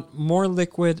would want more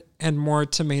liquid and more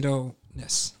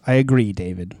tomato-ness. I agree,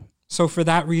 David. So for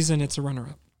that reason, it's a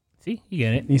runner-up. See, you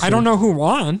get it. You I see? don't know who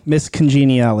won.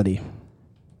 Miscongeniality.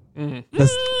 That's-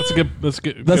 That's a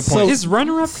good That's point. so- Is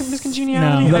runner-up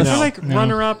miscongeniality? No. I No. feel like No.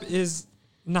 runner-up is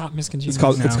not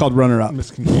miscongeniality. it's called runner up.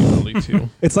 Miscongeniality too.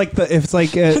 It's like it's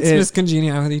like It's it-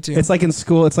 miscongeniality too. it's like in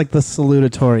school. It's like the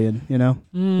salutatorian. You know,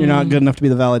 you're not good enough to be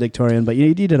the valedictorian, but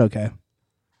you did okay.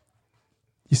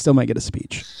 You still might get a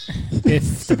speech.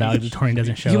 If the valedictorian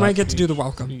doesn't show you up. might get to do the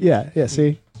welcome. Yeah.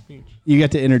 See, you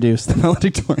get to introduce the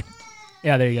valedictorian.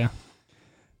 Yeah, there you go.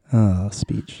 Oh,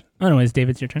 speech. Oh, no, it's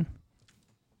David's your turn.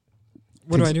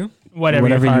 What do I do? Whatever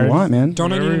Whatever your you card. want, man.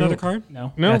 Don't I need Whatever another you- card?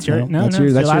 No, No. that's your that's no,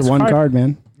 your it's last one card,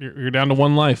 man. You're down to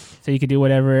one life. So you could do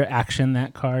whatever action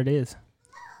that card is.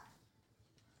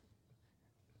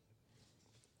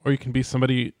 Or you can be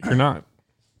somebody you're not.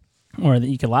 Or that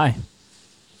you could lie.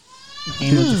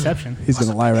 Game of deception. He's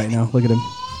gonna lie right now. Look at him.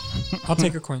 I'll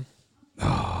take a coin.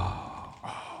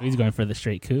 He's going for the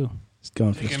straight coup. He's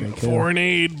going for a Taking straight kill. foreign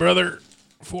aid, brother.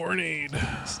 Foreign aid.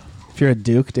 If you're a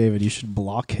duke, David, you should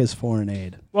block his foreign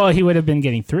aid. Well, he would have been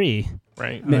getting 3.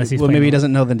 Right. Unless he's Well, playing maybe he well.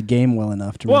 doesn't know the game well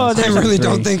enough to. Well, realize I he's really three.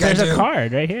 don't think I There's a do.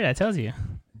 card right here that tells you.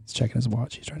 He's checking his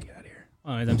watch. He's trying to get out of here.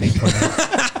 Oh, I'm taking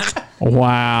 4.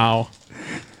 Wow.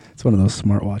 It's one of those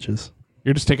smart watches.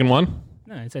 You're just taking one?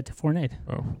 No, it's at 4 and 8.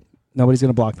 Oh. Nobody's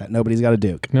gonna block that. Nobody's got a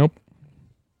duke. Nope.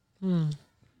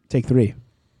 Take 3.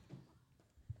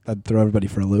 I'd throw everybody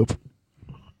for a loop.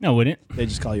 No, wouldn't. They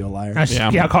just call you a liar. Yeah.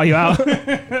 Yeah, I'll call you out.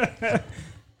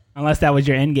 Unless that was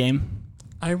your end game.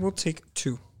 I will take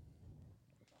 2.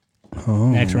 Oh.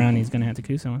 Next round, he's going to have to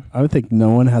coup someone. I would think no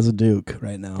one has a duke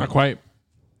right now. Not quite.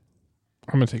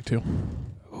 I'm going to take 2.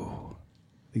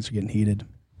 Things are getting heated.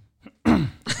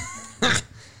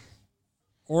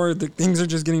 Or the things are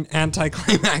just getting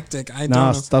anticlimactic. I don't No,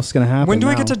 know. stuff's gonna happen. When do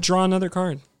I now. get to draw another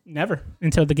card? Never.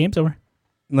 Until the game's over.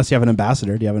 Unless you have an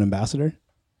ambassador. Do you have an ambassador?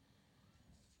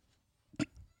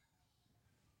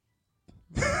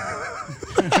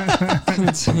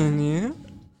 Continue.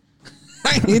 I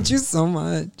hate you so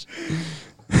much.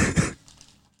 I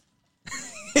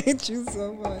hate you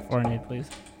so much. 4 and 8, please.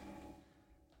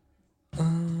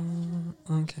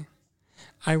 Okay.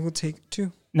 I will take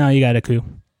 2. No, you got a coup.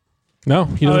 No,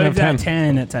 he doesn't have it's 10. at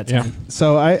 10. It's at 10. Yeah.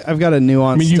 So I've got a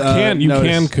nuanced. I mean, you can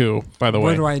notice. coup, by the What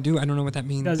way. do I do? I don't know what that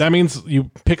means. Does- That means you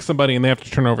pick somebody and they have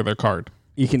to turn over their card.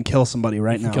 You can kill somebody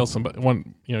right You now. kill somebody.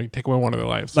 You take away one of their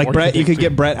lives. Like Or Brett, you take could two.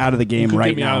 get Brett out of the game You could right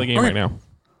get me now. out of the game Okay. right now.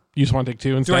 You just want to take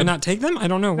 2 instead? Do I not take them? I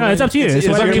don't know. No, it's up to you. It's It's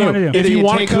whatever up to you you. want to do. If Either you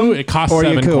want take to coup, him it costs or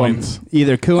you 7 coup coins. him.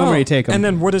 Either coup him or you take him. And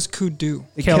then what does coup do?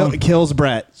 it Kill him. kills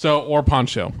Brett. So, or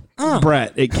Poncho.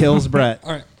 Brett. It kills Brett.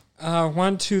 All right.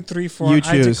 1, 2, 3, 4. You I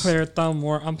choose. declare thumb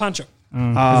war on Pancho. Is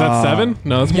that 7?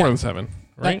 No, that's more than 7.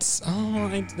 Right? That's,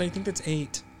 I think that's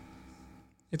 8.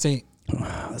 It's 8.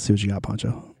 Let's see what you got,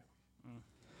 Poncho.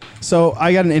 So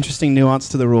I got an interesting nuance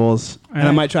to the rules, and I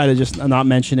right. might try to just not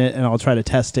mention it, and I'll try to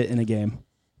test it in a game.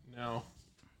 No.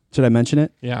 Should I mention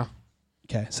it? Yeah.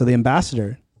 Okay. So the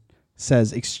ambassador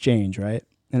says exchange, right?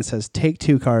 And it says take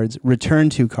 2 cards,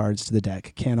 return 2 cards to the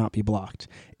deck, cannot be blocked.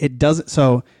 It doesn't.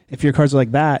 So if your cards are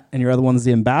like that, and your other one's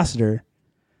the ambassador,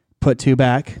 put 2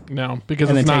 back, No, because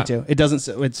and it's then not. take 2. It doesn't.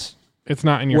 It's It's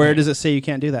not in your. where hand. does it say you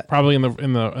can't do that? Probably in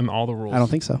all the rules. I don't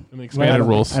think so. In the I expanded don't,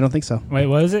 rules. I don't think so. Wait,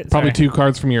 what is it? Probably Sorry. 2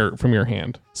 cards from your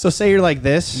hand. So say you're like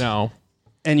this, No.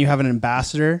 and you have an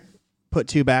ambassador, put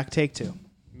 2 back, take 2.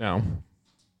 No.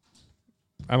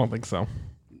 I don't think so.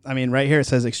 I mean, right here it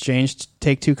says exchange,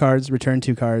 take 2 cards, return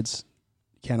 2 cards,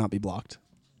 cannot be blocked.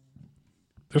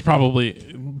 There's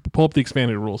probably pull up the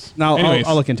expanded rules. No, Anyways,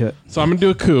 I'll look into it. so I'm gonna do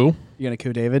a coup. You gonna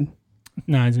coup David?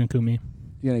 No, he's gonna coup me.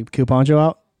 You gonna coup Poncho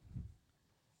out?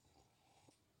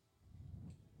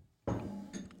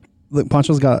 Look,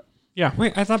 Poncho's got. Yeah,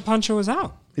 Wait, I thought Poncho was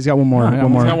out. He's got one more. No, I got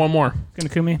one he's more. got one more. Gonna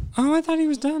coup me? Oh, I thought he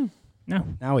was done. No.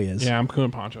 Now he is. Yeah, I'm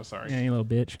cooing Poncho. Sorry. Yeah, you little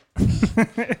bitch.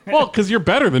 Well, because you're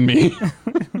better than me.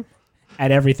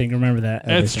 At everything, remember that.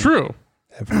 It's true.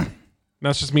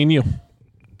 That's just me and you.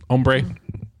 Hombre.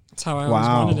 That's how I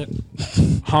Wow. always wanted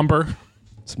it. Humber.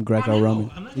 Some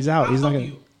Greco-Roman. He's out. He's not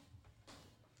gonna.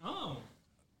 Oh.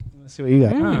 Let's see what you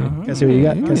got. Oh. Can I see what you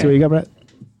got? Can I see what you got, Brett?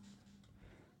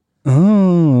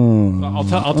 Oh. I'll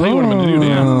tell you what I'm gonna do,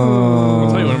 Dan. I'll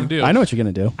tell you what I'm gonna do. I know what you're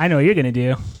gonna do. I know what you're gonna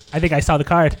do. I think I saw the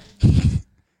card.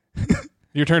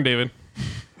 Your turn, David.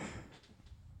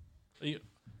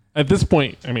 At this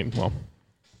point, I mean, well,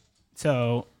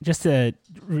 So just to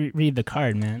read the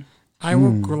card, man. I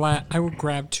will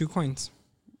grab 2 coins.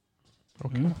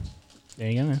 okay.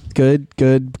 There you go, man.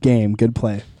 Good game. Good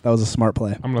play. That was a smart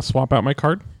play. I'm gonna swap out my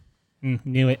card.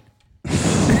 Knew it.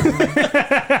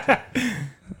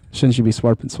 Shouldn't you be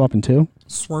swapping too?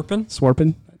 Swarping.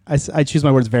 Swarping? I choose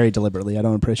my words very deliberately. I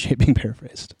don't appreciate being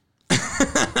paraphrased.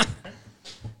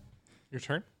 Your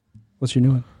turn. What's your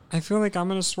new one? I feel like I'm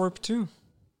gonna swarp too.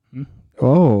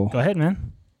 Oh. Go ahead,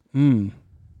 man. Hmm.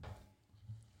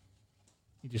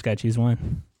 You just gotta choose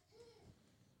one.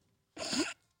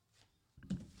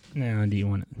 Now, do you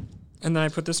want it? And then I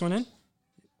put this one in.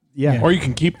 Yeah. Or you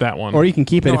can keep that one. Or you can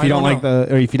keep it No, if you I don't don't like the,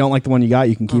 or if you don't like the one you got,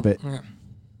 you can keep it. Okay.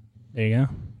 There you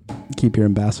go. Keep your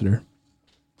ambassador.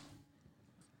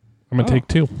 I'm gonna take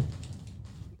 2.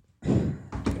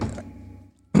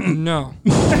 No.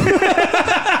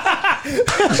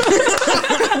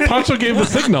 Poncho gave the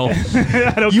signal.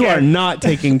 You are not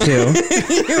taking 2.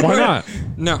 Why not?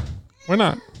 No. Why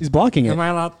not? He's blocking it. Am I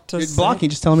allowed to You're say- blocking.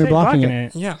 Just tell him you're blocking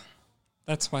it. Yeah.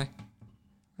 That's why.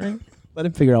 Let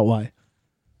him figure out why.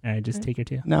 All right, just take your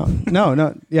 2. No.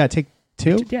 Yeah, take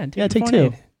 2. Yeah, take your 2.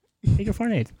 Fornade. Take your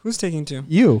Fornade. Who's taking 2?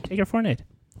 You. Take your Fornade.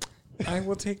 I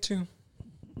will take 2.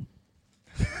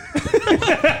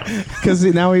 Because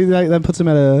now that puts him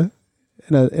in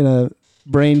a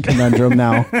brain conundrum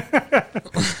now.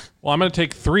 Well, I'm gonna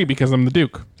take 3 because I'm the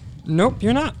Duke. Nope,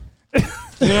 you're not.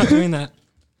 You're not doing that.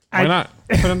 Why not?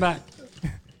 Put him back.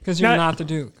 Because you're No. not the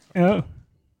Duke. Oh.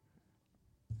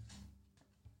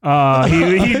 He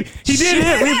did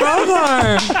it. We both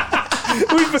are.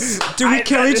 Do we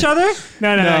kill each other?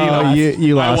 No, you No, lost.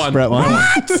 you I lost. won. Brett won.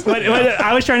 What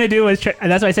I was trying to do was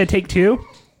that's why I said take 2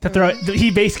 to throw. He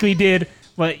basically did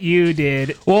what you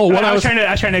did. Well, what I was trying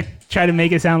to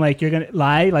make it sound like you're gonna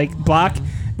lie, like block,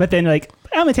 but then like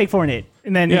I'm gonna take Fornade,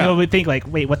 and then Yeah. people would think like,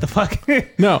 wait, what the fuck?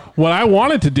 No, what I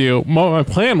wanted to do, my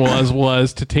plan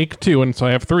was to take 2, and so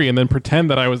I have 3, and then pretend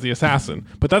that I was the assassin.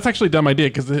 But that's actually a dumb idea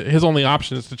because his only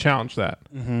option is to challenge that.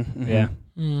 Yeah,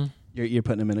 You're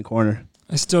putting him in a corner.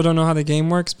 I still don't know how the game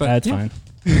works, but that's yeah.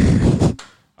 fine.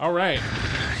 All right.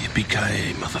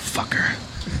 Yippee-ki-yay, motherfucker.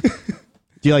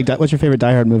 Do you like? What's your favorite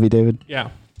Die Hard movie, David? Yeah.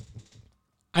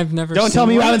 I've never Don't seen tell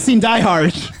me you one. haven't seen Die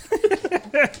Hard.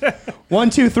 1,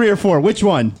 2, 3, or 4. Which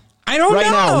one? I don't Right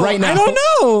know. now, right now.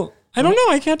 I don't know.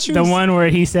 I can't choose. The one where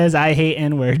he says I hate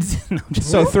N words.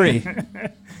 So 3.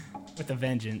 With a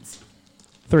vengeance.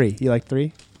 3. You like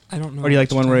 3? I don't know. Or do you like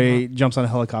the what one you're where talking he jumps on a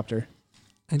helicopter? about.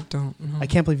 I don't know. I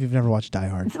can't believe you've never watched Die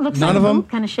Hard. It looks None like of a them? boot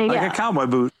kind of shape. Like a cowboy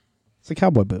boot. It's a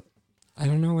cowboy boot. I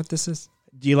don't know what this is.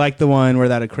 Do you like the one where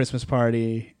they're at a Christmas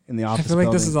party in the I office feel like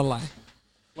this building? is a lie.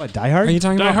 What, Die Hard? Are you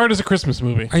talking Die about? Hard is a Christmas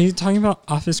movie. Are you talking about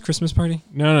Office Christmas Party?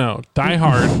 No. Die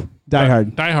Hard. Die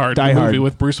Hard. Die Hard. Die the Hard. movie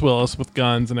with Bruce Willis with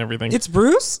guns and everything. It's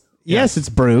Bruce. Yes, it's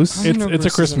Bruce. I don't know It's a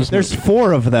Bruce is in Christmas it. There's movie.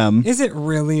 4 of them. Is it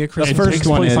really a It Christmas? first takes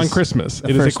one place is- on Christmas. the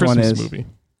It is a first one Christmas is- movie.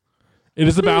 It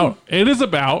is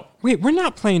about. Wait, we're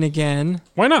not playing again.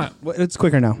 Why not? It's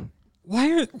quicker now.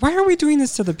 Why are we doing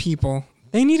this to the people?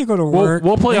 They need to go to work.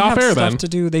 we'll play they off have air stuff then. to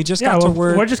do. They just Yeah, got to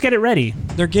we'll work. just get it ready.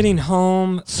 They're getting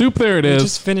home. Soup. There it They is.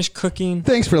 just finished cooking.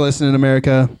 Thanks for listening,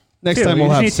 America. Next 2. time You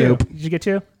we'll just have need 2. soup. Did you get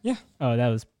 2? Yeah. Oh, that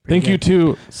was pretty Thank you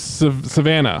good. to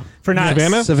Savannah. For not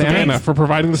Savannah for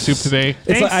providing the soup today.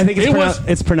 It's like, I think It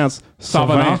it's pronounced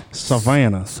Savannah.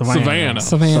 Savannah. Savannah.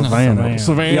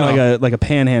 Savannah. You got like a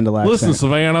panhandle accent. Listen,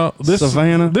 Savannah.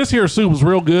 Savannah. This here soup is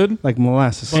real good. Like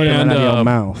molasses coming And, out of your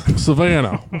mouth.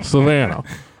 Savannah.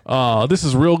 This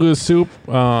is real good soup.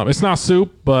 It's not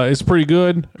soup, but it's pretty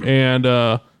good. And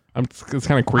it's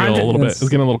kind of Creole a little bit. It's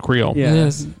getting a little Creole. Yeah. It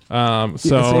is.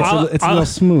 So It's a little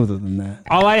smoother than that.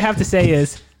 All I have to say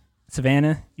is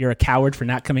Savannah, you're a coward for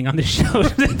not coming on the show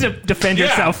to defend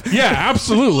yourself. Yeah,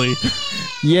 absolutely.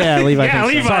 Yeah, Levi. Yeah,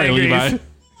 thinks so. Levi. Sorry, agrees. Levi.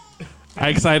 I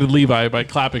excited Levi by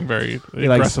clapping very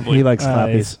aggressively. He likes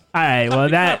clappies. All right, well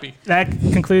Happy. that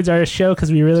concludes our show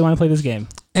because we really want to play this game.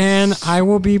 And I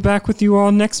will be back with you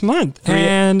all next month.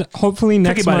 And hopefully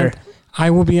next butter. month, I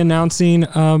will be announcing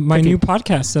my new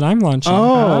podcast that I'm launching.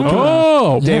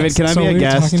 Oh, David, Yes, can I so be a we were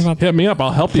guest? talking about- hit me up.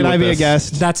 I'll help you Can with I be this. a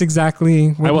guest? That's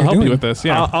exactly what I will we're help doing. you with this.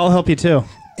 Yeah. I'll help you too.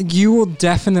 You will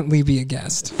definitely be a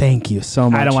guest. Thank you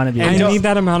so much. I don't want to be. I a guest. need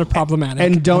that amount of problematic.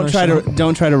 And on don't our try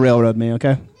show. to railroad me,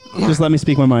 okay? Just let me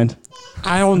speak my mind.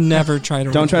 I'll never try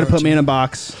to. Don't try to put me in a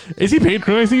box. Is he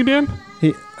patronizing you, Dan?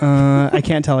 I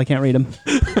can't tell. I can't read him.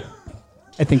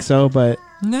 I think so, but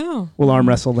No. we'll arm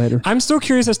wrestle later. I'm still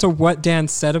curious as to what Dan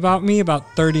said about me about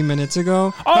 30 minutes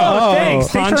ago. Oh, thanks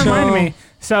for Pancho. reminding me.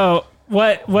 So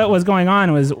what was going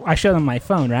on was I showed him my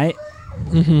phone, right?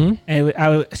 Mm-hmm. And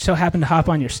I so happened to hop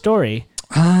on your story,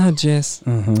 Jess.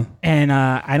 and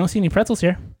I don't see any pretzels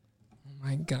here. Oh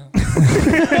my God.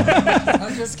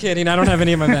 I'm just kidding. I don't have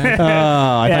any in my bag.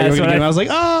 I Yeah, thought you were so going to get I- him. I was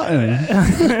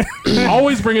like, Anyway.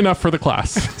 Always bring enough for the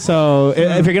class. So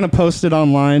if you're going to post it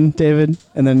online, David,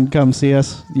 and then come see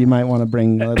us, you might want to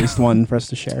bring at least one for us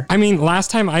to share. I mean,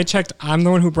 last time I checked, I'm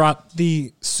the one who brought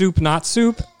the soup, not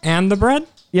soup, and the bread.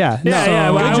 Yeah. No, Yeah,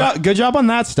 well, good job on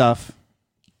that stuff.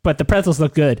 But the pretzels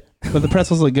look good. But the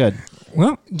pretzels look good.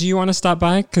 Well, do you want to stop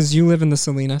by? Because you live in the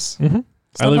Salinas.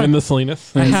 I live in the Salinas.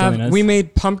 Salinas. We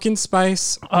made pumpkin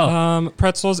spice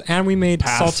pretzels, and we made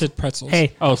Pass. salted pretzels.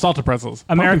 Hey, Oh, salted pretzels.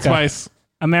 America. Pumpkin spice.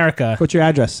 America, What's your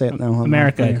address? Say it now.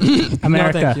 America, No,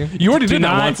 America. thank you. You already Do did that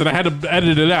not- once, and I had to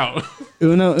edit it out.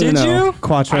 Uno, Did uno, you?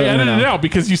 Quattro, I edited uno. it out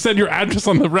because you said your address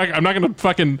on the record. I'm not going to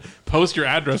fucking post your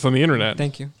address on the internet.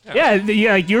 Thank you. Yeah,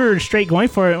 like you were straight going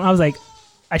for it. I was like,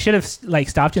 I should have like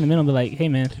stopped you in the middle and be like, hey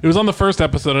man. It was on the first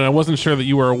episode, and I wasn't sure that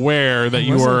you were aware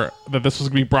that that this was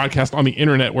going to be broadcast on the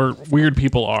internet where weird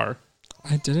people are.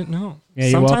 I didn't know. Yeah,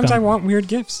 you're Sometimes welcome. I want weird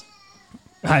gifts.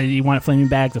 You want flaming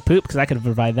bags of poop? Because I could have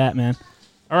provided that, man.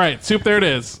 All right, soup. There it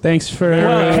is. Thanks for.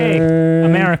 Well, hey,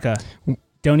 America,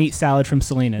 don't eat salad from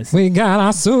Salinas. We got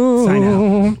our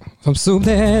Sign soup. From soup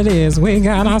that is. We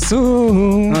got our soup.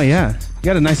 Oh yeah, you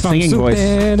got a nice From singing soup voice.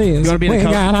 that is. You wanna be in a we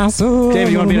co- got our soup.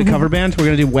 David, you want to be in a cover band? We're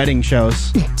gonna do wedding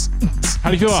shows. How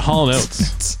do you feel about Hall &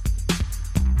 Oates?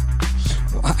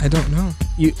 I don't know.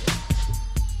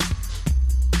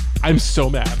 I'm so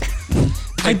mad.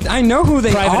 I know who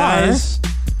they Private are. Eyes,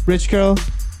 Rich Girl.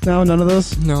 No, none of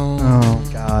those. No. Oh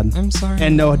God. I'm sorry.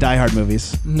 And no Die Hard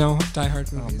movies. no Die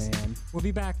Hard movies. man. We'll be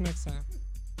back next time.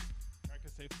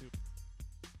 Practice safe soup.